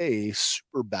B-2HA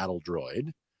super battle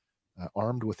droid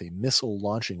armed with a missile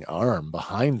launching arm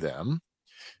behind them.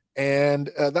 And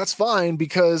that's fine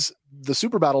because the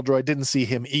super battle droid didn't see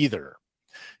him either.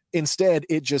 Instead,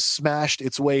 it just smashed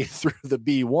its way through the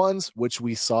B1s, which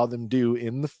we saw them do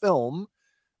in the film,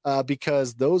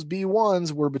 because those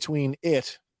B1s were between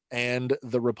it and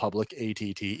the Republic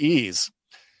ATTEs.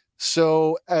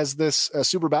 So as this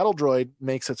super battle droid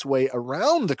makes its way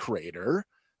around the crater,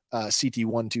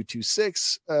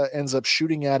 CT-1226 ends up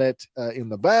shooting at it in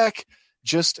the back,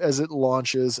 just as it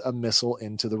launches a missile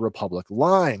into the Republic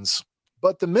lines.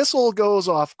 But the missile goes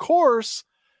off course,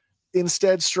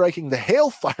 instead striking the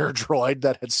Hailfire droid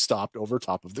that had stopped over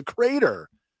top of the crater,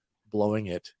 blowing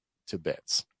it to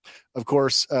bits. Of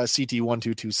course,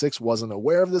 CT-1226 wasn't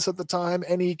aware of this at the time,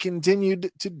 and he continued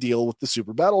to deal with the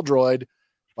super battle droid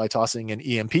by tossing an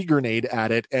EMP grenade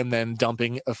at it and then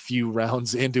dumping a few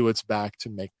rounds into its back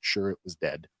to make sure it was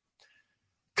dead.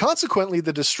 Consequently,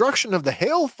 the destruction of the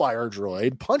Hailfire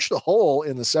droid punched a hole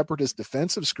in the Separatist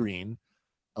defensive screen,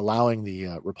 allowing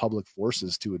the Republic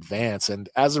forces to advance. And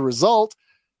as a result,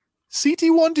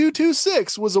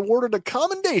 CT-1226 was awarded a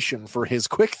commendation for his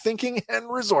quick thinking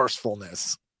and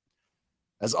resourcefulness.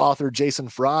 As author Jason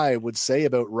Fry would say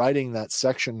about writing that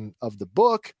section of the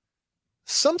book,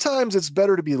 sometimes it's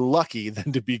better to be lucky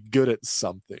than to be good at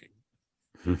something.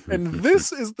 And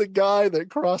this is the guy that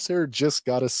Crosshair just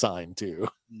got assigned to.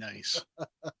 Nice.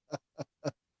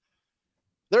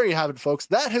 There you have it, folks.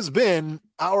 That has been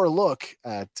our look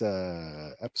at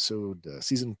episode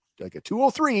season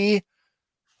 203,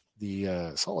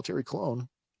 the Solitary Clone.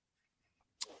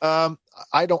 I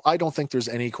don't think there's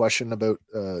any question about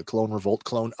Clone Revolt,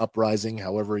 Clone Uprising,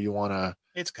 however you want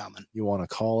to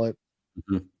call it.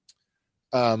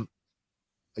 Mm-hmm.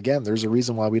 Again, there's a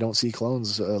reason why we don't see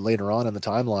clones later on in the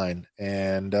timeline.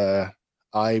 And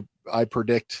I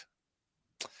predict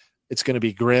it's going to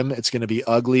be grim. It's going to be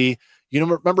ugly. You know,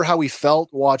 remember how we felt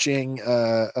watching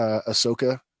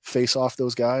Ahsoka face off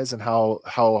those guys and how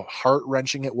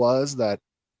heart-wrenching it was that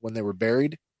when they were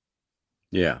buried?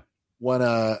 Yeah. When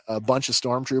a bunch of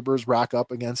stormtroopers rack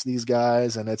up against these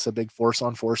guys and it's a big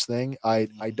force-on-force thing, I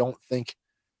think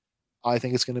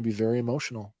it's going to be very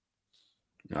emotional.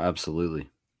 Absolutely.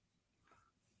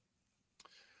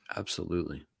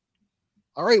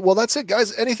 All right. Well, that's it,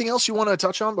 guys. Anything else you want to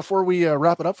touch on before we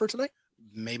wrap it up for tonight?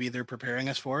 Maybe they're preparing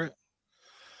us for it.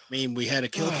 I mean, we had a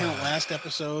kill count last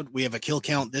episode. We have a kill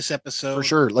count this episode. For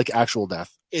sure. Like actual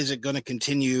death. Is it going to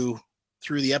continue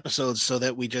through the episodes so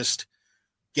that we just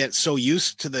get so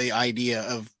used to the idea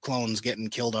of clones getting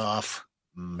killed off?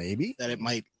 Maybe. That it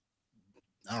might,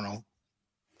 I don't know,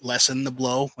 lessen the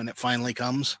blow when it finally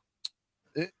comes.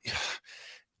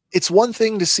 It's one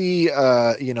thing to see,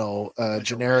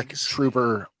 generic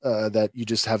trooper that you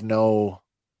just have no.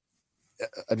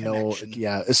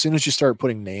 Yeah. As soon as you start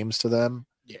putting names to them,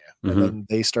 and then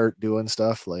they start doing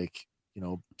stuff like,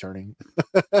 turning,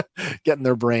 getting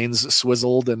their brains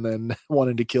swizzled, and then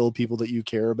wanting to kill people that you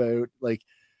care about. Like,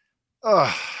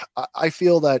 I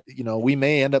feel that we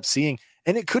may end up seeing,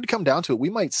 and it could come down to it. We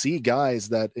might see guys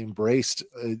that embraced,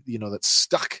 that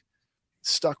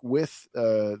stuck with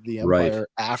the Empire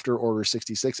after Order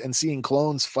 66, and seeing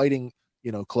clones fighting,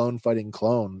 clone fighting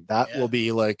clone. That will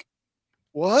be like,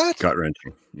 what? Gut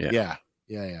wrenching. Yeah.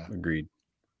 Agreed.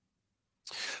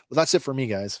 Well, that's it for me,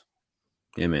 guys.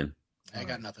 Yeah, man. I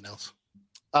got nothing else.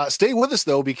 Stay with us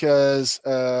though, because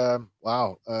we're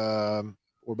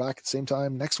back at the same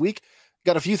time next week.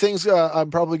 Got a few things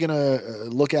I'm probably going to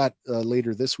look at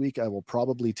later this week. I will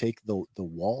probably take the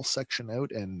wall section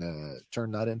out and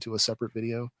turn that into a separate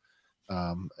video.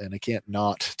 And I can't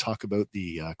not talk about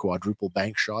the quadruple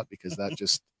bank shot because that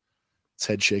just it's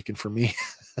head shaking for me.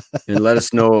 And let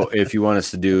us know if you want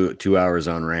us to do 2 hours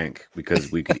on rank,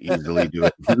 because we could easily do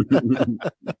it.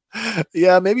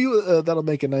 Yeah, maybe that'll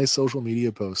make a nice social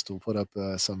media post. We'll put up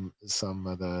some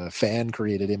of the fan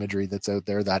created imagery that's out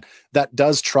there that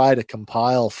does try to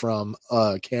compile from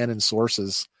canon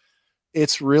sources.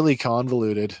 It's really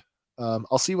convoluted.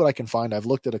 I'll see what I can find. I've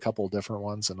looked at a couple of different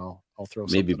ones, and I'll throw.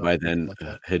 Maybe by then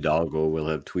Hidalgo will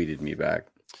have tweeted me back.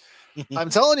 I'm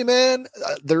telling you, man,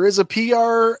 there is a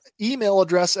PR email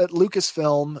address at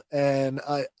Lucasfilm, and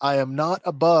I am not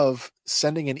above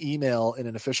sending an email in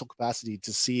an official capacity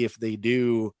to see if they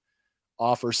do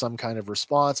offer some kind of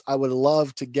response. I would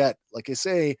love to get, like I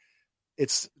say,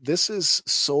 this is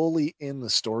solely in the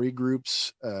story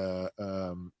group's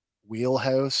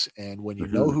wheelhouse, and when you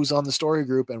know who's on the story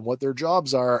group and what their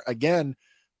jobs are, again,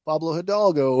 Pablo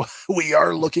Hidalgo, we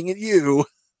are looking at you.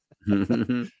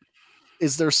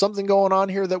 Is there something going on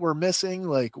here that we're missing?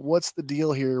 Like, what's the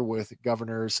deal here with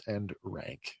governors and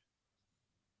rank?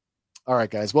 All right,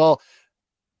 guys. Well,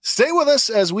 stay with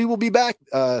us as we will be back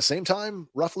same time,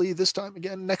 roughly this time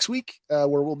again next week,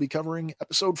 where we'll be covering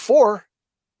episode 4.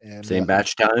 And same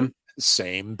batch time.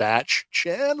 Same batch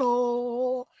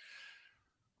channel.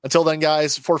 Until then,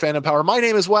 guys, for Fandom Power, my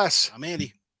name is Wes. I'm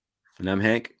Andy. And I'm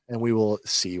Hank. And we will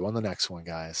see you on the next one,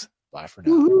 guys. Bye for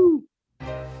now. Woo-hoo.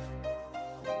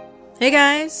 Hey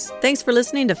guys, thanks for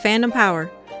listening to Fandom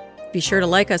Power. Be sure to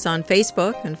like us on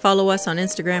Facebook and follow us on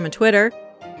Instagram and Twitter.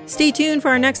 Stay tuned for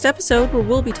our next episode where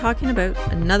we'll be talking about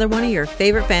another one of your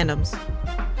favorite fandoms.